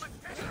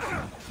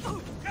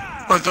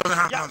 Well, it doesn't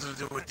have nothing to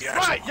do with the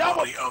actual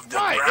quality of the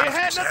graphics. It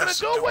had nothing to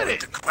do with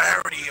it. The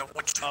clarity of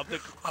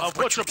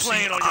what you're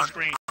playing on your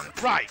screen.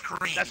 Right.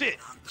 Screen. That's it.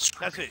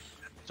 That's it.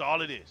 That's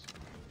all it is.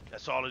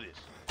 That's all it is.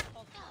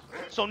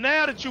 So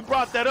now that you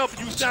brought that up,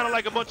 you sounded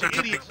like a bunch of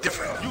idiots.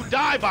 You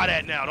die by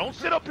that now. Don't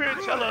sit up here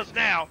and tell us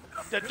now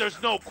that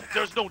there's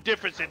no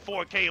difference in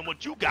 4K and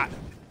what you got,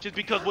 just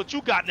because what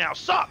you got now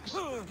sucks.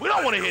 We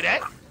don't want to hear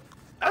that.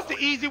 That's the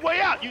easy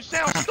way out. You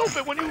sound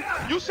stupid when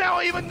you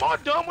sound even more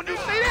dumb when you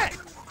say that.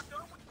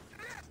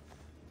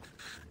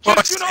 Well,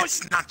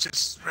 it's not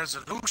just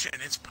resolution;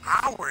 it's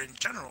power in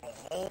general.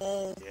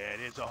 Yeah,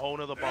 it is a whole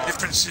nother ball.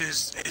 Difference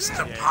is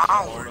the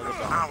power.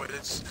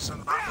 It's a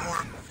lot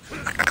more.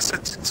 Like I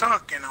said to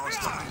Tuck, and I was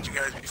talking to you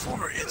guys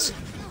before. It's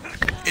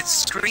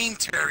screen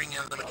tearing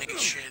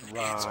elimination.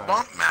 Right. It's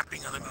bump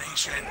mapping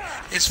elimination.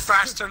 It's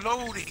faster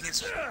loading.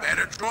 It's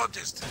better draw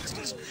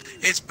distances.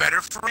 It's better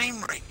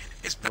frame rate.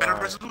 It's better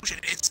resolution.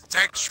 It's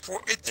texture.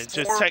 It's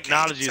just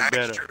technology is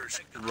better.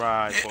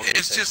 Right.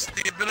 It's just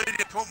the ability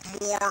to put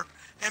more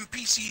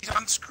NPCs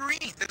on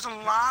screen. There's a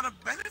lot of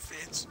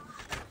benefits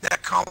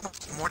that come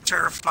with more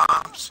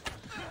teraflops,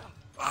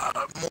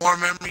 more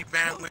memory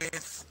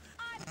bandwidth,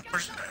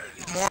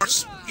 more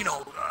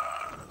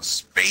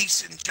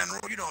space in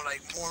general.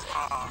 Like more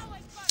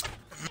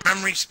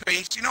memory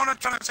space. You know what I'm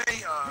trying to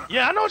say?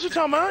 Yeah, I know what you're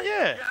talking about.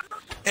 Yeah.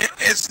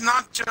 It's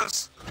not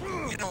just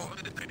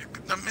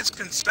the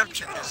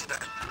misconception is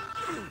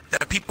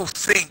that people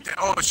think that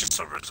it's just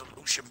a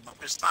resolution bump.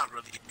 It's not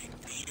really a big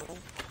deal.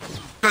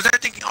 Because they're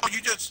thinking,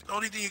 the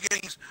only thing you're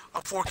getting is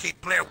a 4K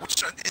player,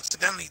 which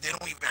incidentally they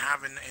don't even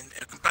have in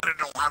a competitor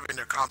don't have in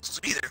their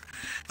consoles either.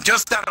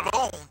 Just that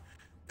alone,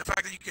 the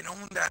fact that you can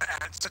own that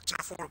at such an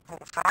affordable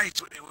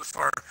price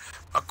for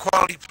a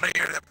quality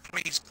player that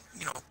plays,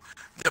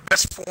 the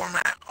best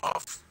format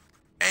of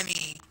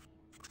any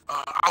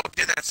out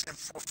there that's in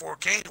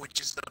 4K, which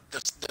is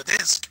the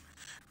disc.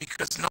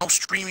 Because no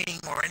streaming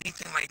or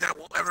anything like that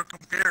will ever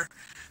compare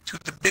to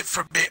the bit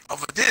for bit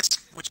of a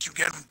disc, which you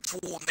get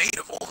full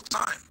native all the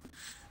time.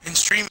 In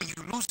streaming,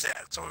 you lose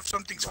that. So if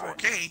something's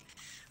 4K,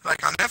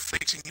 like on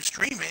Netflix, and you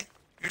stream it,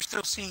 you're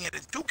still seeing it in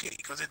 2K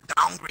because it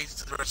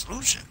downgrades the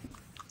resolution.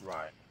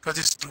 Right. Because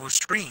it's through a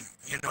stream.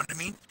 You know what I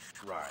mean?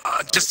 Right.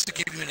 Just to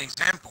give you an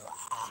example.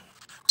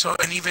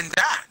 And even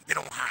that they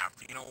don't have.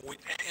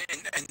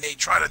 And they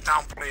try to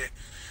downplay it.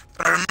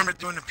 But I remember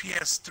during the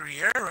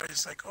PS3 era,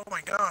 it's like, oh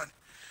my God.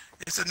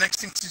 It's the next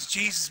thing since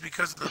Jesus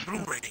because of the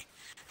Blu-ray.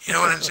 You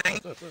know what I'm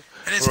saying?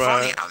 And it's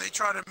funny how they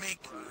try to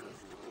make.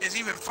 It's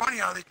even funny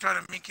how they try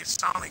to make it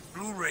sound like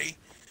Blu-ray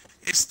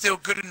is still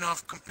good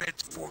enough compared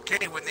to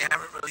 4K when they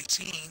haven't really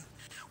seen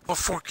what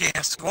 4K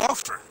has to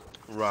offer.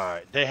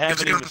 Right. They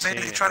haven't even seen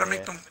it. They try to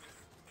make them.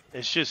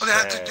 It's just.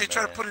 They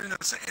try to put it in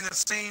the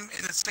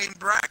same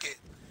bracket.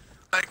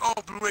 Like,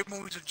 Blu-ray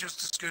movies are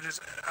just as good as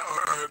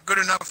or good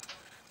enough.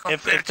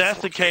 If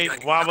that's the case,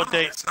 why would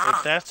they?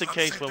 If that's the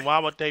case, then why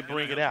would they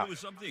bring it out?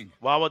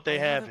 Why would they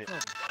have it?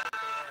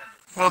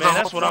 Well, man,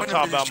 that's what I'm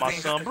talking about, my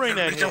son. Bring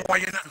that here.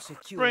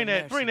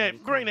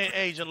 Bring that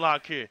Agent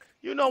Lock here.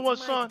 You know what,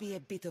 son?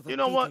 You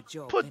know what?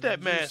 Put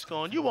that mask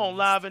on. You on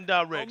live and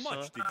direct,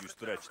 son. You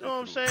know what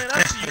I'm saying?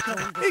 I see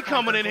you. He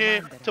coming in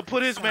here to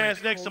put his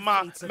mask next to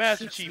my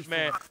Master Chief,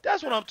 man.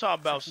 That's what I'm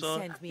talking about,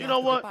 son. You know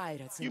what?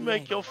 You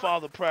make your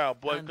father proud,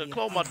 boy.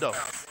 Close my door.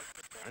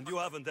 And you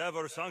haven't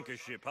ever sunk a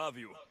ship, have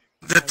you?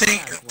 The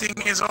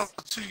thing is also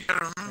too, you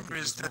gotta remember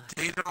is that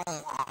they don't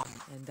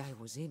and I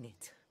was in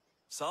it.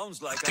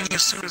 Sounds like the thing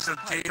is too is that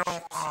they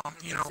don't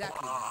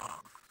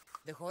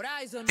The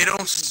horizon they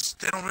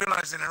don't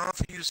realize that in order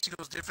for you to see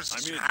those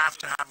differences, you have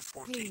to have a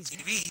 4K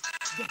TV.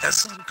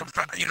 That's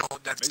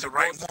that's the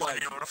right one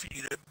in order for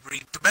you to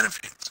reap the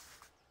benefits.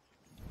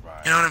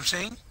 Right. You know what I'm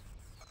saying?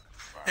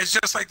 It's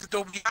just like the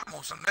Dolby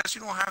Atmos. Unless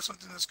you don't have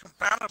something that's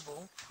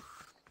compatible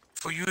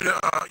for you to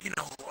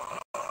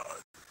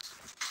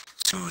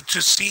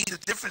to see the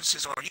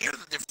differences or hear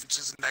the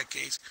differences in that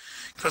case,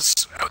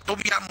 because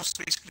Dolby Atmos is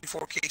basically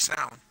 4K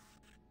sound.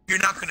 You're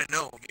not going to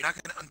know. You're not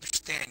going to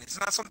understand. It's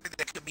not something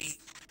that can be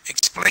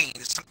explained.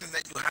 It's something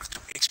that you have to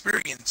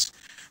experience,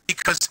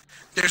 because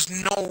there's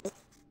no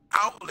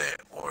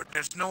outlet or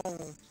there's no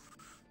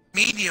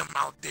medium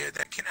out there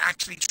that can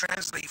actually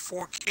translate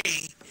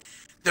 4K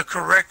the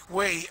correct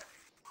way.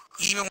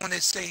 Even when they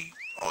say,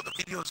 the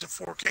video's in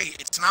 4K,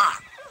 it's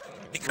not,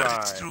 because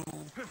it's through.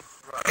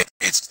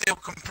 It's still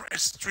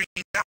compressed, streamed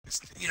down.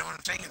 You know what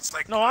I'm saying? It's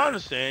like I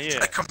understand. Yeah. It's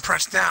like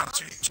compressed down,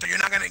 so you're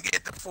not gonna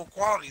get the full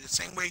quality. The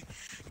same way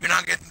you're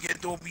not gonna get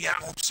Dolby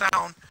Atmos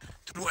sound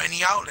through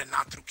any outlet,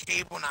 not through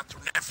cable, not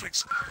through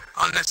Netflix,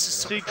 unless it's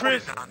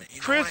supported on it.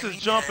 Chris is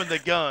jumping the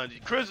gun.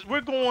 Chris, we're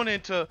going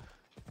into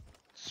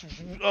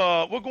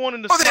slot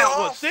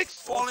 6?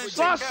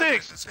 Slot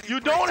 6. You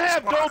don't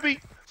have Dolby.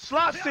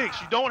 Slot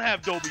 6. You don't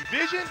have Dolby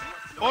Vision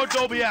or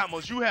Dolby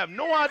Atmos. You have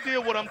no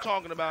idea what I'm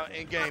talking about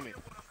in gaming.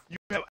 You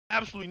have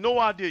absolutely no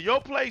idea.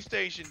 Your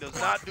PlayStation does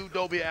not do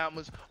Dolby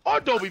Atmos or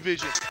Dolby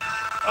Vision.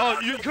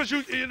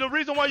 The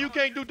reason why you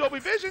can't do Dolby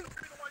Vision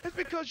is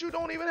because you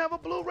don't even have a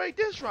Blu-ray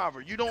disc driver.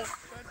 You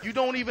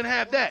don't even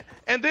have that.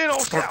 And then on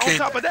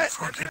top of that,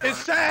 it's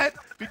sad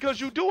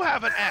because you do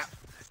have an app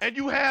and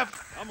you have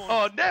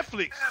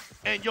Netflix,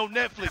 and your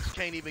Netflix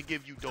can't even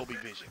give you Dolby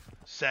Vision.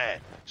 Sad.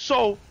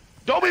 So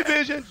Dolby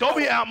Vision,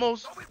 Dolby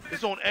Atmos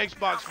is on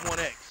Xbox One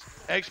X,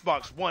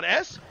 Xbox One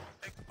S,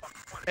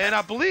 and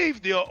I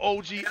believe the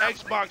OG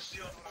Xbox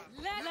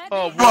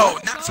One. Bro,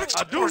 Netflix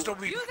supports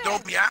Dolby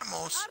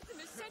Atmos,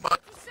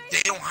 but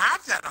they don't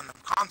have that on the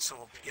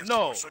console.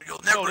 No, so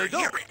you'll never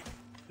hear it.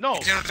 No, you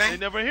know what I'm saying? they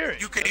never hear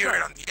it. You can hear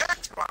it on the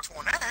Xbox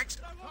One X.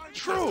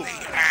 True. They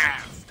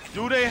have.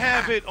 Do they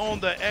have it on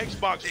the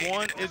Xbox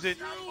One? Is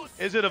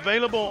it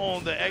available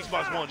on the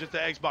Xbox One? Just the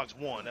Xbox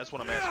One? That's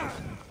what I'm asking.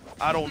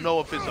 I don't know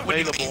if it's available.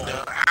 What do you mean,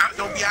 the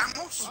Dolby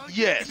Atmos?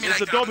 Yes, you mean it's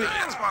like Dolby. The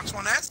Xbox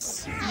One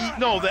S?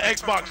 No, the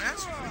Xbox.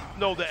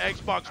 No, the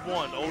Xbox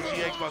One, OG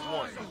Xbox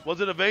One. Was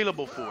it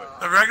available for it?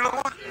 The regular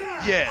one?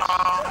 Yes. I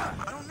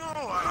don't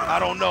know. I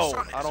don't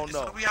know. I don't know.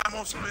 Is Dolby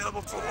Atmos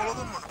available for all of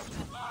them? Or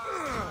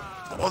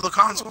no? All the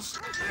consoles?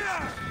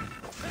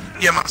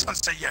 Yeah, my son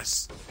said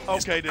yes.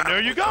 Okay, then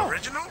there you go. The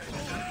original?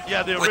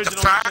 Yeah, the original. With the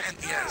fat and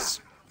the S.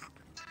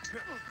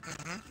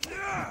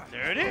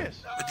 There it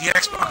is. With the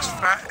Xbox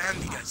fat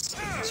and the S.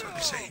 That's what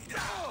we say.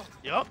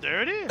 Yup,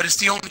 there it is. But it's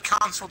the only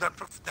console that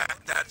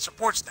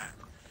supports that.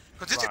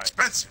 Because it's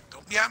expensive.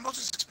 Dolby Atmos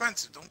is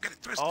expensive. Don't get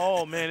it twisted.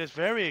 Oh man, it's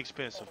very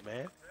expensive,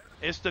 man.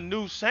 It's the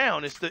new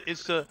sound. It's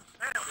the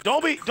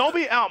Dolby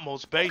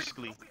Atmos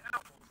basically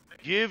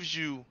gives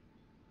you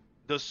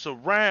the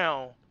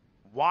surround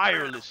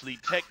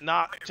wirelessly the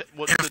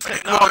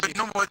technology.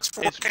 No, it's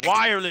 4K. It's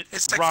wireless.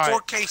 It's like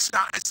 4K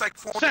sound. It's like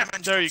 4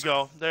 dimensions. There you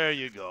go. There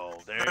you go.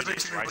 There it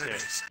is right there.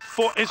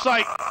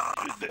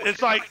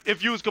 It's like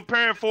if you was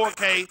comparing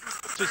 4K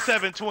to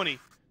 720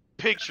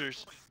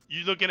 pictures,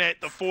 you're looking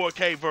at the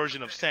 4K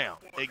version of sound.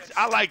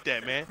 I like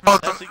that, man.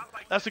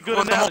 That's a good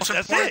analogy.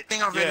 That's it. The most important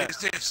thing of it is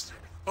this.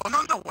 Well, no.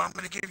 I'm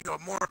going to give you a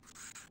more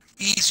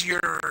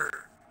easier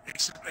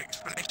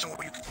explanation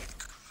where you can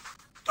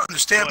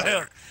understand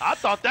better. I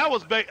thought that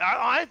was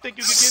I didn't think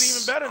you could get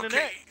even better than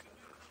that.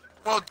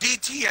 Well,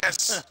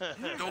 DTS,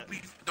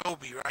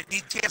 Dolby, right?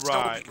 DTS,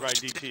 Dolby,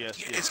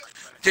 DTS. Is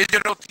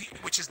digital,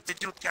 which is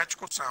digital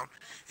theatrical sound,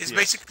 is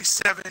basically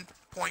 7.1,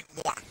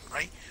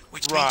 right?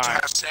 Which means you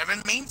have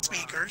 7 main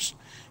speakers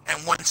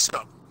and 1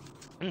 sub.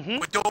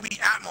 With Dolby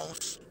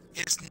Atmos,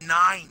 it's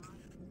 9.1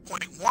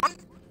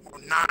 or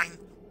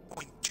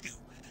 9.2.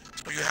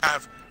 So you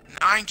have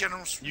 9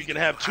 general speakers. You can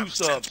have 2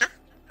 subs.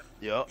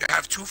 You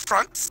have 2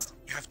 fronts,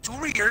 you have 2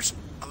 rears,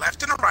 a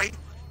left and a right,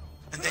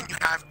 and then you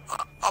have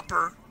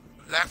upper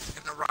left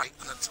and the right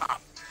on the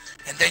top,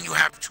 and then you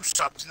have 2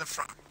 subs in the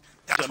front.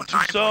 That's what 2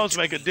 subs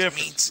make a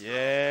difference.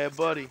 Yeah,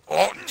 buddy.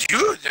 Oh,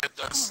 dude,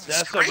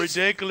 that's a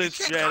ridiculous.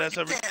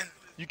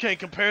 You can't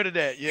compare to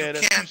that. Yeah,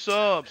 that's 2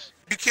 subs.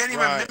 You can't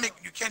even mimic.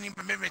 You can't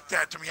even mimic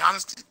that. To be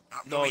honest,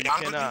 no, you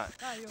cannot.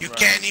 You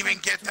can't even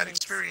get that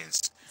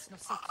experience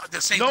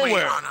the same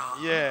way on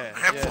a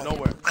headphone.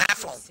 Nowhere.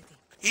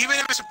 Even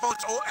if it's supposed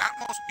to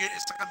Atmos,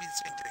 it's not gonna be the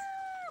same thing.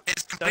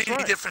 It's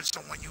completely different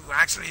from when you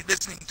actually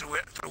listening to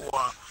it through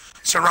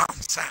surround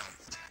sound.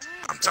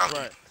 I'm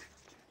telling you.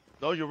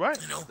 No, you're right.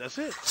 You know? That's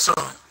it. So,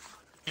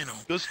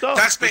 good stuff.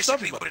 That's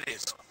basically what it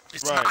is.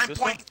 It's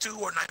 9.2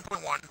 or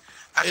 9.1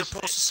 as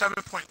opposed to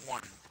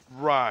 7.1.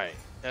 Right.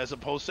 As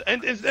opposed to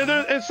and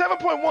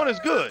 7.1 is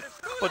good,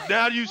 but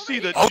now you see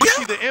the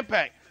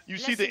impact. You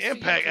see the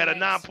impact at a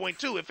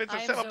 9.2. If it's a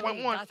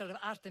 7.1,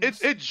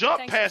 it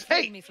jumped past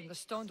 8.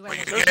 There's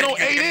no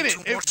 8 in it.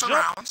 It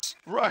jumped.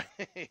 Right.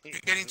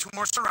 You're getting 2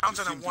 more surrounds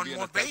and 1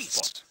 more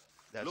bass.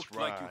 That's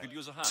right.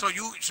 So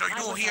you'll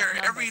hear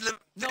every little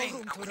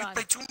thing when you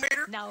play Tomb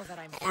Raider.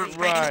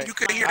 Right. You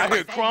can hear I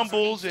hear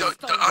crumbles and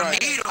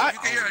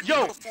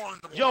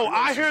yo,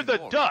 I hear the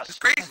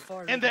dust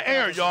in the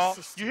air, y'all.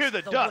 You hear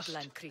the dust.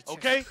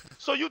 Okay.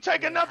 So you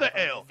take another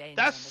L.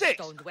 That's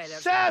 6,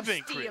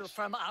 7, Chris.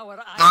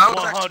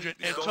 100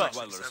 and tough.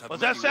 Was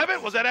that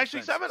 7? Was that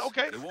actually 7?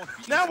 Okay.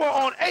 Now we're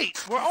on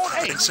 8. We're on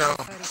 8. So.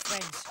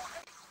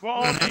 We're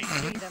on 8.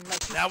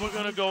 Now we're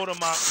gonna go to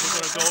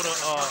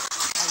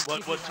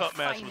what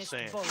Tupmaster was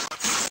saying.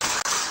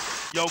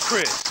 Yo,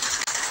 Chris.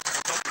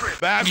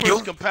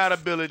 Backwards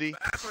compatibility.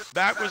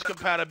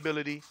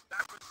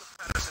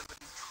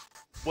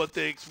 With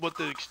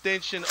the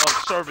extension of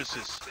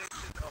services.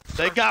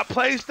 They got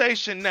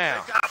PlayStation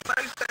now.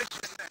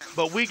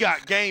 But we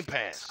got Game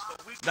Pass.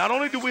 Not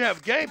only do we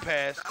have Game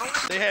Pass,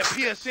 they have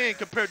PSN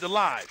compared to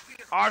Live.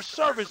 Our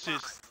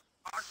services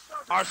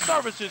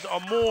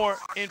are more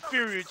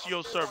inferior to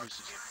your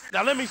services.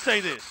 Now let me say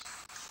this.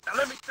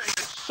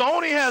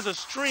 Sony has a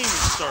streaming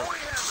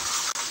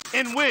service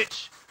in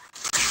which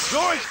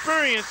your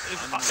experience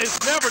is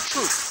never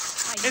true.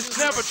 It's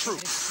never true.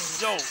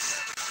 Yo,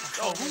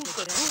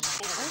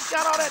 who's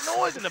got all that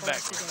noise in the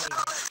background?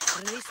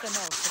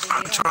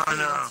 I'm trying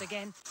to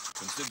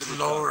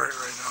lower it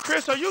right now.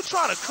 Chris, are you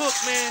trying to cook,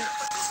 man?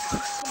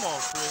 Come on,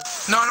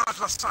 Chris. No, it's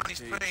my son. He's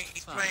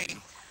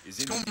playing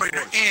Tomb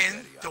Raider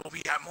in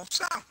Dolby Atmos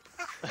sound.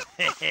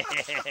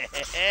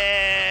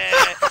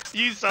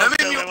 You so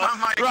silly.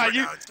 Right,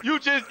 you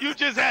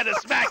just had to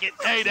smack it.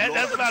 Hey,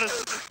 that's about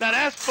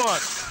that's fun.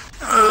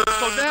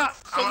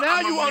 So now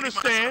you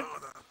understand.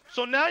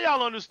 So now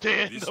y'all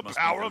understand the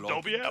power of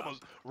Dolby Atmos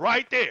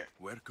right there.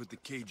 Where could the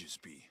cages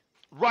be?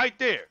 right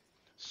there.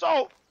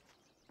 So,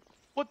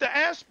 with the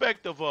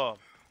aspect of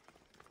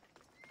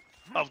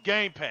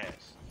Game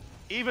Pass,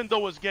 even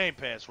though it's Game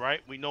Pass,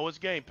 right? We know it's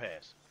Game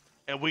Pass,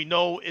 and we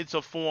know it's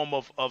a form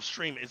of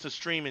streaming. It's a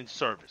streaming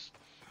service,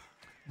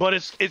 but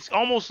it's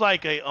almost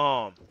like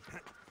a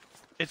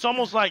it's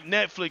almost like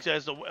Netflix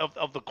as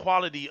of the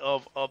quality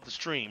of the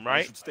stream,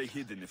 right?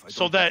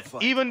 So that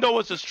even though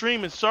it's a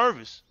streaming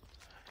service,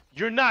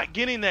 you're not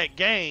getting that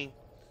game.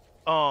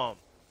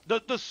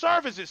 The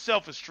service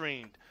itself is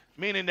streamed,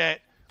 meaning that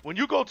when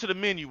you go to the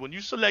menu, when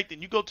you select it,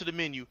 and you go to the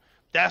menu,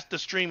 that's the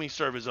streaming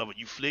service of it.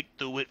 You flick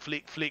through it,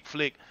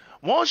 flick.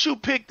 Once you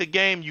pick the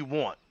game you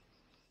want,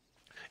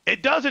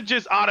 it doesn't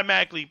just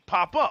automatically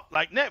pop up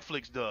like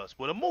Netflix does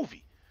with a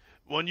movie.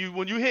 When you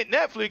hit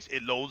Netflix,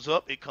 it loads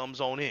up, it comes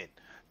on in.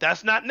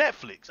 That's not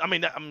Netflix.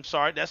 I'm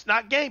sorry, that's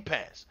not Game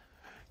Pass.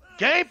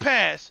 Game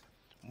Pass,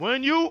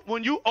 when you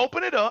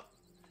open it up,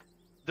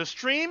 the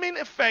streaming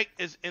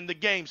effect is in the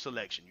game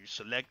selection. You're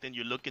selecting,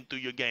 you're looking through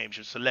your games,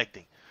 you're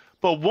selecting.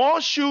 But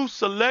once you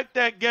select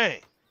that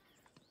game,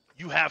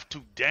 you have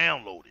to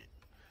download it.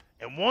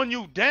 And when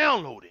you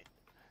download it,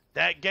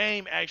 that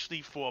game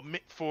actually for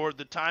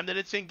the time that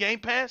it's in Game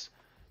Pass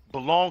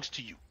belongs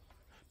to you.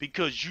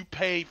 Because you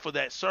paid for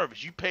that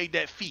service. You paid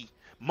that fee.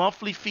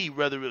 Monthly fee,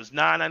 whether it was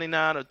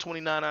 $9.99 or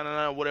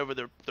 $29.99, whatever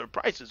their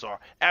prices are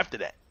after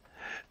that.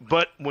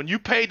 But when you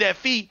pay that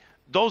fee,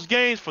 those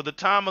games for the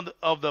time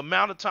of the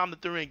amount of time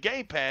that they're in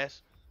Game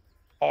Pass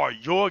are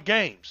your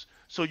games.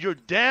 So you're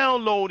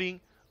downloading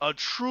a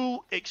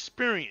true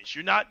experience.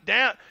 You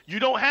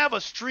don't have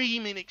a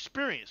streaming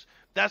experience.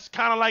 That's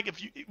kind of like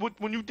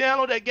when you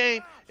download that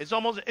game,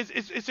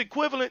 it's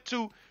equivalent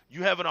to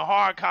you having a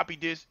hard copy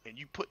disc and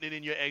you putting it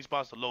in your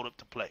Xbox to load up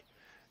to play.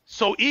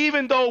 So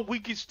even though we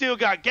can still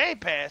got Game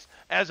Pass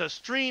as a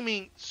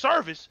streaming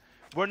service,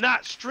 we're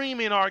not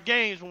streaming our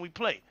games when we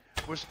play.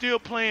 We're still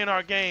playing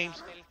our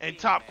games in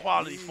top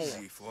quality form.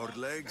 4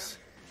 legs.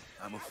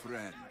 I'm a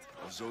friend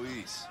of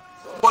Zoe's.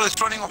 Well, it's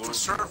running off a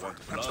server.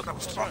 That's what I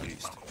was talking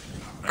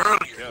about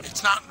earlier.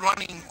 It's not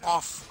running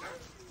off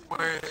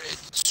where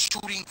it's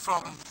shooting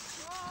from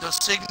the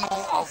signal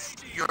of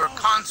your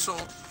console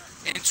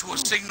into a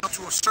signal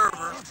to a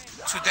server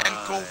to then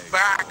go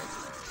back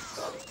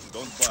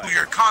to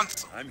your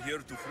console. I'm here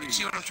to free. You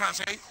see what I'm trying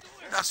to say?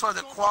 That's why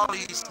the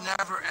quality is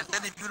never. And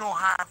then if you don't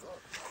have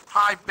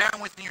high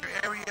bandwidth in your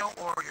area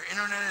or your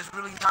internet is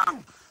really not,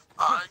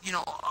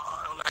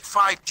 like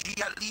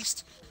 5G at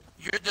least,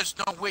 there's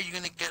no way you're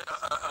gonna get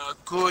a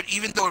good,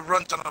 even though it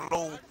runs on a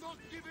low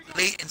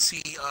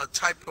latency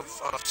type of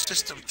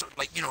system,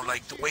 like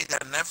the way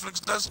that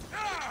Netflix does.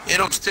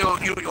 It'll still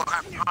you'll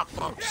have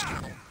pop-ups,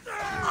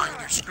 on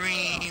your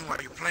screen while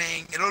you're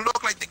playing. It'll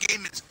look like the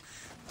game is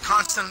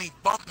constantly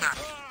bump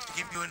mapping. To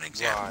give you an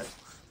example,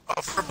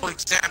 a verbal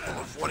example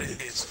of what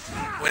it is.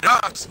 With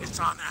us, it's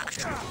on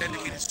actual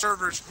dedicated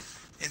servers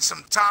in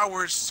some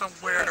towers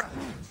somewhere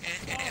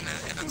in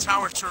a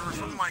tower server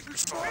from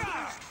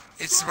Microsoft.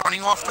 It's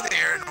running off of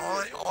there, and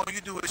all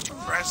you do is you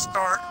press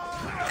start,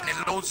 and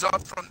it loads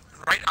up from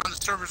right on the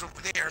servers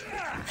over there,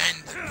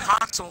 and the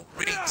console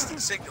reads the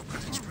signal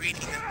because it's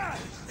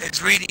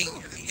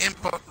reading the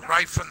input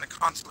right from the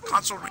console. The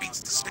console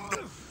reads the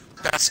signal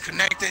that's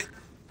connected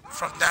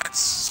from that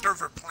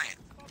server plant,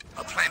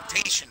 a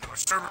plantation or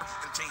server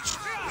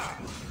plantation.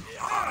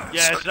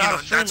 It's not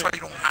streaming. That's why you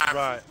don't have.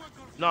 Right.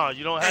 No,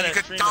 you don't have that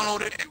streaming. You can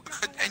download it,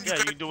 and you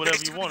can do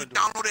whatever you want to do.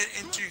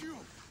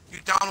 You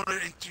download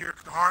it into your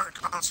hard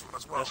console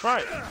as well. That's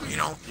right.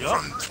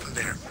 From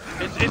there.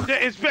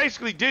 It's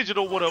basically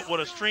digital with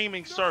a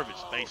streaming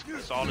service. Basically,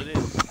 that's all it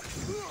is.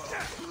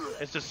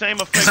 It's the same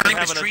effect. It's not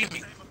even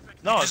streaming.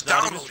 No, it's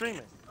not even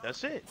streaming.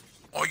 That's it.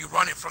 Or you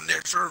run it from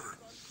their server.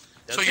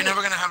 So you're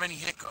never gonna have any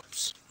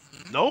hiccups.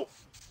 Nope.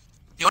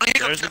 The only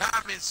hiccups you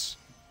have is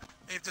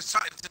if the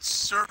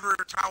server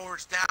tower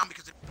is down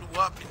because it blew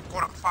up and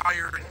caught on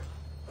fire and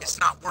it's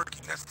not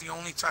working. That's the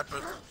only type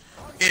of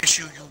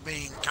issue you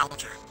may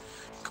encounter.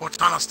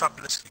 Cortana,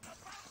 stop listening.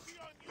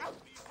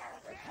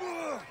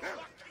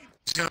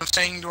 See what I'm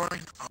saying,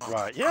 Dorian?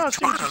 Right. Yeah, I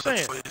see what you're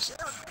saying.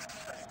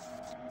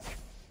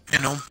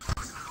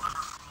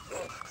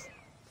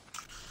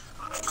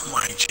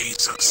 My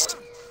Jesus.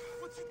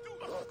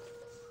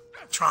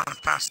 Trying to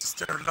pass this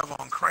third level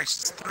on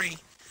Crisis 3.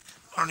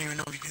 I don't even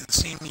know if you can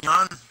see me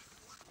on.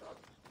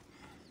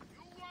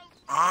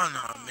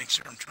 Make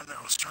sure I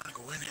was trying to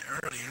go in it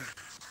earlier.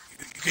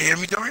 You can hear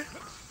me, Dorian?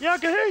 Yeah, I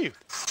can hear you.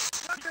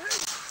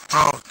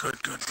 Oh, good.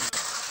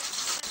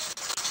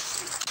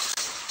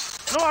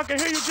 No, I can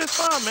hear you just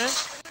fine, man.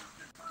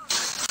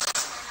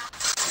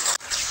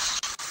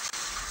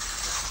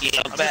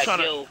 Yeah, I'm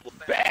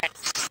back.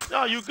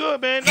 No, you good,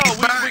 man. No,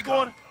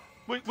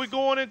 we're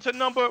going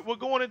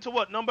into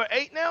what? Number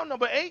 8 now?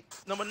 Number 8?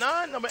 Number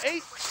 9? Number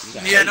 8?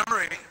 Yeah,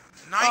 number 8.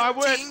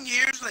 19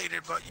 years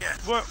later, but yeah.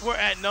 We're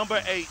at number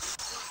 8.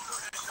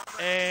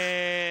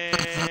 And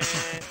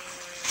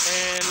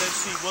let's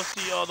see, what's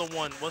the other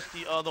one? Let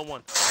me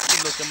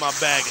look at my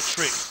bag of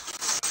tricks.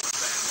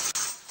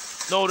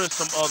 No, there's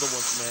some other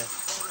ones, man.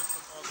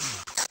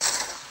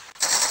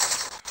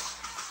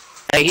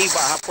 Hey,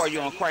 Heba, how far you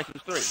on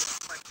Crisis 3?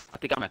 I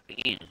think I'm at the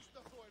end.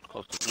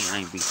 Close to the end. I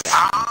ain't beat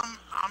that.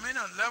 I'm in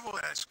a level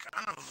that's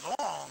kind of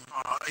long.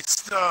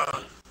 It's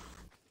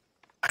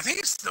I think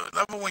it's the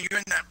level when you're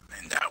in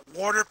that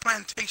water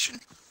plantation.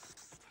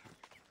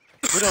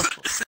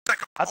 It's like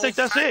I think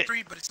that's factory,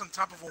 it. But it's on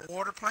top of a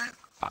water plant.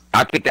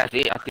 I think that's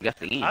it. I think that's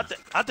the end.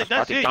 I think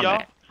that's it,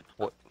 y'all.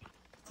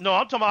 No,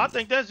 I'm talking about. I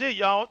think that's it,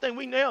 y'all. I think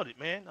we nailed it,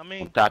 man. I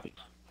mean,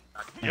 topics.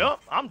 Yep,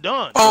 I'm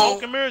done. Oh,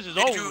 Smoke and Mirrors is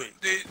over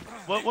with.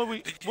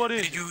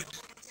 Did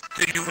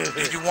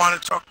you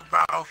want to talk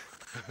about?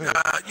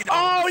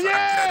 Oh the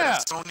fact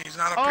that Sony's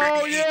not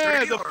appearing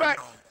at E3 the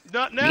fact.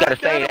 No? Now, You gotta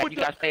say that. You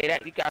gotta say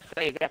that. You gotta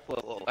say that for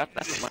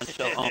that's a one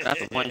show.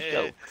 That's a one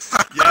show.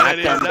 Yeah, it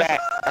is.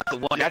 That's a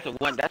one. That's a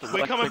one. That's a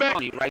one. Coming back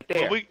right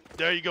there. Well,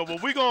 there you go. Well,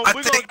 I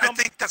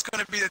think that's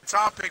gonna be the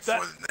topic for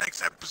the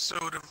next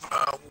episode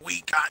of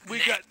We Got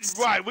Next.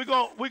 Right. We're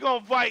gonna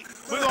invite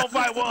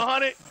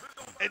 100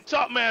 and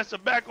Top Master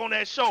back on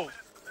that show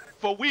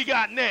for We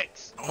Got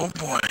Next. Oh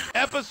boy.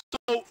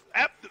 Look,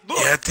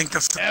 I think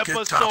that's a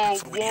good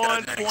topic for We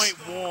Got Next.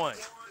 1.1.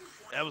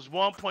 That was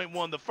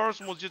 1.1. The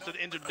first one was just an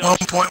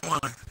introduction.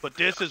 1.1. But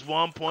this is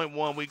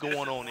 1.1. We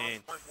going on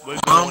in. We're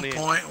going in.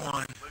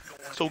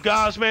 1.1. So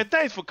guys, man,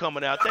 thanks for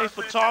coming out. Thanks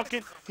for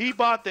talking.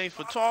 Hebot, thanks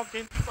for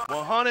talking.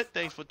 100,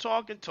 thanks for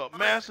talking. Top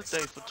Master,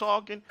 thanks for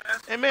talking.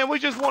 And man, we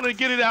just wanted to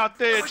get it out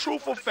there in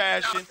truthful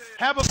fashion.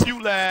 Have a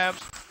few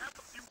laughs.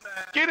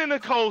 Get in the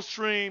cold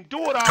stream.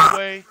 Do it our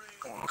way.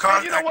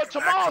 And you know what?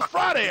 Tomorrow's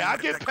Friday. I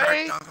get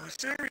paid.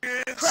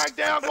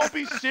 Crackdown gonna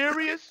be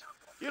serious.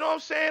 You know what I'm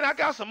saying? I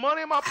got some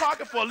money in my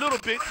pocket for a little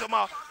bit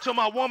till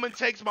my woman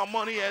takes my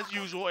money as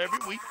usual every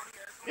week.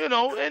 You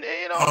know, and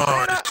you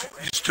know,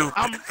 stupid.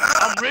 I'm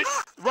rich.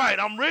 Right,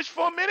 I'm rich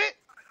for a minute,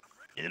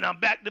 and I'm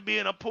back to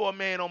being a poor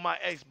man on my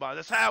Xbox.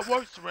 That's how it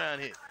works around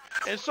here.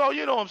 And so,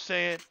 you know what I'm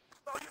saying?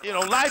 You know,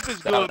 life is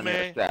good,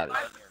 man.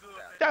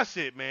 That's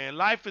it, man.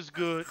 Life is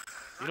good.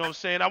 You know what I'm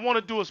saying? I want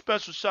to do a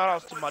special shout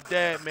out to my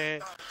dad,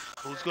 man,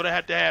 who's gonna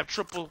have to have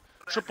triple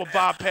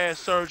bypass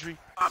surgery.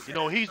 You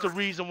know, he's the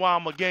reason why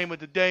I'm a gamer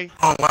today.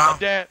 Oh wow.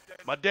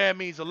 My dad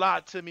means a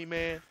lot to me,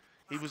 man.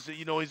 He was,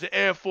 you know, he's an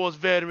Air Force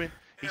veteran.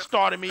 He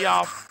started me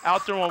off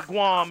out there on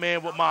Guam,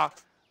 man, with my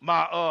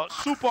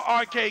Super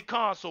Arcade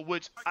console,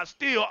 which I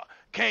still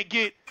can't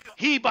get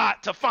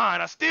Hebot to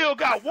find. I still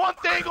got one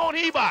thing on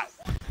Hebot.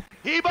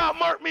 Hebot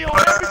murked me on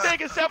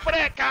everything except for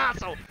that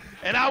console.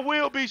 And I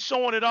will be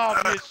showing it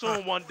off here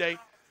soon one day.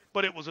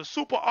 But it was a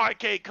Super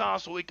Arcade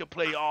console. It could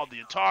play all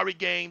the Atari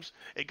games.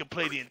 It could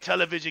play the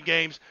Intellivision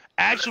games.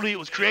 Actually, it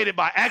was created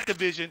by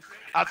Activision.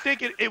 I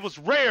think it was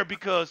rare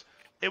because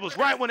it was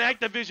right when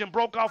Activision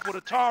broke off with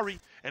Atari,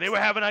 and they were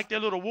having like their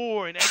little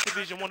war, and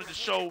Activision wanted to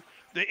show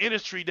the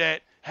industry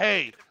that,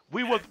 hey,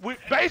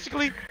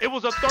 basically, it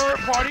was a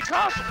third-party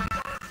console.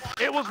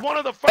 It was one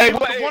of the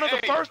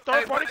first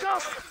third-party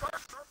consoles.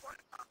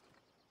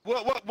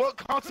 What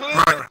console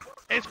is it?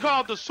 It's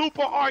called the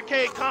Super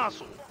Arcade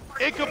console.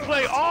 It could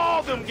play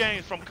all them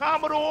games from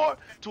Commodore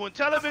to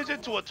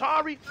Intellivision to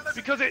Atari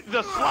because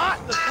the slot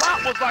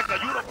was like a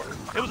universal.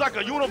 It was like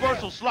a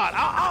universal slot.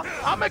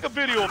 I'll make a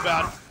video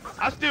about it.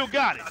 I still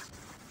got it.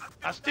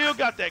 I still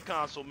got that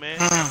console, man.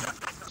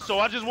 So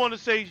I just want to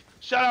say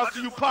shout out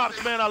to you,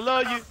 Pops, man. I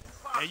love you,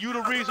 and you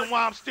the reason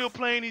why I'm still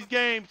playing these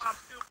games.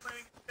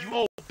 You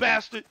old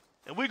bastard,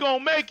 and we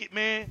gonna make it,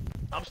 man.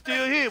 I'm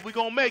still here. We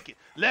gonna make it.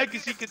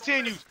 Legacy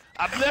continues.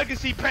 Our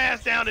legacy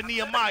passed down to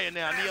Nehemiah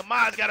now.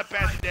 Nehemiah's got to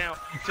pass it down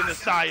to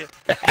Messiah.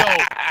 Yo,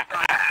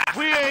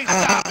 we ain't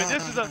stopping.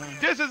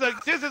 This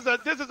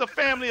is a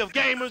family of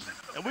gamers,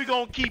 and we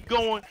gonna keep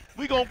going.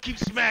 We gonna keep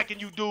smacking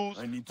you dudes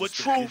with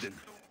truth.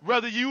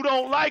 Whether you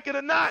don't like it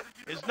or not,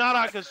 it's not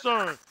our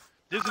concern.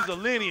 This is a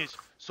lineage.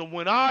 So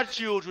when our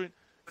children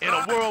in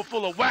a world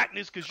full of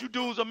whackness, because you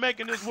dudes are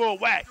making this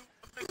world whack,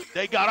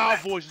 they got our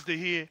voices to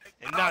hear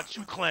and not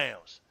you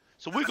clowns.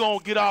 So we gonna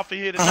get off of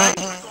here tonight,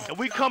 and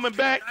we coming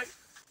back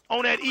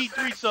on that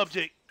E3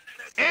 subject.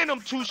 And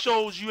them 2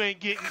 shows you ain't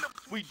getting,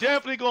 we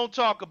definitely gonna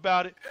talk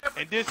about it.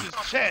 And this is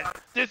chess.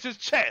 This is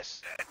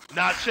chess,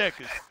 not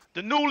checkers.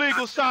 The new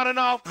legal signing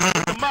off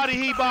with the mighty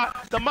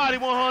Hebot, the mighty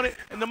 100,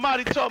 and the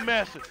mighty Top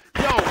Master.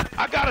 Yo,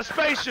 I got a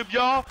spaceship,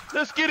 y'all.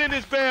 Let's get in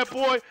this bad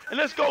boy and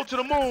let's go to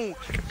the moon,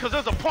 cause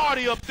there's a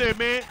party up there,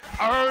 man.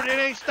 I heard it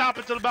ain't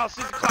stopping till about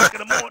 6 o'clock in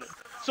the morning.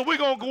 So we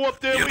gonna go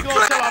up there. We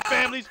gonna tell our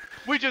families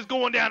we just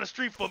going down the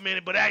street for a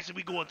minute, but actually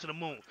we going to the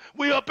moon.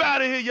 We up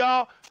out of here,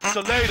 y'all.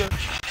 Till later.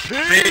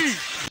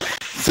 Peace.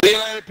 See you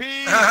later.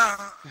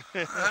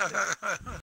 Peace.